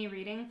kids see me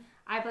reading.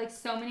 I have like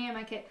so many of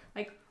my kids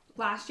like.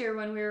 Last year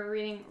when we were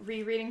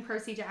rereading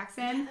Percy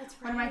Jackson,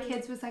 one of my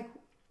kids was like,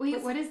 wait,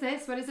 what is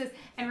this? What is this?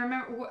 And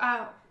remember,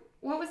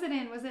 what was it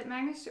in? Was it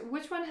Magnus?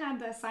 Which one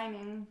had the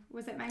signing?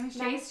 Was it Magnus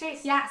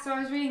Chase? Yeah, so I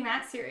was reading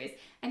that series.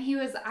 And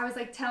I was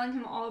like telling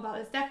him all about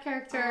his death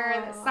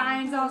character, the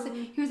signs, all this.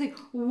 He was like,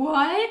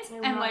 what?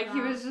 And like, he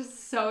was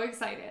just so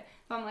excited.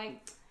 So I'm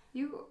like,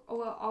 you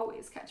will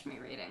always catch me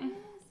reading.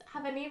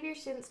 Have any of your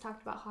students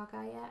talked about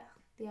Hawkeye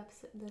yet?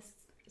 This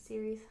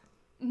series?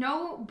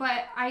 No,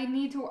 but I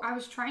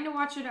was trying to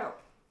watch it at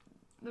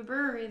the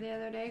brewery the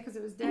other day because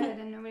it was dead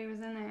and nobody was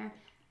in there.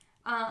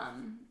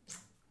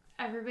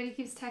 Everybody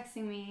keeps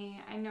texting me.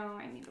 I know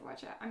I need to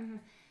watch it. I'm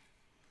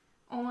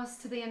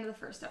almost to the end of the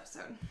first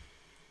episode.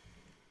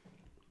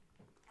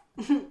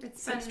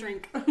 It's been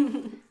drink.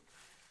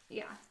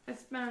 Yeah,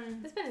 it's been a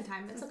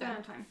time. It's been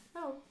a time.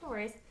 Oh, no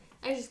worries.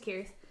 I was just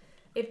curious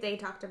if they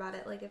talked about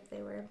it, like if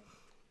they were.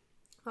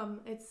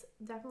 It's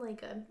definitely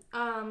good.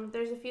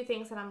 There's a few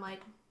things that I'm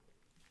like,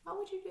 why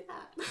would you do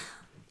that?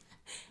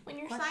 When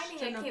you're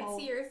signing, I can't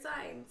see your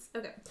signs.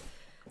 Okay.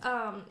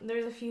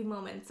 There's a few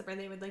moments where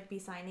they would like be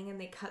signing and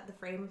they cut the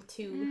frame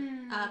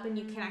up and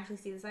you can actually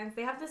see the signs.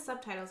 They have the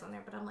subtitles on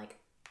there, but I'm like,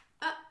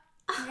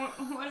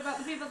 what about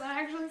the people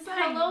that actually sign?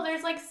 Hello,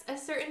 there's like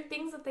certain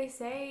things that they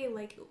say,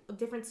 like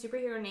different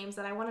superhero names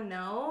that I want to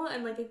know,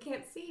 and like I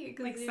can't see.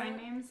 Like sign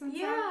names and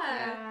stuff?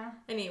 Yeah.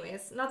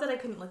 Anyways, not that I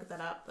couldn't look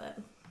that up, but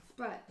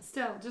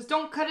still, just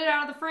don't cut it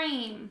out of the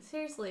frame.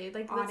 Seriously,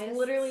 like that's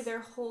literally their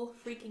whole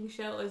freaking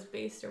show is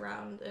based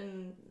around,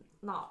 and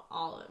not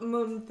all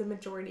of the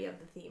majority of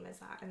the theme is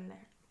that in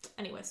there.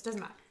 Anyways,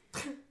 doesn't matter.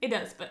 It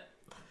does, but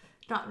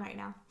not right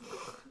now.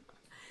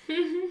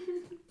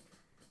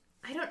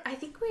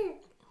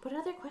 What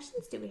other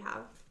questions do we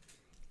have?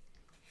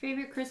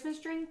 Favorite Christmas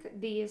drink?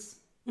 These.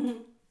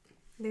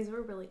 These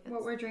were really good.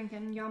 What we're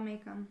drinking, y'all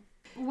make them.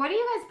 What do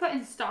you guys put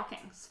in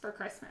stockings for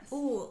Christmas?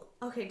 Ooh,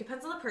 okay,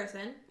 depends on the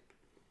person.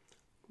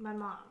 My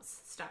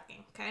mom's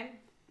stocking, okay?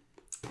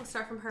 We'll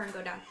start from her and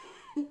go down.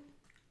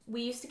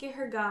 We used to get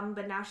her gum,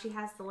 but now she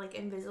has the like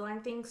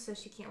Invisalign thing, so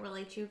she can't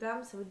really chew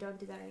gum, so we don't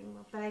do that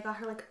anymore. But I got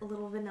her like a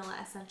little vanilla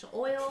essential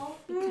oil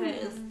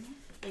because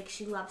like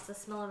she loves the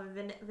smell of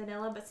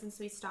vanilla, but since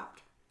we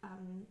stopped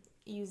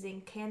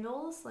using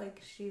candles,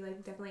 like she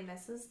like definitely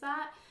misses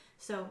that.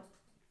 So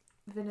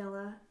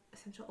vanilla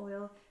essential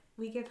oil.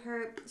 We give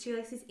her, she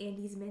likes these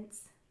Andes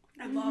mints.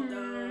 I love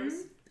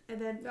those.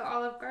 And then the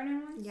Olive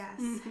Garden ones? Yes.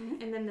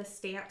 Mm-hmm. And then the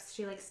stamps,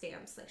 she likes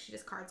stamps. Like she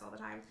just cards all the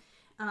time.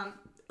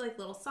 Like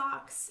little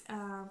socks.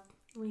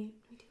 We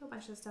do a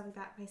bunch of stuff like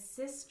that. My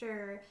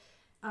sister,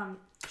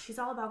 she's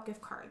all about gift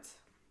cards.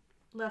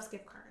 Loves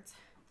gift cards.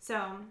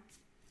 So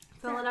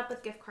fill it up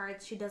with gift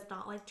cards. She does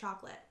not like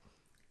chocolate.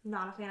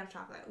 Not a fan of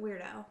chocolate.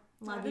 Weirdo.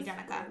 Love you,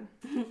 Jenica.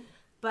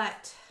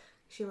 But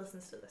she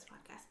listens to this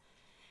podcast.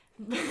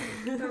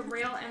 The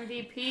real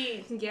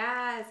MVP.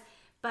 Yes.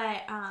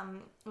 But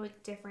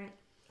like different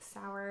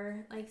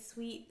sour, like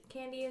sweet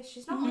candy.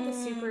 She's not like a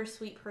super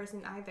sweet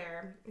person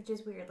either, which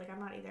is weird. Like I'm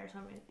not either, so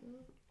I'm like,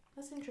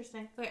 that's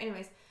interesting. Okay,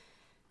 anyways,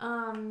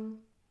 I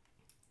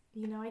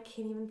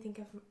can't even think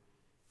of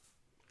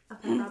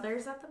my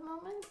brothers at the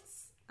moment.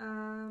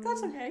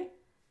 That's okay.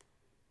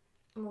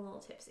 I'm a little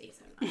tipsy,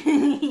 so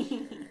I'm not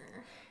sure.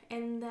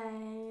 And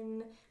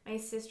then my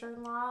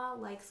sister-in-law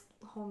likes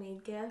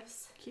homemade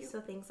gifts. Cute. So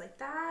things like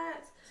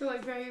that. So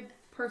like very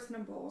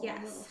personable.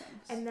 Yes. Little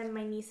things. And then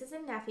my nieces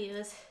and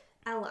nephews,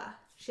 Ella,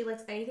 she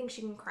likes anything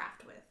she can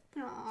craft with.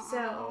 Aww.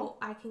 So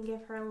I can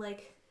give her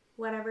like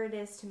whatever it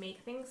is to make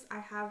things.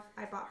 I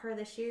bought her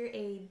this year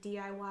a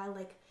DIY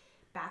like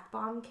bath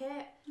bomb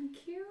kit.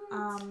 Cute.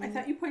 I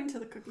thought you pointed to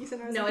the cookies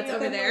and I was no, it's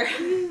over there.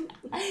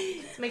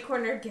 It's my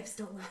corner of gifts.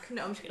 Don't look.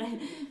 No, I'm just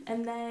kidding.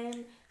 And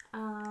then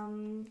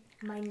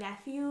my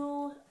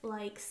nephew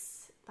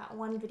likes that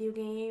one video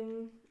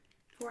game.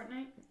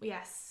 Fortnite?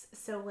 Yes.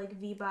 So like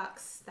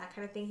V-Bucks, that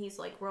kind of thing. He's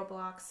like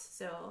Roblox.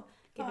 So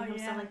giving him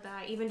stuff like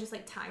that. Even just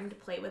like time to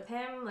play with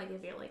him. Like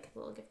if you're like a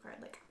little gift card,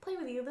 like play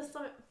with you. This,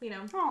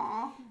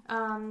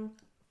 Aww.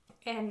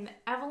 And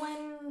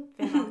Evelyn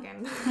Van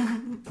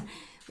Hoeken,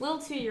 little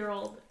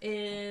 2-year-old,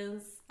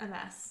 is a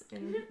mess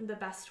in the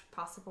best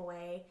possible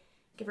way.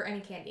 Give her any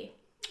candy.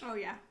 Oh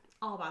yeah.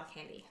 All about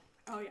candy.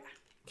 Oh yeah.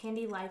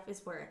 Candy life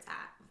is where it's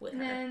at with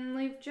And her. then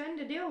leave Jen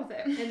to deal with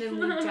it. And then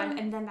leave Jen,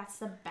 and then that's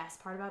the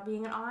best part about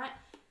being an aunt.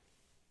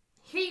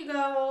 Here you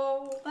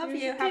go. Love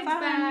Here's you. your Have kids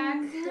fun.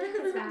 back.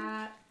 Take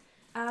that.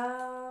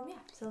 Yeah.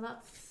 So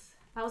that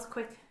was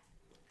quick.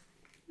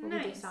 What we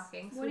do Nice.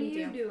 stockings. What do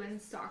you do in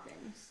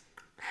stockings?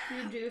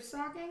 You do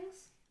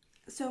stockings?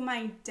 So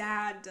my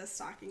dad does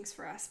stockings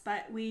for us,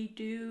 but I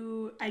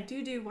do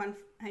one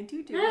for Yes,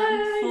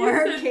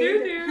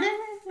 Kaden.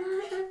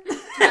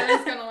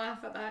 Tyler's gonna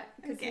laugh at that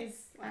because Okay.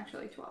 he's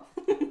actually 12.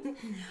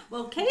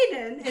 Well,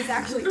 Kaden is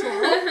actually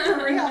 12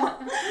 for real,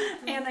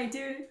 and I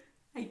do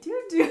stockings. I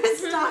do the for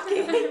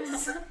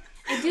stockings. him.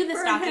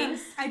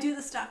 I do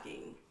the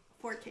stocking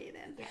for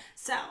Kaden. Yeah.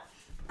 So,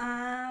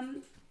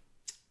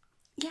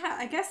 yeah,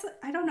 I guess,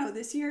 I don't know,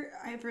 this year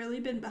I've really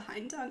been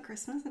behind on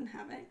Christmas and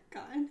haven't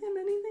gotten him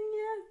anything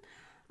yet.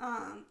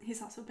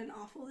 He's also been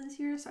awful this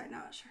year, so I'm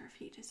not sure if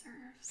he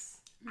deserves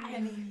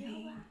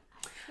anything.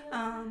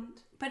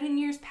 But in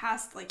years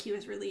past, like, he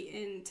was really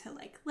into,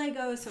 like,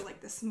 Lego, so, like,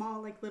 the small,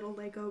 like, little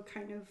Lego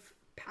kind of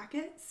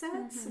packet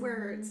sets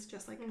where it's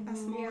just, like, a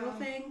small little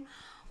thing.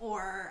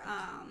 Or,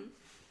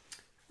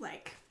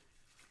 like,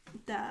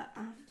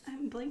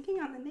 I'm blanking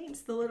on the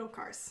names, the little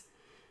cars.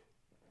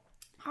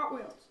 Hot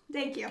Wheels.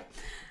 Thank you.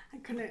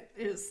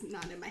 It was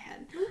not in my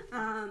head.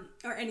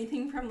 Or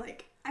anything from,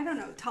 like, I don't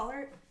know,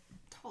 Target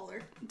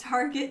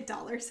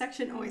dollar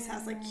section always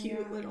has, like,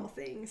 cute little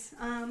things.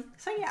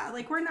 So yeah,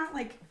 like, we're not,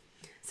 like,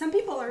 some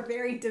people are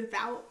very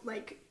devout,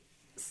 like,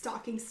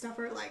 stocking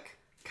stuffer, like,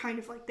 kind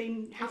of like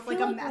they have, like,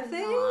 a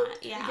method.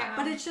 Yeah.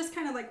 But it's just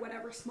kind of like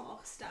whatever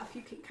small stuff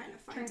you can kind of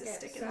find to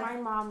stick in there. My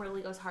mom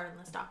really goes hard on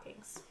the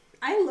stockings.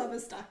 I love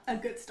a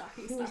good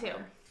stocking Me stuffer. too.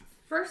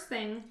 First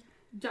thing,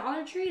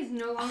 Dollar Tree is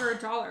no longer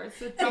 $1.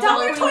 It's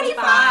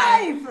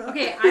 $1.25.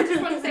 Okay, I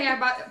just want to say I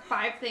bought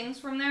 5 things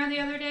from there the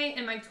other day,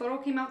 and my total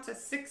came out to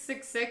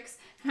 $6.66.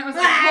 And I was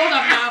like, hold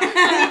up now,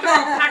 I need to throw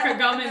a pack of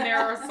gum in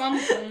there or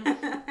something.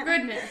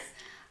 Goodness.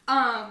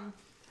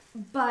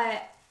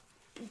 But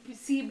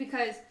see,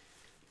 because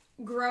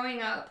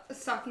growing up,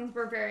 stockings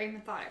were very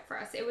methodic for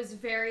us. It was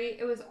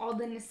all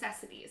the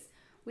necessities.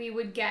 We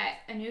would get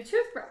a new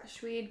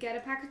toothbrush. We'd get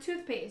a pack of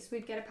toothpaste.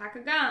 We'd get a pack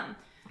of gum.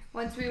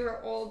 Once we were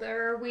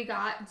older, we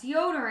got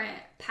deodorant,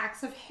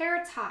 packs of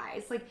hair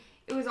ties. Like,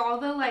 it was all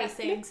the, like,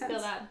 Makes sense. Feel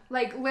that.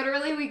 like,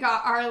 literally, we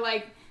got our,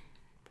 like,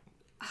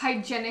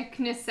 hygienic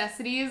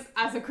necessities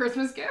as a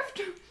Christmas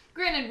gift.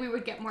 Granted, we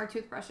would get more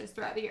toothbrushes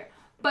throughout the year.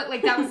 But,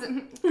 like, that was,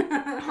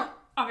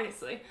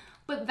 obviously.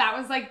 But that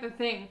was, like, the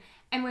thing.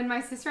 And when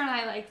my sister and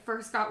I, like,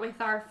 first got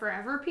with our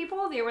Forever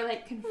people, they were,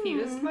 like,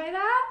 confused by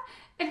that.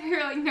 And we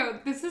were like, no,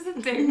 this is a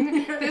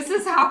thing. This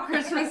is how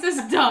Christmas is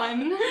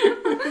done.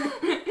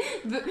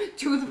 The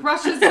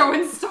toothbrushes go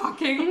in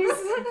stockings.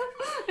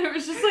 It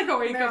was just like a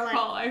wake-up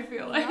call, I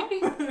feel like. Okay,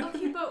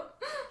 but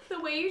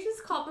the way you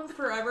just called them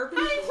forever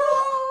people.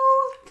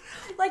 I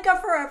know! Like a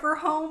forever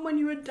home when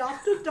you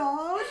adopt a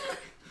dog.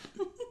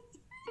 I'm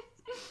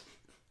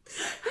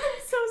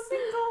so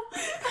single.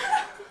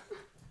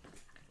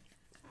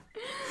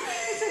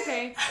 It's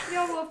okay.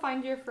 Y'all will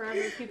find your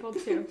forever people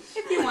too,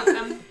 if you want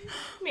them.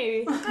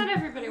 Maybe. Not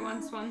everybody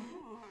wants one.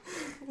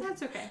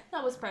 That's okay.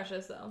 That was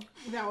precious, though.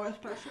 That was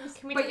precious.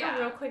 Can we But take yeah.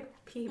 a real quick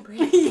pee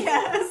break?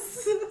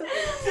 Yes.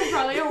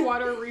 Probably a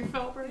water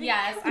refill break.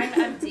 Yes, I'm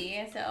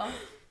empty, so.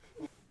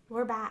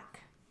 We're back.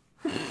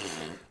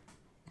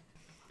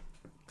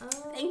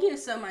 Thank you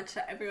so much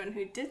to everyone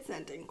who did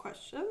send in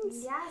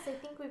questions. Yes, I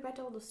think we read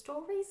all the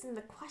stories and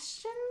the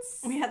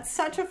questions. We had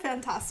such a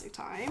fantastic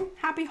time.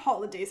 Happy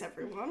holidays,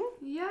 everyone.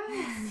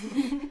 Yes.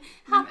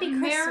 Happy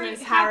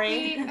Christmas,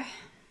 Harry.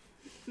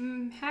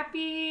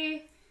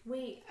 Happy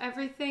Wait.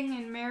 everything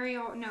and merry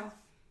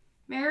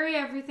merry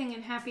everything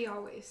and happy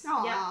always.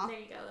 Aw. Yeah, there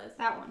you go, Liz.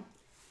 That one.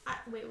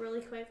 Wait,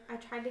 really quick. I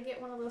tried to get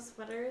one of those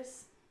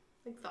sweaters,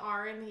 like the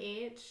R and the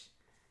H,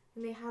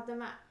 and they had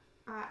them at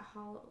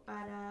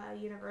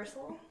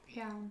Universal,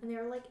 Yeah. and they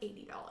were like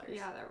 $80.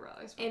 Yeah, they're really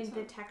And expensive.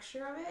 the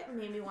texture of it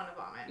made me want to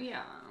vomit.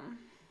 Yeah.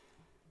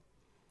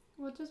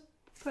 We'll just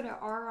put an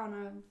R on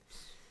a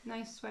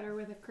nice sweater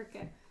with a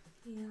cricket.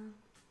 Yeah.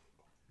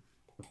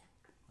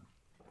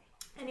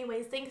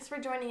 Anyways, thanks for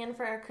joining in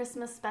for our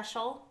Christmas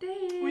special.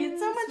 We had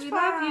so much We fun.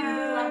 love you. We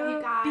love you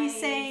guys. Be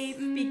safe.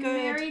 Be good.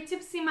 Merry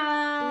Tipsy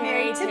Mas.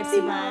 Merry Tipsy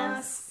Tipsy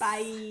Mas.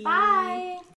 Bye. Bye.